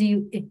how do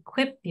you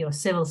equip your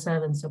civil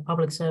servants or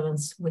public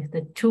servants with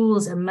the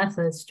tools and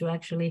methods to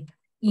actually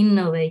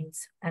innovate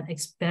and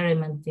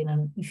experiment in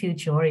a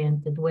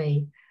future-oriented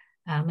way?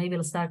 Maybe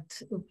I'll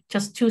start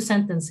just 2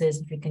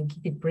 sentences, if you can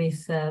keep it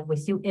brief,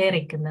 with you,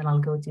 Erik, and then I'll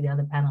go to the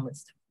other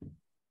panelists.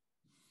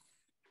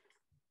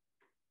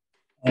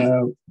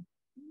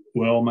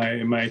 Well,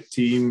 my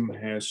team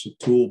has a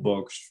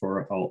toolbox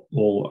for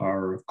all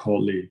our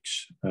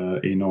colleagues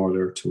in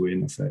order to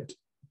innovate,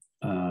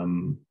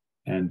 and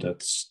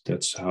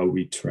that's how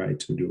we try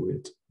to do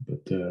it.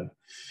 But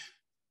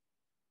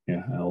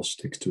yeah, I'll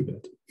stick to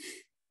that.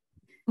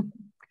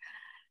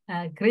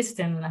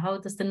 Kristen, how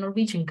does the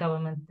Norwegian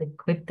government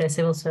equip their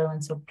civil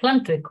servants or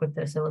plan to equip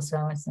their civil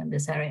servants in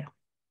this area?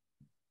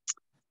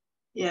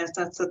 Yes,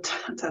 that's a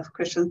tough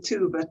question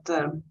too,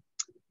 but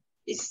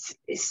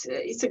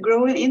it's a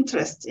growing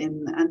interest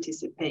in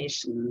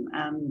anticipation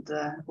and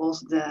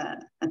also the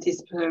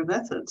anticipatory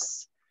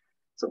methods.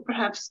 So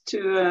perhaps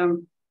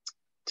to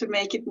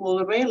make it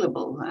more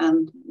available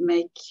and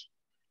make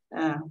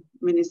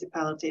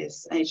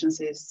municipalities,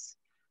 agencies,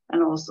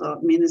 and also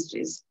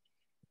ministries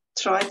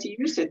try to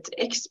use it,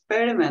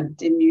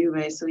 experiment in new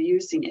ways of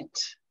using it,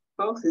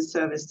 both in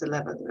service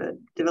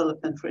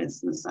development, for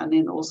instance,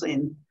 and also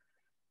in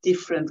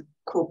different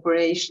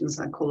cooperations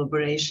and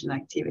collaboration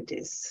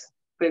activities,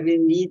 where we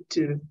need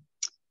to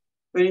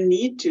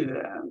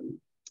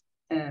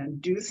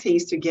do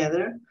things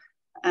together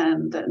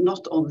and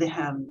not only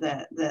have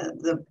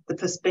the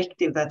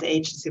perspective that the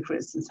agency, for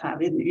instance,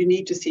 have. You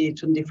need to see it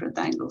from different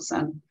angles,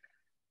 and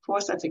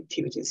foresight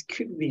activities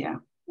could be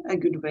a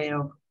good way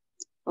of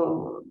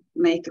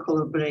make the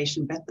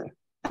collaboration better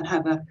and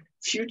have a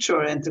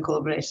future-oriented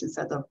collaboration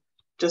instead of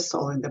just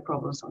solving the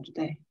problems of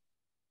today.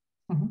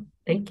 Mm-hmm.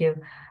 Thank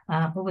you.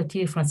 Over to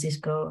you,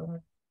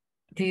 Francisco.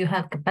 Do you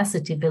have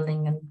capacity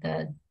building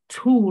and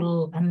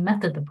tool and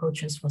method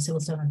approaches for civil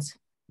servants?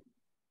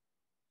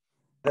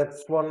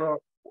 That's one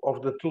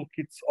of the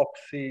toolkits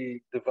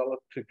OPSI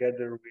developed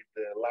together with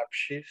the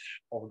LabX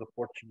of the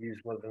Portuguese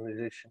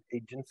Modernization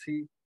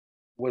Agency.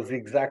 Was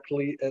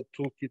exactly a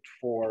toolkit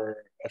for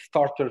a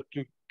starter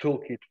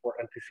toolkit for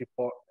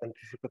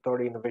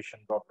anticipatory innovation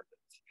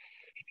governance.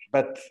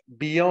 But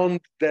beyond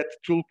that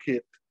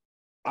toolkit,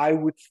 I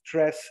would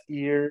stress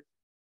here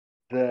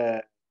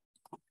the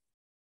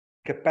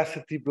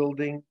capacity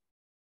building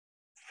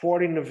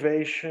for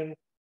innovation,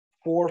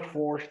 for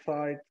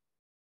foresight,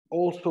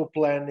 also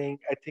planning,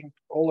 I think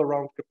all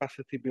around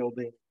capacity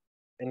building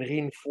and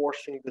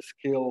reinforcing the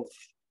skills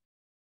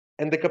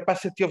and the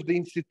capacity of the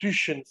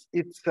institutions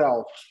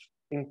itself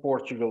in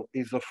Portugal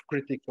is of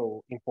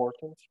critical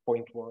importance,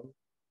 point 1.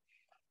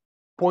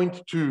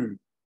 Point 2,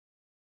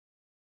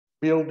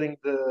 building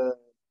the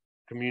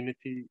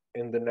community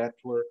and the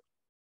network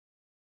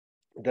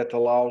that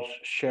allows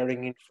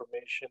sharing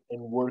information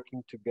and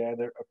working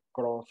together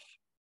across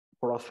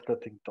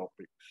cross-cutting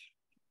topics.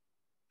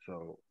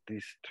 So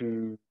these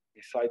 2,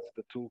 besides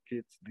the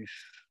toolkits, these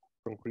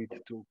concrete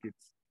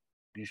toolkits,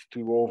 these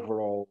 2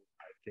 overall,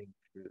 I think,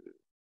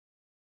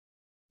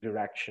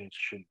 directions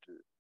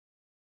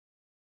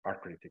are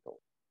critical.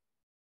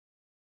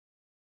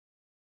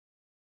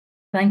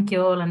 Thank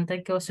you all, and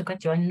thank you also,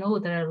 Katju. I know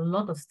there are a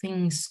lot of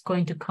things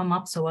going to come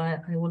up, so I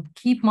will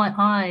keep my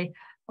eye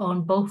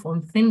on both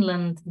on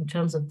Finland in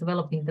terms of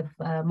developing the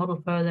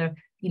model further,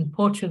 in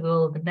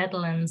Portugal, the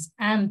Netherlands,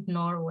 and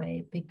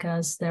Norway,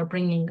 because they're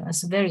bringing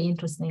us very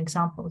interesting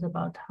examples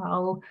about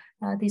how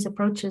these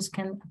approaches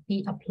can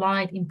be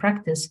applied in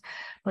practice.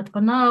 But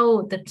for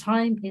now, the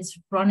time is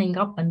running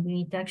up and we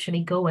need to actually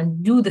go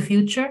and do the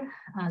future.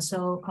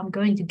 So I'm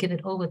going to give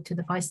it over to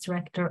the Vice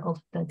Director of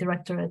the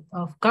Directorate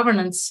of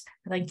Governance.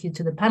 Thank you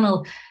to the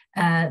panel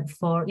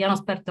for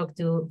Janos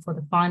Pertok for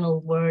the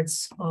final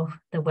words of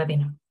the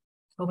webinar.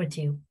 Over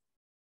to you.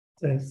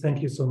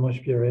 Thank you so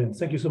much, Pierre, and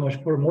thank you so much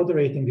for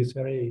moderating this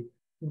very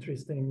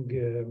interesting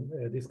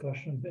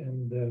discussion.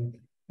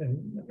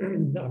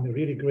 And I'm a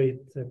really great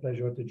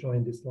pleasure to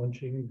join this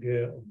launching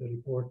of the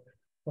report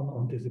on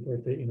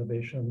anticipatory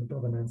innovation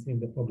governance in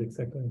the public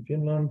sector in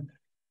Finland.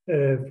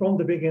 From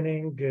the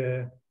beginning,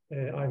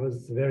 I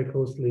was very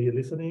closely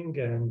listening,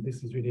 and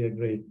this is really a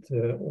great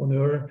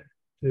honor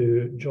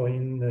to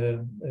join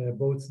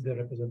both the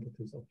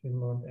representatives of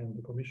Finland and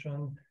the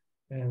Commission,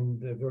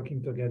 and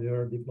working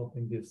together,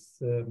 developing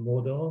this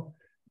model.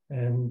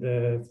 And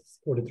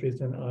for that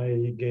reason,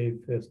 I gave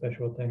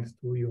special thanks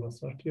to Juha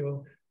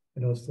Sarkio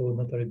and also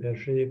Nathalie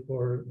Berger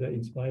for the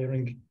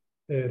inspiring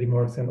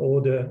remarks and all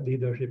the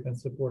leadership and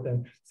support.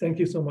 And thank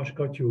you so much,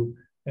 Katju,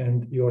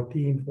 and your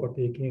team for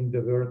taking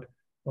the work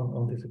on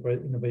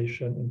anticipatory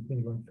innovation in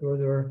Finland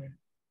further.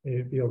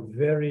 We are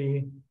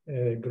very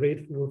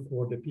grateful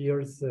for the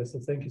peers. So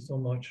thank you so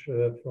much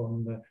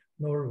from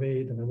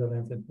Norway, the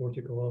Netherlands, and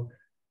Portugal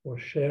for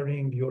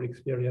sharing your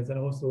experience and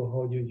also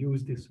how you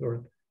use this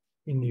work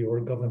in your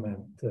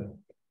government.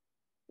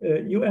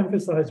 You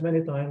emphasized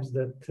many times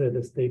that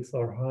the stakes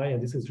are high,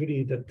 and this is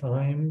really the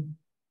time,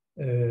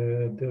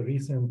 the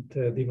recent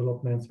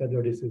developments,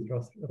 whether this is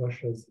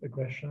Russia's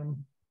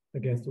aggression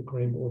against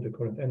Ukraine or the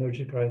current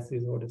energy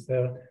crisis or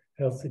the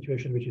health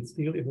situation, which is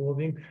still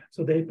evolving.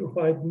 So they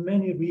provide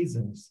many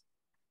reasons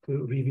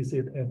to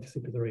revisit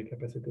anticipatory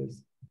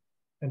capacities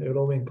and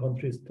allowing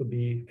countries to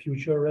be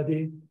future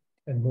ready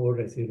and more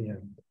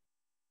resilient.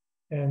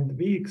 And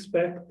we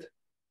expect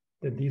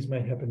that these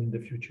may happen in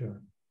the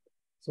future.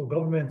 So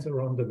governments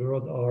around the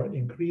world are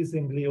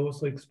increasingly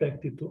also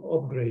expected to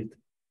upgrade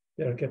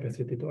their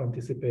capacity to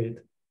anticipate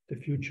the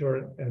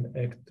future and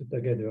act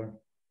together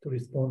to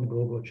respond to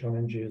global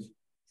challenges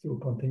through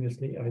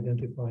continuously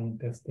identifying,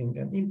 testing,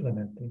 and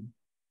implementing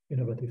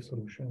innovative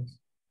solutions.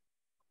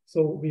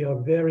 So we are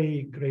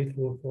very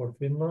grateful for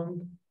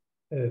Finland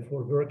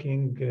for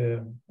working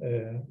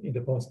in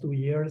the past 2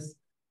 years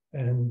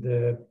and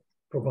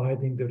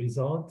providing the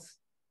results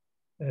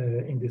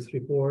in this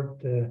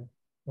report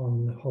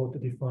on how to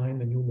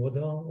define a new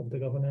model of the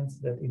governance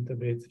that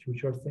integrates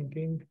future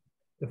thinking,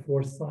 the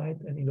foresight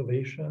and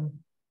innovation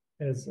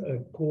as a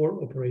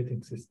core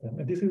operating system.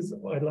 And this is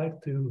what I'd like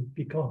to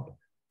pick up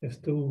as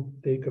 2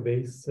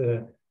 takeaways.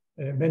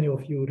 Many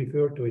of you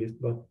refer to it,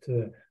 but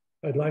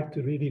I'd like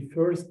to really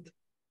first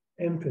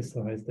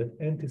emphasize that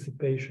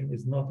anticipation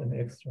is not an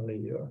extra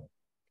layer.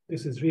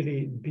 This is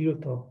really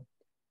built up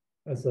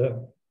as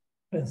an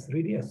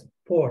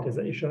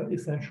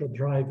essential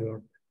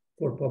driver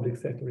for public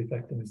sector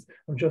effectiveness.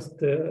 I'm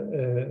just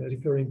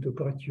referring to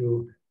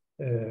Katju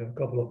a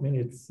couple of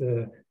minutes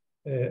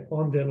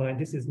underline.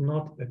 This is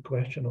not a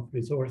question of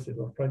resources,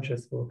 or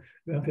Francesco,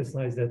 you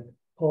emphasize that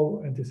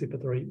how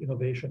anticipatory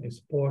innovation is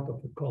part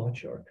of the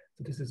culture.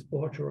 So this is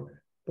part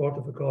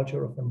of the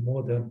culture of a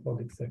modern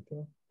public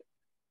sector.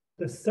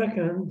 The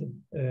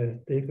second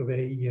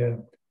takeaway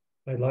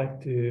I'd like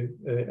to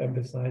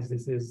emphasize,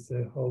 this is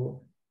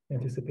how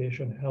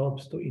anticipation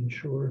helps to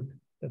ensure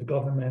that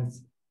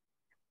governments,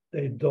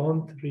 they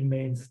don't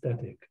remain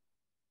static.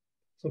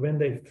 So when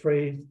they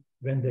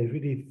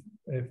really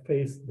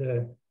face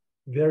the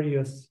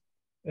various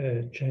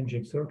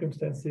changing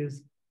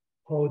circumstances,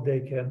 how they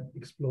can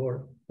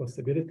explore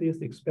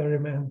possibilities,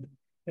 experiment,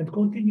 and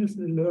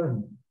continuously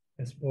learn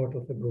as part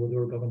of a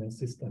broader governance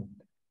system.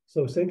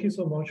 So thank you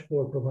so much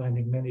for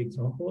providing many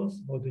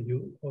examples. How do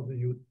you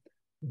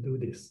do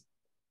this?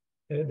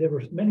 There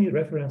were many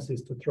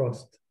references to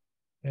trust.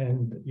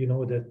 And you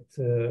know that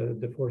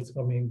the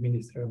forthcoming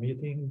ministerial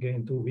meeting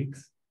in 2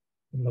 weeks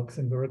in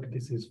Luxembourg,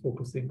 this is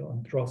focusing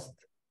on trust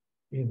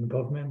in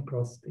government,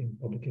 trust in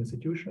public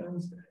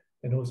institutions,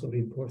 and also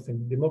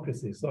reinforcing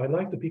democracy. So I'd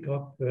like to pick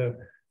up the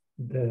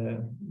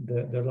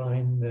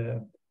line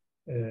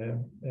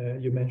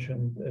you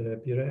mentioned,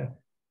 Pierre,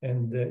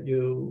 and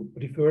you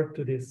referred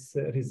to this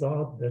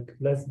result that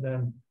less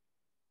than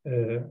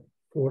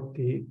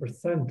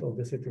 40% of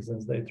the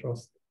citizens they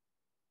trust.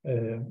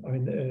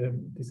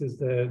 This is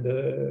less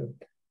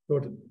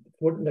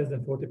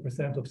than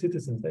 40% of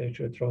citizens they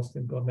actually trust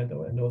in government,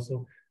 and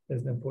also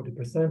less than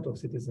 40% of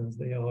citizens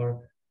they are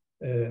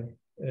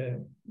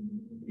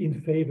in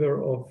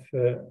favor of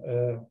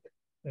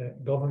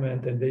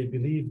government, and they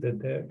believe that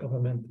the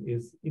government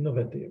is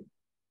innovative.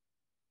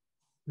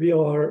 We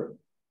are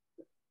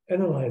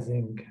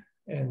analyzing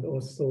and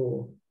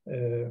also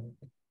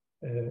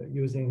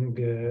using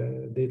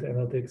data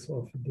analytics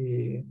of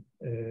the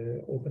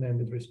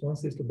open-ended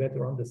responses to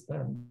better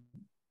understand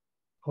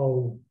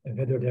how and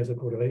whether there's a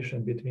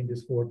correlation between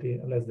this 40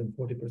 and less than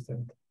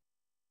 40%,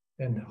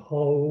 and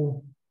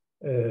how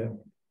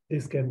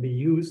this can be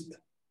used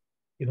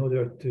in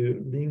order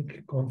to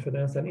link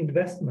confidence and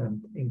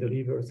investment in the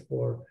levers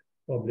for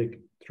public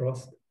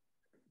trust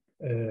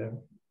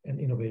and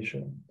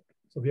innovation.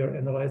 So we are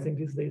analyzing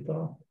this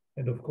data,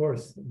 and of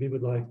course, we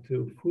would like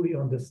to fully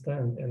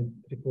understand and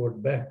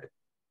report back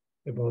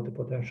about the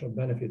potential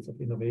benefits of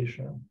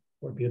innovation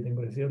for building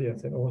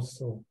resilience and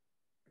also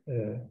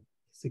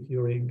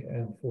securing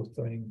and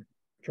fostering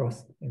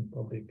trust in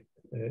public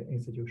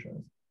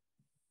institutions.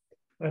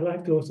 I'd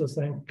like to also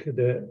thank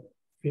the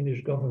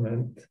Finnish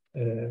government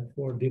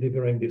for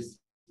delivering this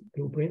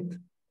blueprint.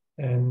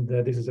 And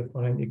this is a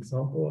fine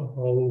example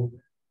how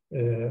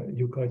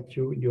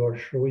you are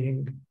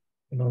showing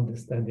an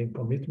understanding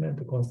commitment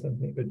to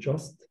constantly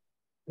adjust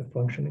the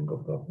functioning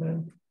of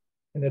government,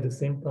 and at the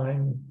same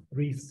time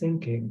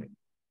rethinking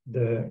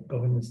the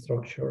governance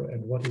structure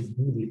and what is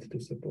needed to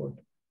support.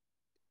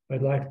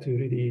 I'd like to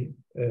really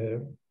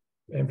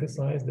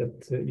emphasize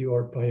that you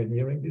are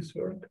pioneering this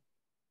work,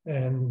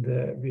 and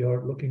we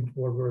are looking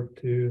forward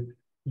to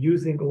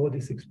using all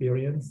this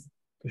experience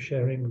to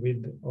sharing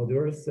with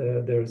others.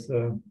 There's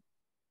a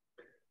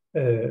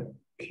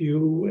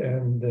queue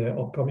and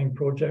upcoming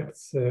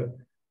projects.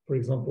 For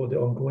example, the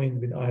ongoing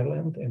with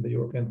Ireland and the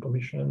European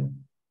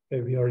Commission.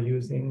 We are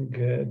using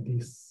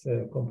this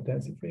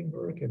competency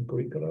framework and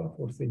curricula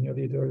for senior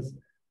leaders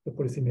the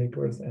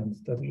policymakers and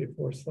strategy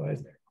foresight,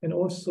 and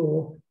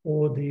also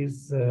all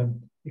these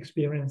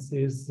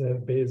experiences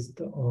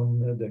based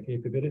on the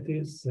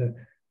capabilities.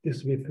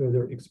 This we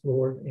further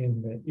explored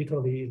in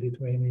Italy,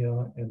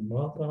 Lithuania, and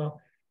Malta.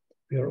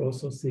 We are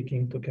also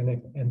seeking to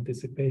connect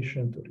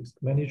anticipation to risk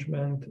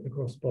management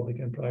across public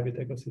and private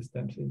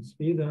ecosystems in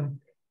Sweden,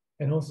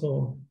 and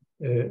also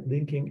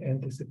linking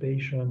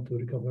anticipation to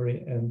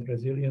recovery and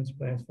resilience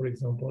plans, for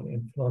example,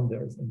 in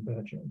Flanders and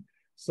Belgium.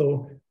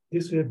 So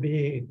this will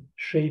be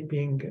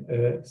shaping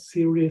a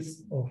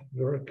series of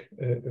work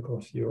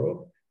across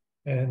Europe.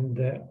 And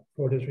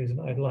for this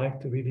reason, I'd like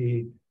to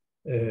really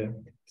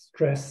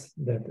stress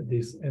that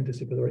these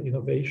anticipatory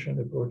innovation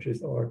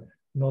approaches are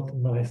not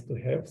nice to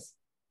haves.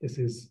 This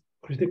is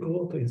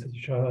critical to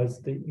institutionalize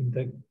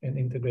and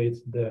integrate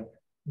the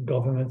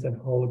governments and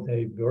how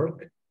they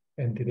work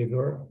and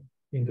deliver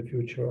in the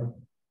future.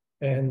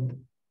 And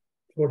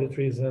for that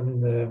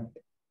reason,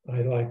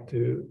 I'd like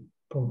to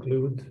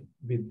conclude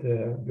with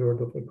the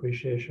word of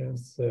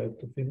appreciations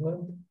to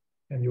Finland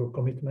and your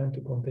commitment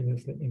to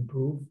continuously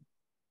improve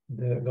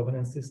the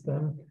governance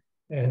system,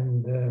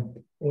 and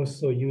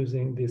also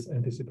using this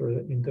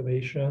anticipatory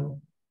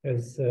innovation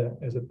as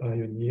a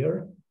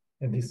pioneer.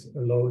 And this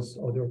allows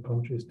other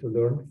countries to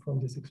learn from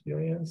this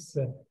experience.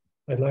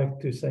 I'd like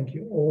to thank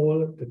you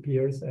all, the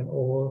peers, and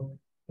all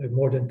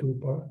more than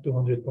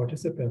 200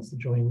 participants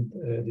joined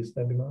this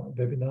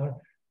webinar.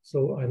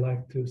 So I'd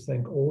like to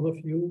thank all of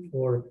you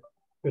for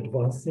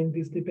advancing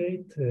this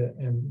debate,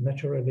 and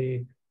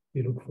naturally,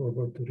 we look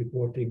forward to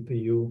reporting to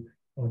you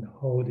on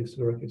how this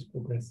work is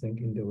progressing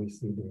in the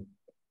OECD.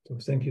 So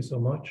thank you so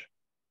much,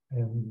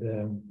 and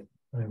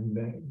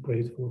I'm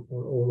grateful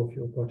for all of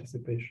your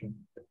participation.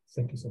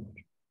 Thank you so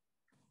much.